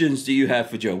questions do you have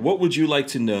for Joe? What would you like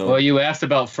to know? Well, you asked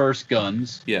about first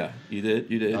guns. Yeah, you did.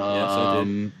 Yes, I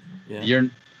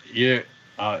did. Yeah.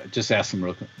 Just ask them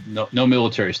real quick. No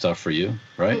military stuff for you,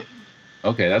 right?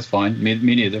 Okay, that's fine. Me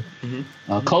neither.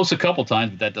 Close a couple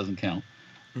times, but that doesn't count.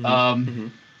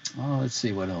 Let's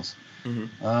see what else.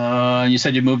 You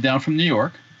said you moved down from New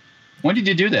York. When did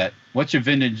you do that? What's your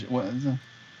vintage?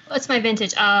 What's my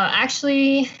vintage?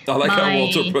 Actually, I like how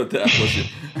Walter put that.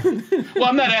 Well,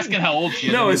 I'm not asking how old she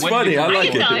is. No, it's funny. I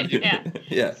like it.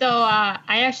 Yeah. So I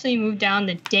actually moved down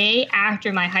the day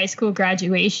after my high school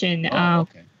graduation.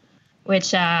 Okay.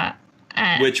 Which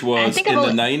was in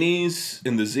the 90s,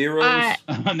 in the zeros.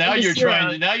 Now you're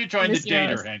trying to date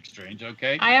her, Hank Strange.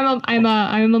 Okay. I'm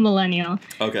a millennial.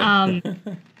 Okay.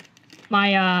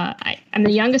 I'm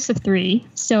the youngest of three,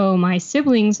 so my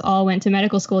siblings all went to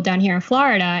medical school down here in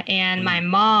Florida, and my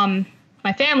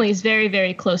family is very,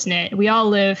 very close knit. We all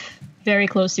live very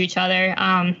close to each other.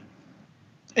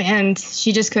 And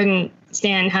she just couldn't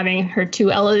stand having her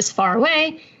two Ellas far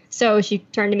away, so she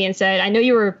turned to me and said, "I know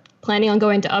you were planning on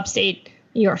going to upstate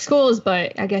New York schools,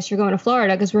 but I guess you're going to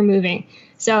Florida because we're moving."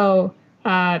 So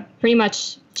pretty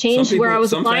much changed where I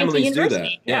was applying to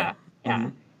university. Yeah.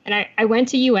 And I went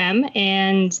to UM,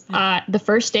 and the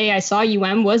first day I saw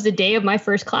UM was the day of my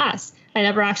first class. I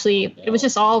never actually, it was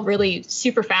just all really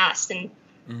super fast and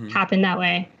happened that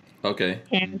way. Okay.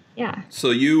 And yeah.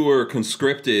 So you were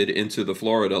conscripted into the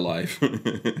Florida life.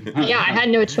 Yeah, I had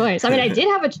no choice. I mean, I did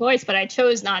have a choice, but I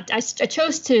chose not. I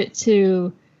chose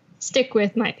to stick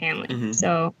with my family.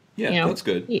 So, yeah, that's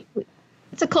good.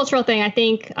 It's a cultural thing. I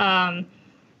think a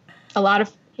lot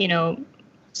of,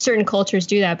 certain cultures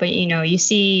do that, but, you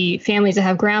see families that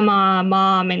have grandma,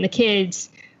 mom, and the kids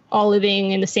all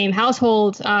living in the same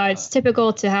household. It's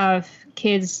typical to have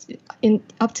kids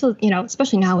up to,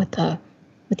 especially now with the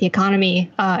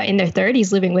economy in their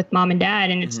 30s living with mom and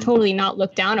dad, and it's totally not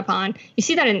looked down upon. You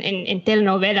see that in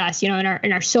telenovelas,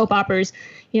 in our soap operas,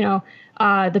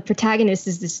 the protagonist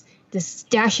is this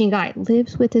dashing guy,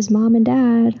 lives with his mom and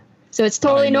dad. So it's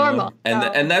totally normal.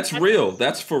 And that's real.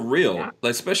 That's for real. Yeah.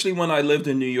 Like, especially when I lived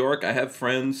in New York, I have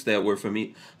friends that were from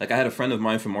me. Like, I had a friend of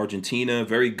mine from Argentina,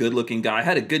 very good looking guy.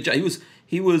 Had a good job.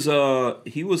 He was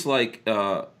like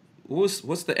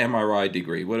what's the MRI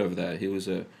degree? Whatever that. He was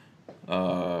a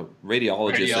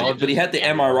radiologist, but he had the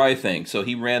MRI thing. So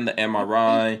he ran the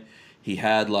MRI. He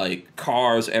had like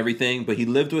cars, everything, but he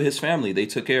lived with his family. They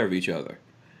took care of each other.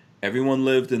 Everyone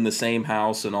lived in the same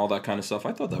house and all that kind of stuff.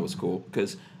 I thought that was cool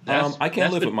because I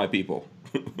can't live with my people.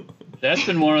 That's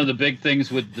been one of the big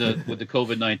things with the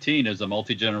COVID-19 is the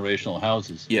multi-generational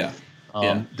houses. Yeah.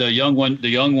 The young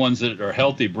ones that are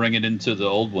healthy bring it into the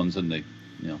old ones, and they,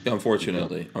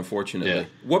 Unfortunately. Yeah.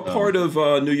 What part of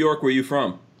New York were you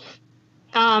from?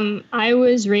 I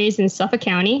was raised in Suffolk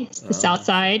County, the South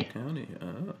Side. County.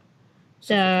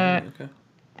 Okay.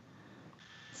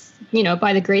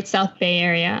 By the Great South Bay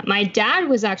area. My dad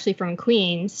was actually from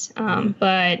Queens,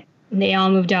 but they all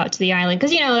moved out to the island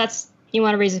because that's you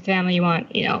want to raise a family, you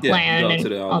want land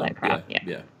and all that crap.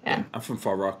 Yeah. I'm from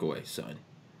Far Rockaway, son.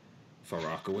 Far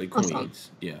Rockaway, Queens. Awesome.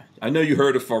 Yeah, I know you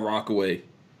heard of Far Rockaway.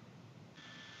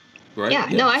 Right? Yeah,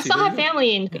 no, I still have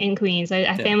family in Queens. I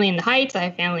have family in the Heights. I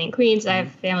have family in Queens. I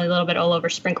have family a little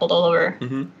bit sprinkled all over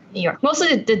New York.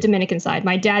 Mostly the Dominican side.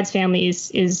 My dad's family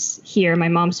is here. My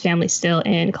mom's family's still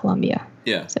in Columbia.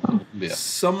 Yeah. So. Yeah.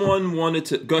 Someone wanted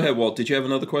to... Go ahead, Walt. Did you have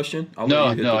another question? No,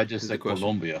 I just said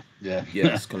Colombia. Yeah.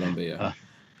 Yes, Colombia.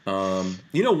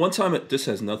 One time... This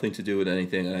has nothing to do with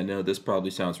anything, and I know this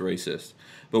probably sounds racist.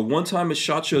 But one time at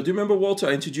SHOT Show, do you remember, Walter,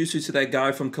 I introduced you to that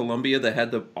guy from Colombia that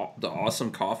had the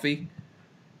awesome coffee?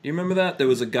 Do you remember that? There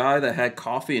was a guy that had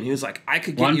coffee, and he was like, I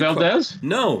could get Juan you... Valdez?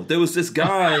 No, there was this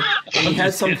guy, and he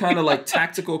had some kind of, like,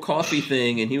 tactical coffee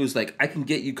thing, and he was like, I can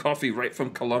get you coffee right from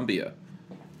Colombia.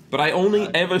 But I only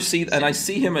ever see... And I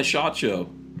see him at SHOT Show.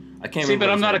 I can't remember.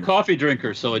 But I'm not a coffee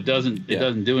drinker, so it doesn't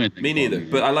do anything. Me neither,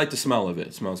 but I like the smell of it.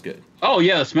 It smells good. Oh,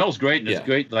 yeah, it smells great, and it's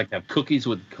great. Like, have cookies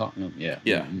with coffee. Yeah.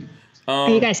 Yeah. Are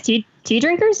you guys tea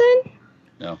drinkers then?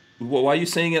 No. Well, why are you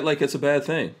saying it like it's a bad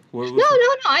thing? No.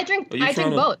 I drink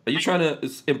both. Are you trying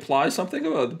to imply something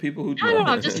about the people who? No.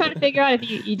 I'm just trying to figure out if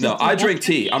you just. No, I drink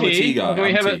tea. I'm a tea guy.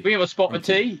 We have a spot for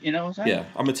tea. You know what I'm saying? Yeah,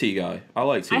 I'm a tea guy. I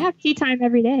like tea. I have tea time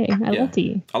every day. I love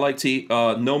tea. I like tea.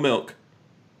 No milk.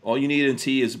 All you need in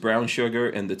tea is brown sugar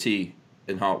and the tea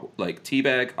and tea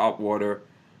bag, hot water,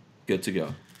 good to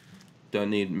go. Don't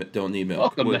need milk.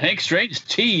 Welcome to Hank Strange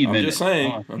Tea Minute.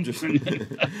 I'm just saying.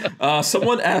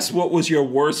 Someone asked, "What was your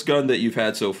worst gun that you've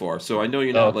had so far?" So I know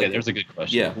you're not there's a good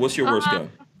question. Yeah, what's your worst gun?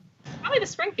 Probably the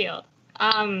Springfield.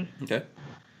 Okay.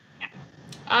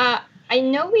 I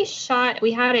know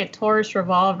we had a Taurus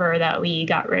revolver that we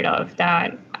got rid of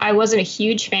that I wasn't a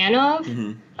huge fan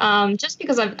of. Just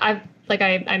because I've like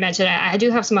I mentioned, I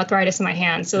do have some arthritis in my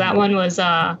hands, so that one was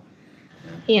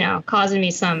causing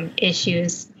me some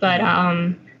issues. But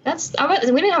we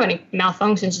didn't have any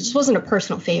malfunctions. It just wasn't a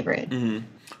personal favorite. Mm-hmm.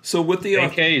 So with the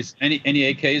AKs, any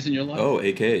AKs in your life? Oh,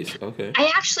 AKs. Okay.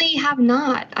 I actually have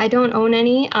not. I don't own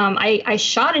any. I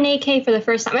shot an AK for the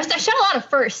first time. I shot a lot of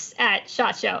firsts at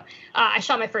SHOT Show. I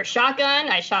shot my first shotgun.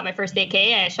 I shot my first AK.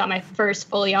 I shot my first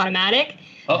fully automatic.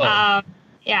 We're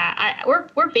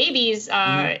babies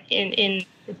in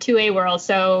the 2A world.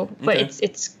 So, but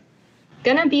it's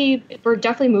gonna be. We're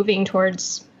definitely moving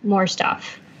towards more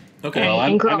stuff. Okay. Well,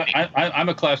 I'm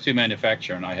a Class 2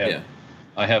 manufacturer, and I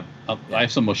have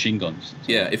some machine guns.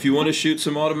 So. Yeah, if you want to shoot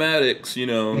some automatics, I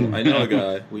know a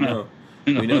guy. We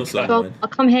know someone. I'll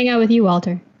come hang out with you,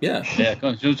 Walter. Yeah. Yeah,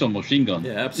 come shoot some machine guns.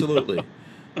 Yeah, absolutely.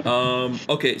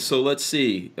 Okay, so let's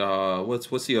see.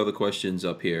 What's the other questions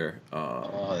up here?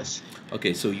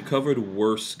 Okay, so you covered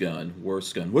worst gun.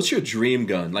 What's your dream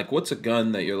gun? Like, what's a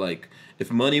gun that you're like,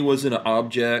 if money wasn't an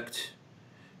object,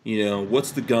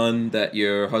 what's the gun that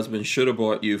your husband should have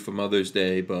bought you for Mother's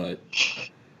Day, but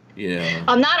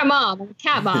I'm not a mom. I'm a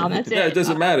cat mom. That's it. Yeah, it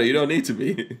doesn't matter. You don't need to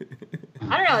be.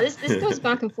 I don't know. This goes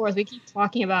back and forth. We keep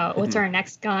talking about what's our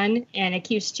next gun, and it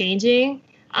keeps changing.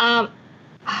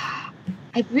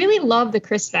 I really love the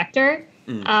Chris Vector.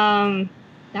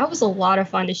 That was a lot of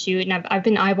fun to shoot, and I've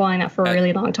been eyeballing that for a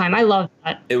really long time. I love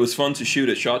that. It was fun to shoot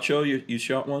at SHOT Show. You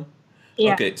shot one?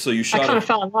 Yeah. Okay, so you shot. I kind of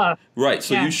fell in love. Right.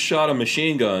 So you shot a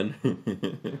machine gun.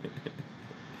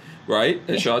 Right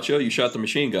at SHOT Show, you shot the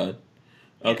machine gun.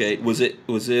 Okay, was it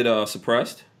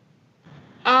suppressed?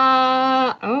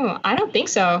 I don't think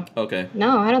so. Okay.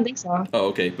 No, I don't think so. Oh,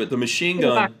 okay, but the machine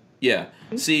gun, yeah.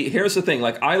 See, here's the thing.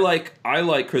 Like, I like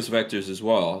Chris Vectors as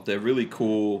well. They're really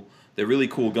cool. They're really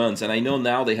cool guns, and I know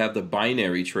now they have the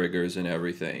binary triggers and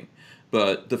everything.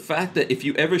 But the fact that if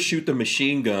you ever shoot the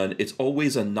machine gun, it's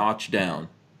always a notch down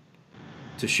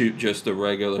to shoot just the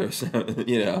regular,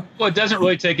 Well, it doesn't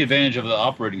really take advantage of the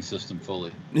operating system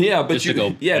fully. Yeah, but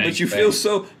bang, you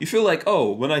feel like,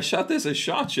 oh, when I shot this at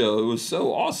SHOT Show, it was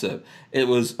so awesome. It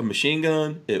was a machine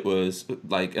gun. It was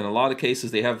like, in a lot of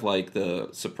cases, they have like the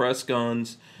suppressed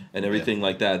guns and everything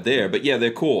like that there. But yeah,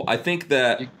 they're cool. I think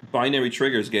that binary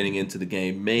triggers getting into the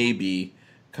game maybe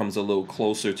comes a little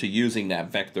closer to using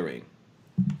that vectoring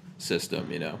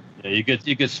system, Yeah, you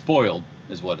get spoiled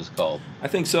is what it's called. I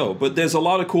think so, but there's a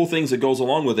lot of cool things that goes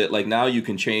along with it. Like, now you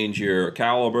can change your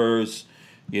calibers,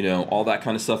 all that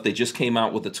kind of stuff. They just came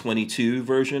out with a 22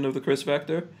 version of the Chris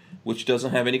Vector, which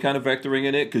doesn't have any kind of vectoring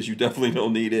in it, because you definitely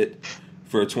don't need it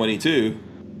for a 22.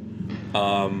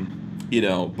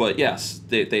 But yes,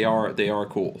 they are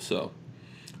cool. So,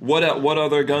 what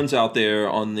other guns out there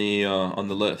on the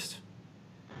list?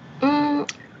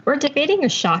 We're debating a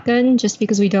shotgun just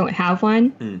because we don't have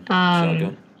one.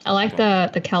 Shotgun. I like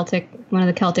the Celtic, one of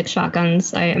the Celtic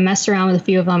shotguns. I messed around with a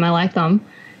few of them. I like them.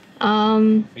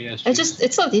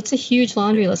 It's a huge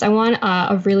laundry list. I want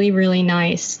a really, really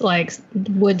nice, like,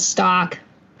 wood stock,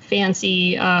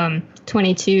 fancy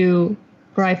 22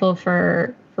 rifle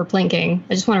for plinking.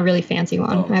 I just want a really fancy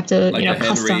one. I have to, like a Henry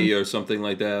custom or something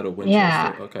like that, or Winchester.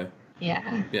 Yeah. Okay.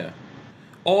 Yeah. Yeah.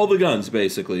 All the guns,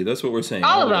 basically. That's what we're saying.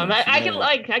 All of them.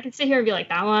 I can sit here and be like,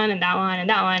 that one and that one and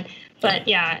that one. But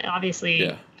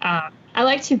obviously, I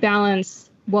like to balance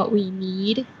what we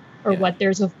need or what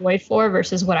there's a void for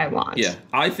versus what I want. Yeah,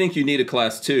 I think you need a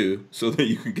Class 2 so that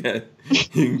you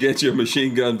can get your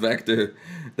machine gun vector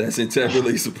that's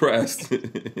integrally suppressed.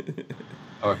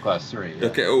 Or Class 3. Yeah.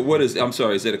 Okay, I'm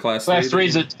sorry, is it a Class 3?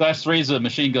 Class 3 is a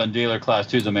machine gun dealer. Class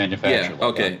 2 is a manufacturer. Yeah.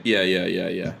 Okay.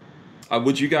 Yeah.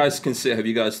 Would you guys consider? Have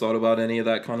you guys thought about any of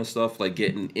that kind of stuff, like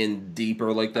getting in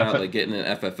deeper like that, like getting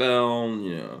an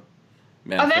FFL?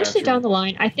 Eventually down the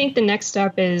line, I think the next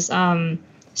step is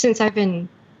since I've been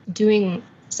doing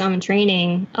some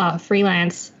training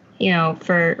freelance,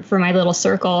 for my little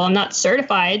circle. I'm not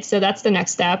certified, so that's the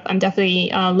next step. I'm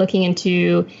definitely looking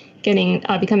into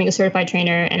becoming a certified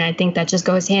trainer, and I think that just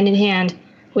goes hand in hand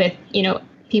with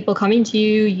people coming to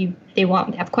you. They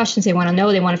have questions, they want to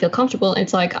know, they want to feel comfortable.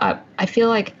 It's like I feel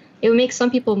like it would make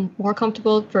some people more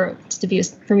comfortable for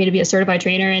me to be a certified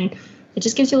trainer, and it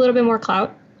just gives you a little bit more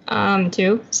clout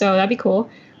too. So that'd be cool.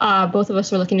 Both of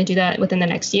us are looking to do that within the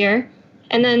next year,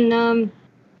 and then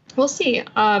we'll see.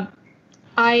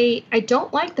 I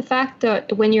don't like the fact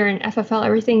that when you're an FFL,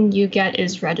 everything you get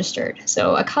is registered.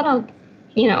 So I kind of,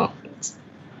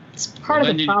 it's part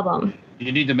of the problem.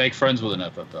 You need to make friends with an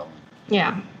FFL.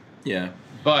 Yeah. Yeah.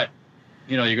 But,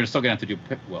 you're still going to have to do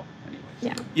anyways.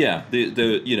 Yeah. Yeah.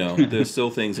 There's still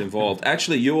things involved.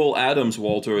 Actually, Ewell Adams,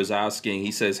 Walter, is asking,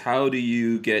 he says, how do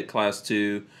you get Class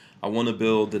 2 I want to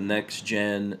build the next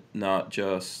gen, not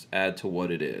just add to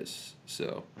what it is.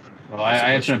 So, well, I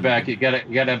answer it back. You gotta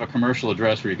have a commercial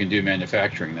address where you can do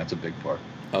manufacturing. That's a big part.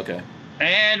 Okay.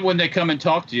 And when they come and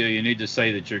talk to you, you need to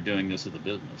say that you're doing this as a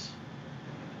business,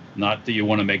 not that you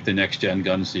want to make the next gen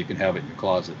gun so you can have it in your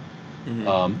closet.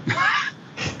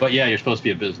 But yeah, you're supposed to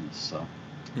be a business. So,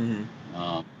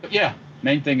 but yeah,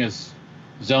 main thing is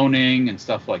zoning and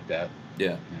stuff like that.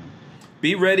 Yeah.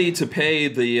 Be ready to pay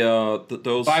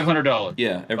those $500.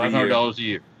 Yeah, every year. $500 a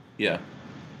year. Yeah.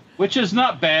 Which is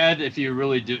not bad if you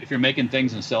really do, if you're making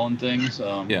things and selling things.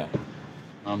 Yeah.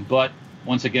 But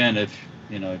once again, if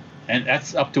you know, and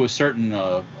that's up to a certain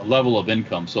level of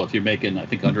income. So if you're making, I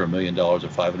think, under $1 million or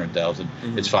 500,000,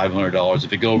 it's $500.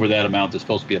 If you go over that amount, it's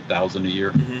supposed to be $1,000 a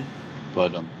year.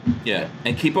 But yeah,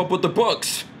 and keep up with the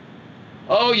books.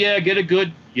 Oh yeah, get a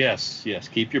good yes.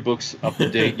 Keep your books up to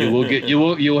date. You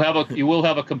will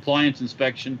have a compliance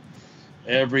inspection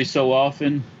every so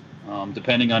often,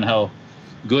 depending on how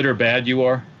good or bad you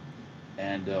are.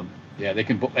 And yeah, they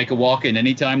can walk in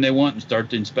anytime they want and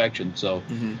start the inspection. So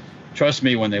trust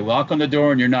me, when they walk on the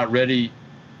door and you're not ready,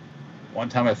 one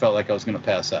time I felt like I was going to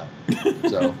pass out.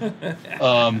 So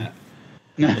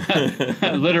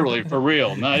literally, for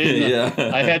real.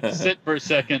 I had to sit for a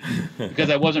second because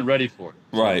I wasn't ready for it.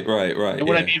 So, Right. And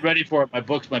when I mean ready for it, my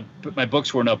books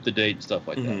weren't up to date and stuff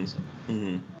like that. So.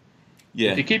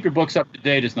 Yeah. If you keep your books up to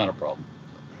date, it's not a problem.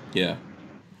 Yeah.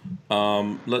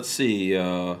 Let's see.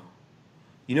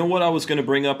 You know what I was going to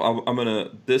bring up?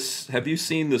 Have you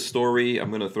seen the story? I'm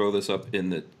going to throw this up in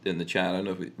the chat. I don't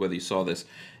know whether you saw this.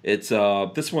 It's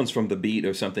this one's from The Beat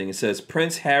or something. It says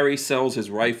Prince Harry sells his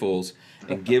rifles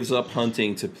and gives up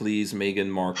hunting to please Meghan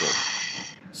Markle.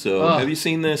 So, have you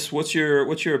seen this? What's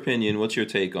your opinion? What's your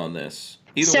take on this?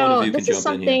 Either one of you can jump in here. This is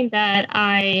something that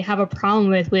I have a problem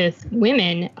with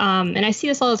women, and I see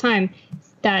this all the time,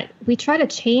 that we try to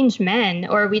change men,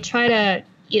 or we try to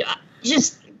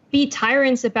just be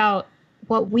tyrants about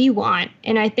what we want.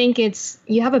 And I think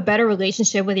you have a better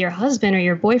relationship with your husband or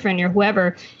your boyfriend or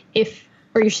whoever,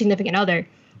 or your significant other,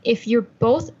 if you're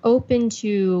both open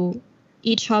to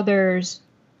each other's,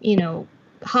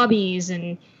 hobbies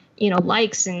and,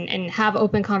 likes and have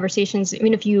open conversations,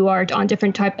 even if you are on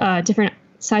different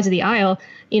sides of the aisle,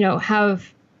 be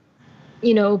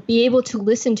able to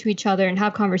listen to each other and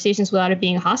have conversations without it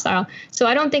being hostile. So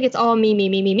I don't think it's all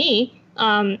me.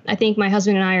 I think my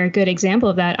husband and I are a good example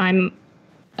of that. I'm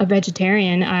a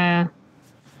vegetarian,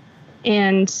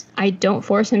 and I don't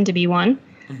force him to be one.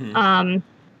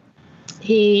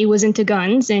 He was into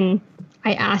guns, and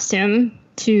I asked him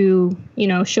to,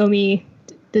 show me,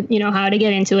 how to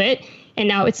get into it. And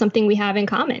now it's something we have in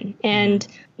common. And,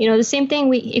 the same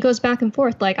thing, it goes back and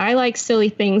forth. Like, I like silly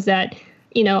things that,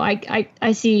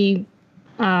 I see,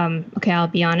 okay, I'll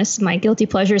be honest, my guilty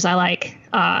pleasures, I like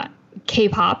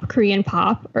K-pop, Korean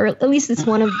pop, or at least it's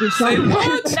one of the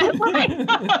genres that I like.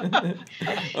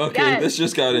 Okay, yes. This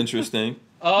just got interesting.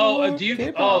 Oh,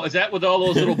 is that with all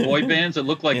those little boy bands that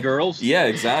look like girls? Yeah,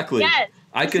 exactly. Yes.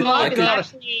 I could.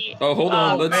 Actually, hold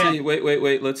on. Let's see.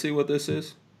 Wait. Let's see what this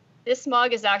is. This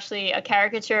mug is actually a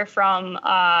caricature from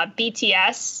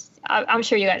BTS. I'm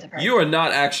sure you guys have heard. You are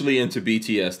not actually into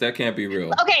BTS. That can't be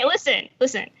real. Okay,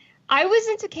 listen. I was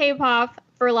into K-pop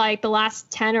for like the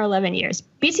last 10 or 11 years.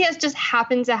 BTS just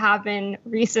happened to happen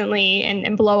recently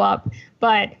and blow up,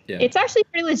 but it's actually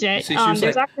pretty legit. See,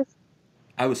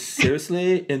 I was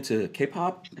seriously into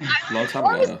K-pop a long time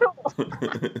ago.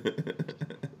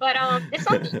 But it's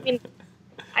something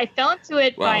I fell into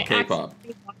it by K-pop.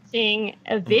 actually watching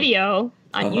a video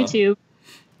on YouTube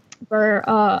for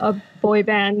a boy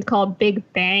band called Big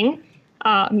Bang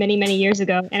many years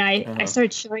ago. And I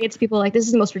started showing it to people like, this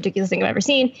is the most ridiculous thing I've ever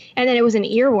seen. And then it was an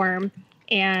earworm.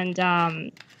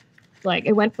 And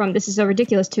it went from this is so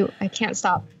ridiculous to I can't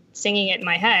stop singing it in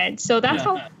my head. So that's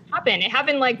how it happened. It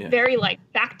happened very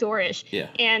backdoorish. Yeah.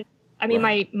 And I mean,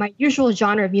 my usual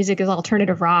genre of music is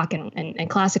alternative rock and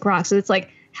classic rock. So it's like,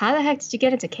 how the heck did you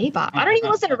get into K-pop? I don't even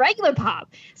listen to regular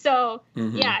pop. So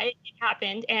it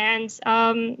happened. And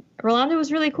Rolando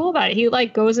was really cool about it. He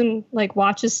goes and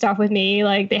watches stuff with me.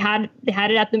 Like they had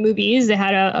it at the movies. They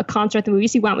had a concert at the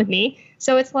movies. He went with me.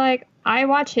 So it's like I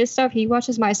watch his stuff, he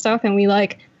watches my stuff, and we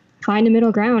find a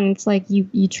middle ground. It's like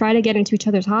you try to get into each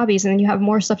other's hobbies, and then you have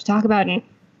more stuff to talk about. And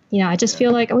I just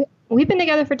feel like we've been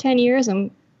together for 10 years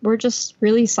and we're just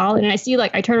really solid. And I see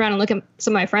I turn around and look at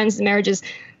some of my friends' marriages.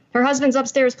 Her husband's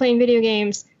upstairs playing video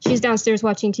games. She's downstairs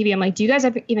watching TV. I'm like, do you guys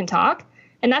even talk?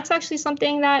 And that's actually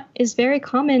something that is very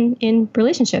common in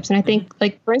relationships. And I think,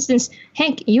 for instance,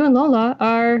 Hank, you and Lola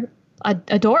are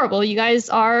adorable. You guys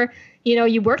are, you know,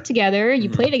 you work together, you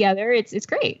play together. It's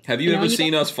great. Have you ever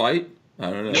seen us fight? I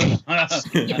don't know.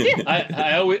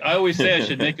 I always say I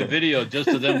should make a video just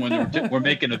to them when we're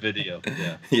making a video.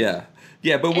 Yeah,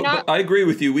 but I agree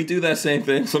with you. We do that same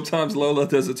thing. Sometimes Lola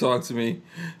doesn't talk to me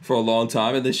for a long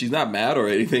time, and then she's not mad or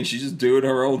anything. She's just doing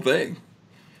her own thing.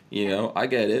 You know, I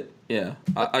get it. Yeah,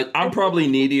 I'm probably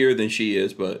needier than she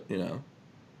is, but you know,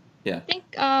 yeah. I think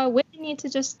women need to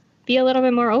just be a little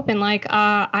bit more open. Like,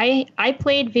 I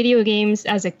played video games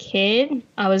as a kid.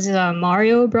 I was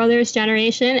Mario Brothers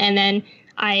generation, and then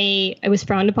I was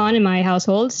frowned upon in my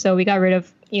household, so we got rid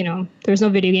of, you know, there was no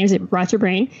video games. It rots your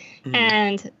brain. Mm-hmm.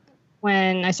 And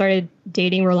when I started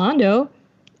dating Rolando,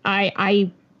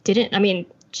 I didn't. I mean,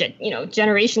 you know,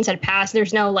 generations had passed.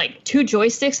 There's no like 2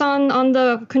 joysticks on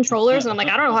the controllers, and I'm like,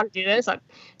 I don't know how to do this.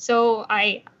 So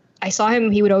I saw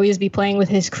him. He would always be playing with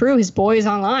his crew, his boys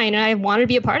online, and I wanted to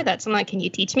be a part of that. So I'm like, can you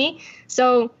teach me?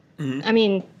 So, I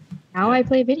mean, now I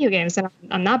play video games, and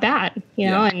I'm not bad, you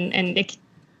know, and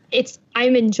it's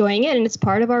I'm enjoying it, and it's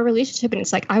part of our relationship, and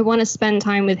it's like I want to spend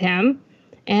time with him,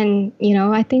 and you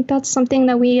know, I think that's something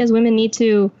that we as women need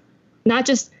to, not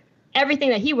just everything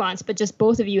that he wants, but just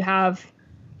both of you have,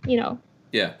 you know.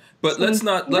 Yeah, but let's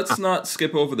not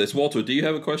skip over this. Walter, do you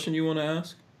have a question you want to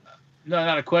ask? No,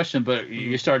 not a question, but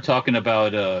you start talking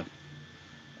about,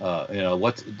 you know,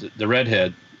 what's the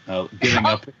redhead giving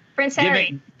up, Prince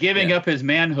Harry, giving up his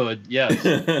manhood. Yes.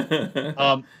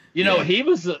 You know, he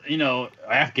was, you know,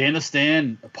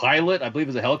 Afghanistan pilot. I believe he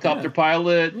was a helicopter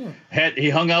pilot. He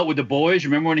hung out with the boys.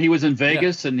 Remember when he was in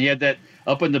Vegas and he had that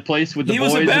up in the place with the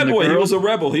boys? He was a bad boy. He was a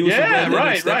rebel. He was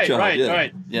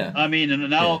right. Yeah. I mean, and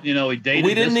now, you know, he dated.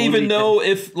 We didn't even know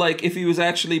if he was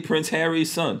actually Prince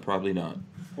Harry's son. Probably not.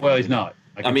 Well, he's not.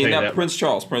 I mean, not Prince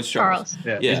Charles. Prince Charles.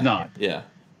 Yeah, he's not. Yeah.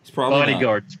 He's probably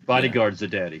bodyguard's the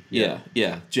daddy. Yeah.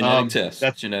 Genetic test.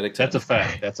 That's a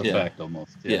fact. That's a fact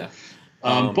almost. Yeah.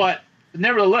 But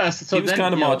nevertheless, so he was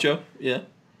kind of macho. Yeah.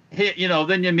 You know,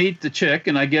 then you meet the chick,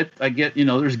 and I get, you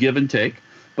know, there's give and take,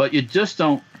 but you just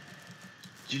don't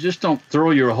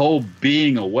throw your whole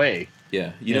being away.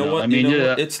 Yeah. You know what? I mean,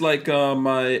 it's like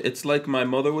my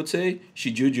mother would say.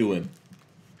 She juju him.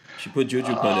 She put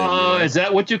juju pun him. Oh, is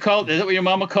that what you called? Is that what your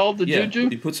mama called the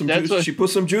juju? She put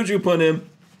some juju pun him.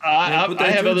 I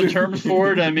have other terms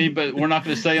for it. I mean, but we're not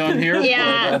going to say on here.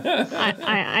 Yeah,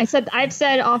 I've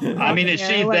said off. I mean, is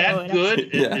she that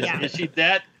good? Is she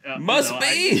that? Must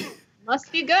be.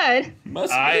 Must be good.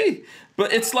 Must be.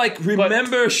 But it's like,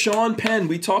 remember Sean Penn?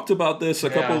 We talked about this a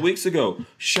couple of weeks ago.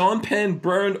 Sean Penn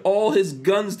burned all his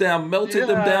guns down, melted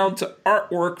them down to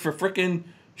artwork for frickin'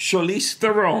 Charlize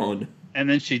Theron. And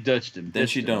then she ditched him. Then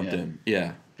she dumped him.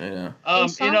 Yeah. You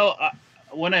know,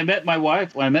 when I met my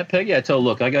wife, when I met Peggy, I told her,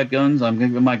 look, I got guns. I'm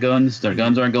giving my guns. Their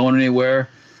guns aren't going anywhere.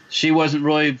 She wasn't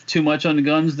really too much on the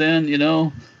guns then, you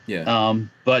know. Yeah.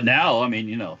 But now, I mean,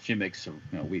 you know, she makes, you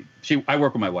know, I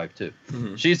work with my wife too.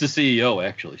 Mm-hmm. She's the CEO,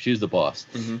 actually. She's the boss.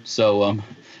 Mm-hmm. So,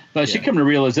 but she came to the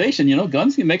realization, you know,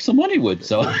 guns can make some money with.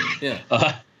 So,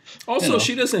 Also, you know,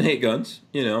 she doesn't hate guns.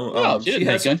 You know,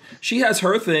 she has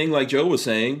her thing, like Joe was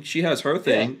saying. She has her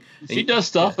thing. Yeah. She does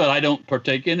stuff that I don't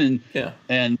partake in,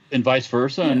 and vice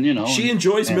versa. And you know, she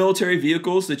enjoys military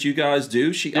vehicles that you guys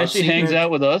do. She hangs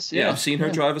out with us. Yeah, I've seen her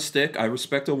drive a stick. I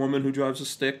respect a woman who drives a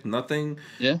stick. Nothing.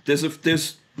 Yeah. There's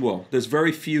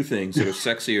very few things that are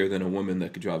sexier than a woman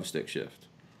that could drive a stick shift.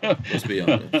 Let's be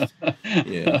honest.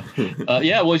 Yeah.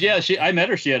 I met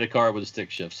her. She had a car with a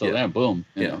stick shift. So then, boom.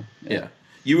 You know. Yeah.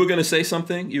 You were going to say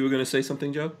something?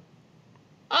 Joe?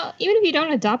 Even if you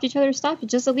don't adopt each other's stuff, you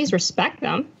just at least respect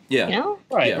them. Yeah. You know?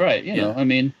 Right. You know, I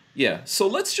mean. Yeah. So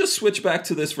let's just switch back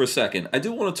to this for a second. I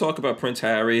do want to talk about Prince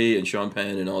Harry and Sean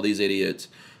Penn and all these idiots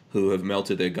who have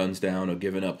melted their guns down or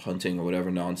given up hunting or whatever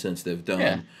nonsense they've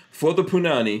done for the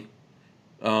punani.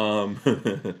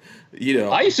 You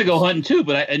know. I used to go hunting too,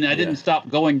 but I didn't stop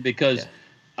going because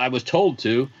I was told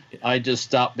to. I just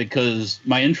stopped because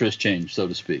my interest changed, so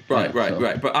to speak. Right.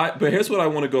 But here's what I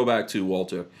want to go back to,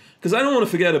 Walter, because I don't want to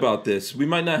forget about this. We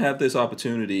might not have this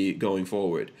opportunity going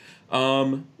forward.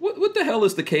 What the hell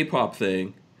is the K-pop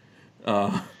thing?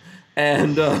 Okay.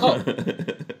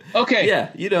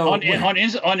 Yeah, you know, on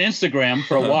Instagram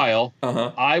for a while,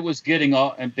 I was getting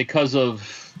all, and because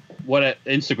of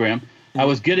Instagram. I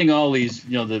was getting all these,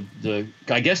 you know,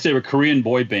 I guess they were Korean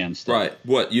boy bands. Stuff. Right.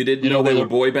 What, you didn't know they were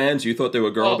boy bands? You thought they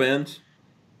were girl bands?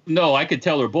 No, I could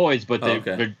tell they're boys, but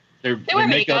they wear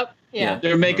makeup. Yeah.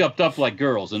 They're makeup up like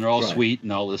girls, and they're all sweet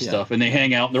and all this stuff, and they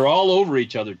hang out, and they're all over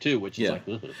each other too, which is like.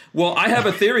 Ugh. Well, I have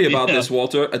a theory about this,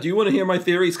 Walter. Do you want to hear my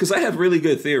theories? Because I have really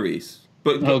good theories.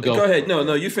 But go ahead.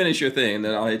 No, you finish your thing, and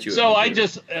then I'll hit you. So I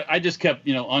just kept,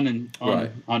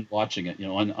 on watching it,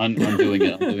 undoing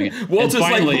it, undoing it. Walter's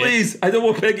finally, like, please, I don't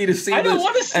want Peggy to see this. I don't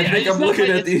want to see it. I think I'm looking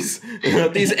at these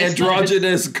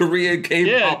androgynous Korean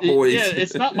K-pop boys. Yeah,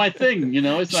 it's not my thing,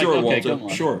 It's like, sure, okay, Walter, come on.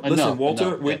 Sure. Listen,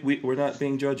 Walter, we're not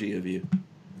being judgy of you.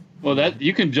 Well, that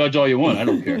you can judge all you want. I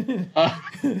don't care.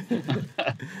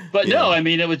 But no, I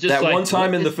mean, it was just that like, one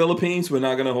time in the Philippines. We're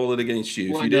not going to hold it against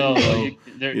you. If you didn't know, you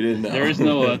didn't know. There is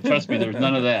no. Trust me, there was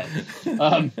none of that.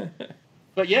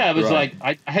 But yeah, it was like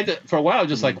I had to for a while.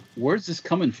 Just like, where's this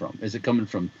coming from? Is it coming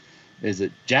from? Is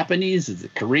it Japanese? Is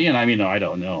it Korean? I mean, I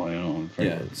don't know.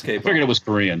 I figured it was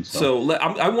Korean. So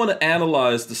I want to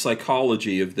analyze the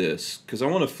psychology of this because I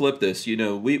want to flip this.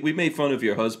 We made fun of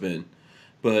your husband.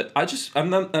 But I'm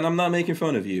not making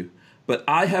fun of you, but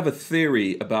I have a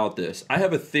theory about this. I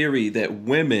have a theory that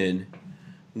women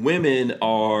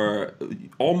are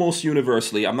almost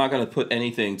universally, I'm not going to put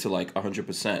anything to like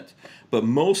 100%, but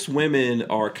most women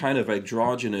are kind of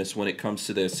androgynous when it comes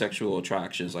to their sexual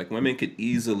attractions. Like women could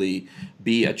easily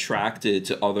be attracted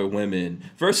to other women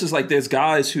versus like there's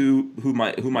guys who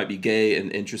might be gay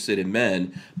and interested in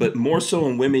men, but more so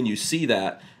in women you see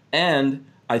that. And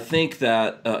I think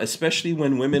that especially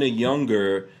when women are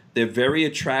younger, they're very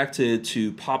attracted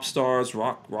to pop stars,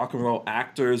 rock and roll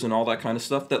actors, and all that kind of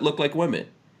stuff that look like women.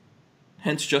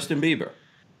 Hence Justin Bieber.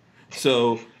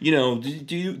 So do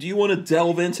you want to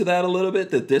delve into that a little bit?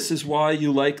 That this is why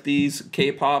you like these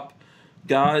K-pop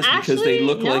guys because they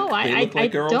look like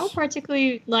girls? I don't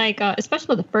particularly like,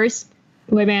 especially the first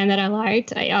boy band that I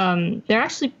liked. They're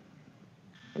actually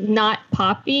not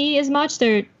poppy as much.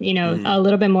 They're a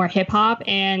little bit more hip hop,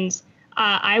 and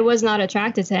I was not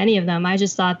attracted to any of them. I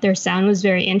just thought their sound was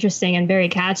very interesting and very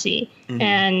catchy.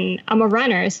 And I'm a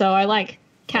runner, so I like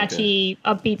catchy,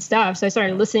 upbeat stuff. So I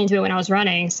started listening to it when I was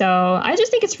running. So I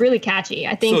just think it's really catchy.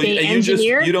 I think they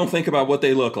engineer. You don't think about what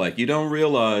they look like. You don't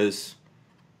realize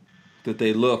that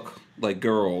they look like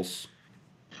girls.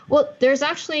 Well, there's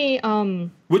actually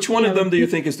which one of them do you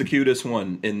think is the cutest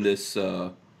one in this?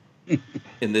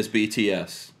 In this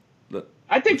BTS,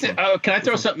 I think that, can I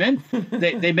throw something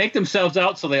in? They make themselves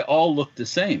out so they all look the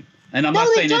same, and I'm not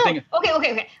saying anything.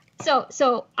 Okay.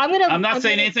 So I'm not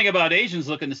saying anything about Asians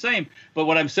looking the same, but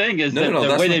what I'm saying is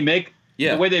the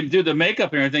way they do the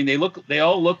makeup and everything, they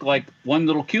all look like one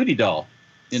little cutie doll.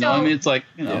 It's like,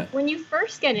 When you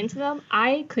first get into them,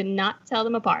 I could not tell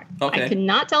them apart. Okay. I could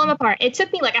not tell them apart. It took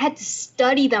me I had to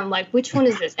study them, like, which one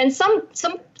is this? And some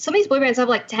of these boy bands have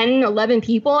like 10, 11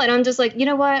 people, and I'm just like, you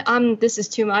know what? This is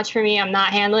too much for me. I'm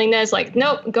not handling this. Like,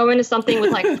 nope, go into something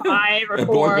with like 5 or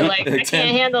 4. Like, I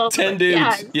can't handle 10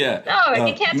 dudes. Yeah. No,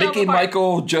 you can't tell Mickey, them apart.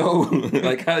 Michael, Joe.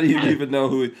 Like, how do you even know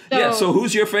who? So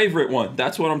who's your favorite one?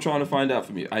 That's what I'm trying to find out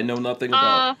from you. I know nothing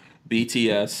about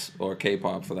BTS or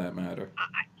K-pop for that matter.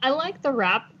 I like the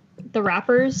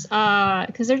rappers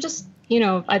because they're just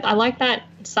I like that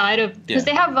side of because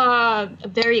they have a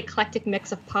very eclectic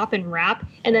mix of pop and rap,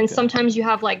 and then sometimes you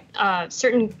have like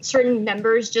certain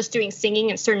members just doing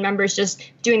singing and certain members just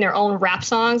doing their own rap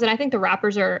songs, and I think the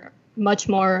rappers are much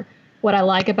more what I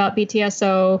like about BTS.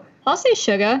 So I'll say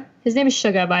Suga. His name is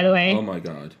Suga, by the way. Oh my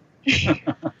god.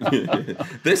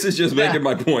 This is just making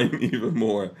my point even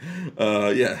more.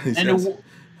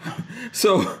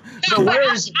 So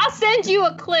I'll send you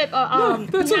a clip. No,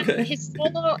 that's okay. His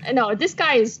solo. No, this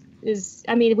guy is.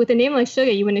 I mean, with a name like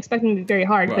Suga, you wouldn't expect him to be very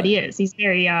hard, but he is. He's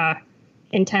very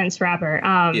intense rapper.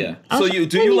 So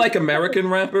do you like American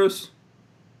rappers?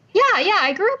 Yeah.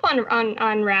 I grew up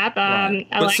on rap. Right.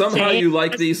 But somehow you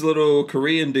like these little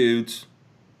Korean dudes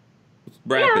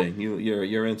rapping. Yeah.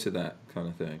 You're into that kind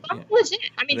of thing. Legit.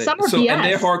 I mean, some are BS. And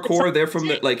they're hardcore. They're from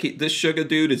this Suga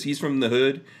dude. He's from the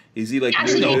hood. Is he like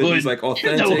There's no hood? He's like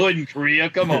authentic. There's no hood in Korea.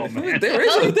 Come on, man.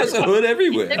 There's a hood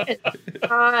everywhere.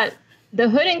 The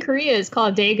hood in Korea is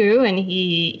called Daegu, and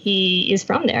he is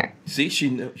from there. See,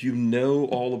 you know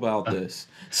all about this.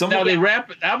 Now they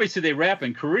rap. Obviously, they rap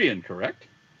in Korean, correct?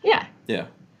 Yeah. Yeah.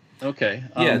 Okay.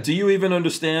 Do you even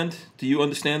understand? Do you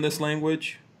understand this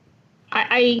language?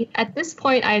 I at this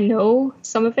point I know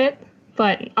some of it,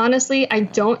 but honestly, I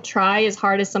don't try as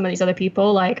hard as some of these other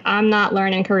people. Like, I'm not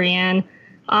learning Korean.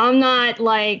 I'm not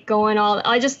like going all.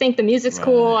 I just think the music's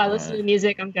cool. I listen to the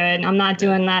music. I'm good. I'm not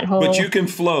doing that whole. But you can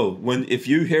flow if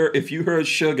you heard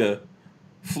Suga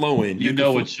flowing. You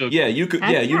know it's Suga. Yeah, you could.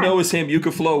 Yeah, you know it's him. You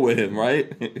could flow with him,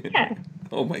 right? Yeah.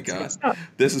 Oh my God,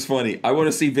 this is funny. I want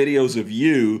to see videos of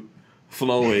you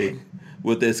flowing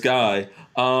with this guy.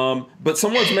 But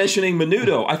someone's mentioning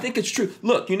Menudo. I think it's true.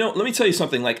 Look, let me tell you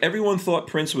something. Like, everyone thought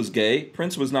Prince was gay.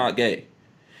 Prince was not gay.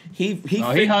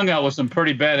 He hung out with some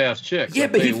pretty badass chicks. Yeah,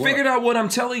 but he figured out what I'm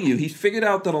telling you. He figured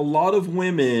out that a lot of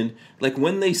women, like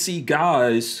when they see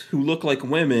guys who look like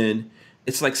women,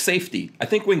 it's like safety. I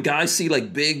think when guys see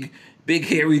like big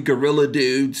hairy gorilla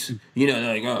dudes,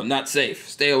 like, oh, not safe,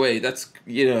 stay away. That's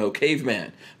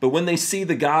caveman. But when they see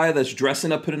the guy that's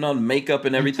dressing up, putting on makeup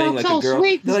and everything like a girl,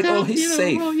 they're like, oh, he's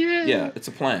safe. Oh, yeah, it's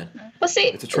a plan. Well, see,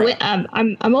 it's a trap.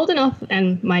 I'm old enough,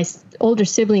 and my older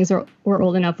siblings were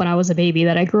old enough when I was a baby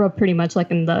that I grew up pretty much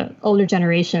like in the older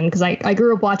generation because I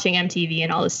grew up watching MTV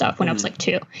and all this stuff when I was like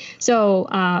 2. So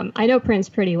I know Prince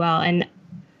pretty well, and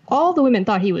all the women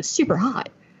thought he was super hot.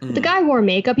 The guy wore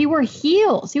makeup. He wore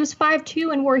heels. He was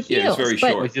 5'2" and wore heels. Yeah, he's very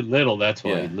short. He's little. That's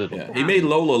why he's little. Yeah. He made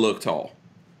Lola look tall.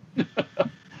 But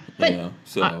I'm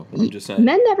just saying.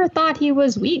 Men never thought he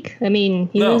was weak. I mean,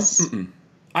 he was. Mm-mm.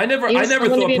 I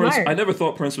never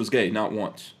thought Prince was gay. Not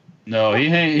once. No, he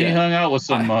hung out with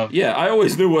some. I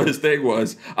always knew what his thing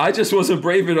was. I just wasn't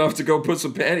brave enough to go put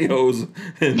some pantyhose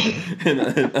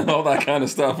and all that kind of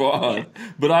stuff on.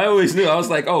 But I always knew. I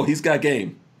was like, oh, he's got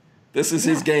game. This is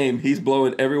his game. He's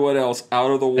blowing everyone else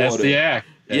out of the water. That's the act.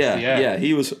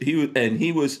 He was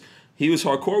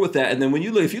hardcore with that. And then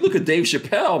if you look at Dave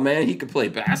Chappelle, man, he could play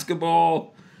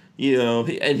basketball. He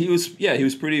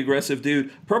was pretty aggressive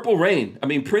dude. Purple Rain. I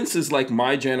mean, Prince is like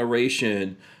my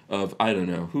generation of, I don't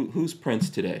know, who's Prince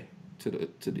today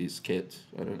to these kids?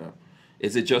 I don't know.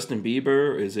 Is it Justin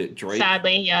Bieber? Is it Drake?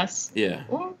 Sadly, yes. Yeah,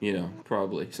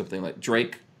 probably something like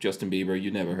Drake, Justin Bieber. You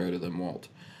never heard of them, Walt.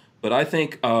 But I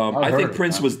think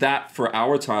Prince was that for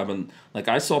our time, and like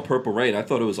I saw Purple Rain, I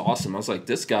thought it was awesome. I was like,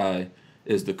 this guy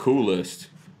is the coolest.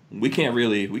 We can't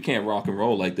rock and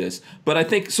roll like this. But I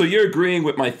think so. You're agreeing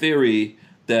with my theory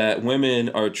that women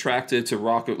are attracted to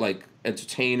rock, like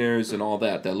entertainers and all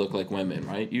that look like women,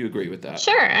 right? You agree with that?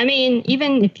 Sure. I mean,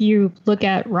 even if you look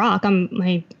at rock,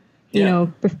 prior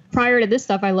to this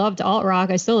stuff, I loved alt rock.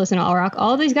 I still listen to alt rock.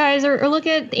 All these guys are look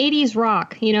at 80s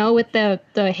rock, with the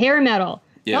hair metal.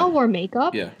 Yeah. They all wore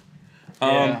makeup. Yeah.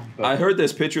 I heard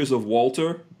there's pictures of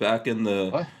Walter back in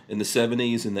the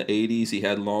 70s and the 80s. He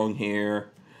had long hair,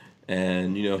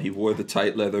 and he wore the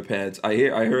tight leather pants. I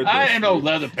heard. I ain't no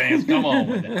leather pants. Come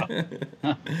on.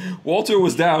 Walter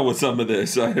was down with some of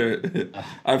this.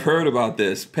 I've heard about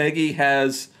this. Peggy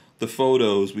has the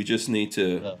photos. We just need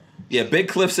to. Yeah, Big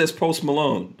Cliff says Post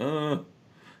Malone.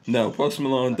 No, Post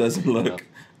Malone doesn't look.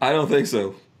 I don't think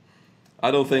so.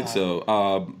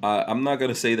 I'm not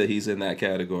gonna say that he's in that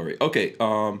category. Okay,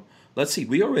 let's see.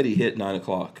 We already hit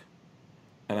 9:00,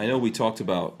 and I know we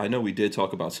did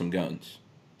talk about some guns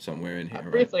somewhere in here.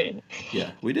 Right? Briefly.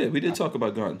 Yeah, we did. We did talk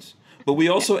about guns, but we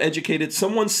also educated.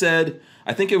 Someone said,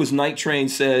 I think it was Night Train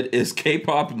said, is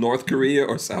K-pop North Korea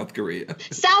or South Korea?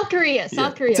 South Korea.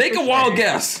 Take a wild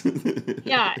guess.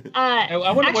 Yeah.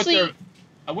 I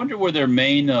wonder where their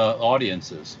main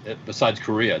audience is besides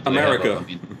Korea. America.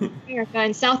 America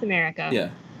and South America.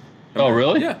 Yeah. Oh,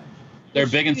 really? Yeah. They're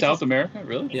big in South America,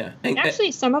 really? Yeah. And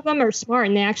actually, some of them are smart,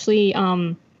 and they actually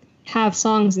have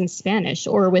songs in Spanish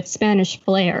or with Spanish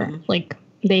flair. Mm-hmm. Like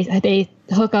they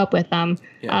hook up with them.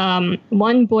 Yeah.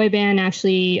 One boy band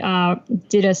actually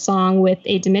did a song with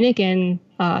a Dominican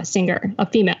singer, a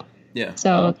female. Yeah.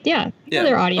 So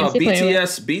their audience.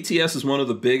 BTS is one of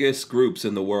the biggest groups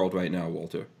in the world right now,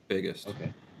 Walter. Biggest.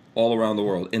 Okay. All around the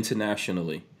world,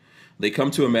 internationally. They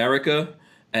come to America,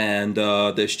 and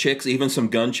there's chicks, even some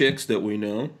gun chicks that we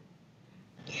know,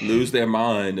 lose their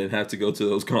mind and have to go to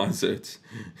those concerts.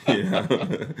 And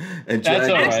that's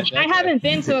all right. Actually, I haven't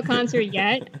been to a concert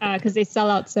yet because they sell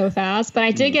out so fast. But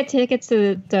I did get tickets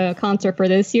to the concert for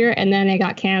this year, and then it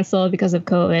got canceled because of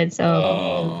COVID.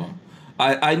 So.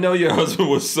 I know your husband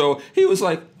was he was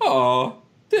like, I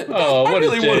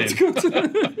really wanted to go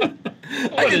to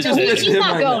He's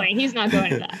not going. He's not going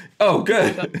to that. Oh,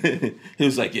 good. He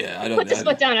was like, I don't know. Put his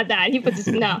foot down at that. He put his,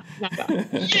 no, not going.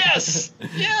 Yes.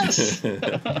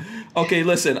 Okay,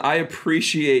 listen, I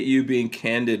appreciate you being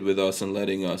candid with us and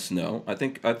letting us know. I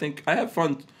think I have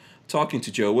fun talking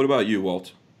to Joe. What about you,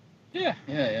 Walt? Yeah.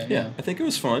 I think it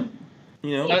was fun.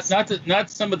 Not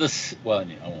some of the, well,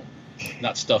 I won't.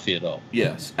 Not stuffy at all.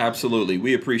 Yes, absolutely.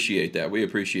 We appreciate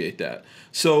that.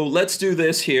 So let's do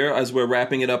this here as we're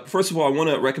wrapping it up. First of all, I want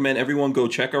to recommend everyone go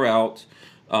check her out.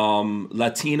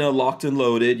 Latina Locked and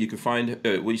Loaded. You can find, what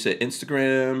do you say,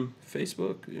 Instagram,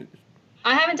 Facebook?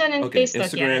 I haven't done any Facebook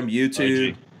Instagram, yet.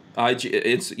 YouTube, IG.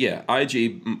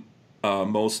 IG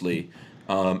mostly.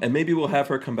 And maybe we'll have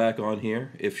her come back on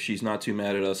here if she's not too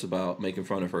mad at us about making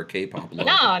fun of her K-pop love.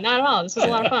 No, not at all. This was a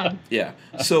lot of fun. Yeah.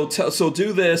 So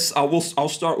do this. I'll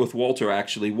start with Walter,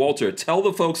 actually. Walter, tell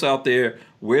the folks out there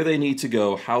where they need to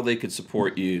go, how they could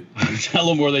support you. Tell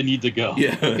them where they need to go.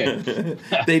 Yeah. Okay.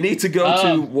 They need to go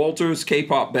to Walter's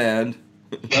K-pop band.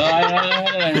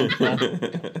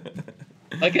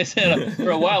 Like I said, for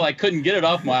a while I couldn't get it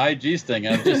off my IG's thing.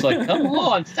 I was just like, come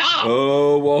on, stop.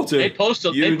 Oh, Walter. They post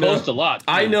a lot. Too.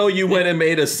 I know you went and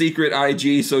made a secret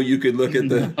IG so you could look at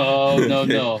the... Oh,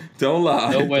 no. Don't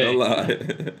lie. No way. Don't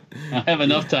lie. I have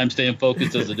enough time staying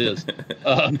focused as it is.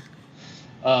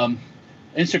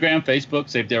 Instagram, Facebook,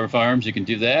 Safety Harbor Firearms. You can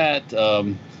do that.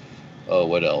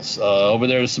 What else? Over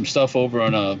there's some stuff over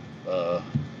on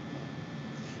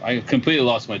I completely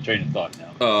lost my train of thought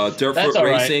now. Dirtfoot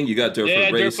Racing. Right. You got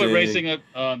Dirtfoot Racing. Dirtfoot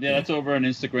Racing. That's over on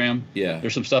Instagram. Yeah.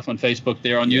 There's some stuff on Facebook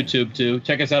there, on YouTube too.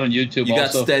 Check us out on YouTube. You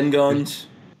also. got Sten Guns.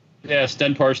 Yeah,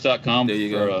 stenparts.com there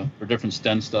you go. For different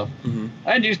Sten stuff. Mm-hmm.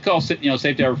 And you can call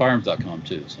safetyharborfirearms.com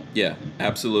too. So. Yeah,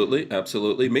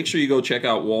 absolutely. Make sure you go check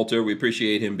out Walter. We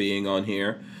appreciate him being on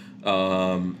here.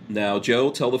 Now, Joe,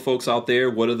 tell the folks out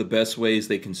there what are the best ways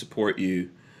they can support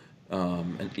you.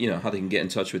 And how they can get in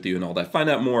touch with you and all that. Find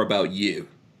out more about you.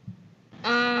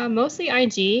 Mostly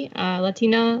IG,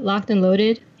 Latina Locked and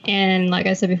Loaded, and like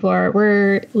I said before,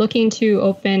 we're looking to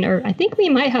open, or I think we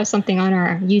might have something on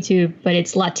our YouTube, but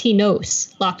it's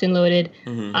Latinos Locked and Loaded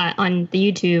on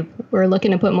the YouTube. We're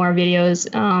looking to put more videos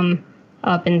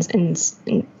up and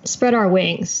spread our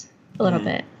wings a little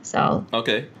bit. So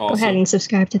okay, awesome. Go ahead and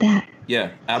subscribe to that.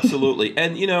 Yeah, absolutely.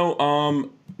 And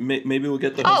maybe we'll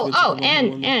get the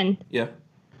and yeah,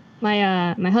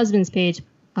 my husband's page,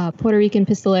 Puerto Rican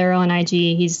Pistolero on IG.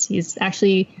 He's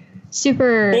actually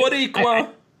super Boricua.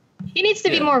 He needs to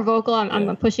be more vocal.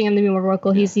 I'm pushing him to be more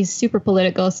vocal. He's super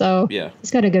political, so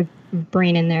he's got a good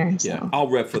brain in there. So. Yeah, I'll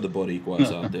rep for the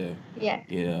Boricuas out there.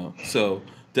 Yeah. So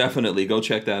definitely go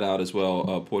check that out as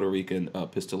well, Puerto Rican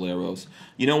Pistoleros.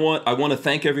 You know what? I want to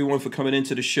thank everyone for coming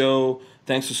into the show.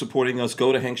 Thanks for supporting us.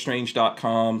 Go to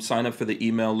hankstrange.com. Sign up for the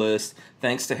email list.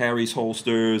 Thanks to Harry's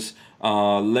Holsters.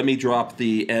 Let me drop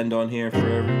the end on here for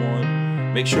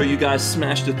everyone. Make sure you guys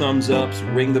smash the thumbs ups,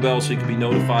 ring the bell so you can be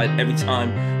notified every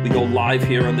time we go live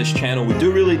here on this channel. We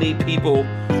do really need people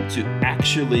to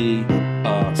actually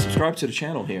subscribe to the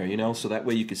channel here, so that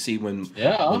way you can see when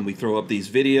we throw up these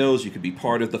videos. You can be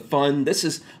part of the fun. This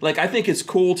is, I think it's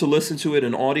cool to listen to it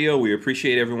in audio. We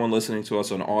appreciate everyone listening to us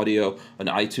on audio, on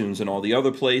iTunes and all the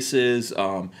other places.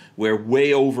 We're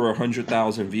way over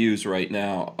 100,000 views right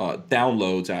now,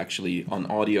 downloads actually on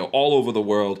audio all over the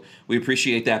world. We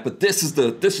appreciate that, but this is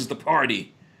the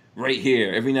party right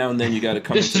here. Every now and then you got to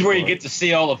come. This is where you get to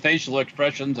see all the facial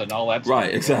expressions and all that stuff.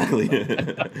 Right, exactly.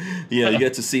 You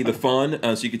get to see the fun.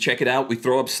 So you can check it out. We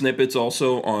throw up snippets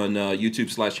also on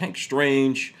YouTube/Hank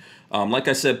Strange. Like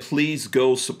I said, please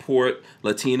go support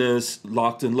Latinas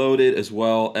Locked and Loaded as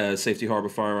well as Safety Harbor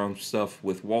Firearms stuff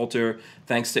with Walter.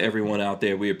 Thanks to everyone out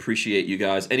there. We appreciate you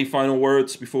guys. Any final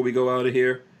words before we go out of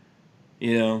here?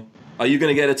 Are you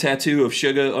going to get a tattoo of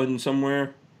Sugar on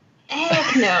somewhere?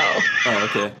 Heck no. Oh,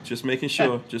 okay. Just making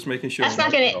sure. That's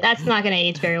not gonna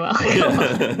age very well.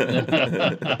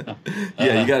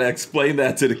 Yeah, you gotta explain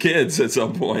that to the kids at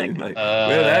some point. Where did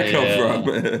that come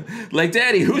from?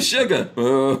 Daddy, who's Sugar? I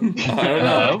don't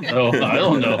know. I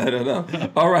don't know. I don't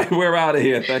know. All right, we're out of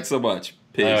here. Thanks so much.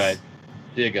 Peace. All right.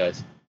 See you guys.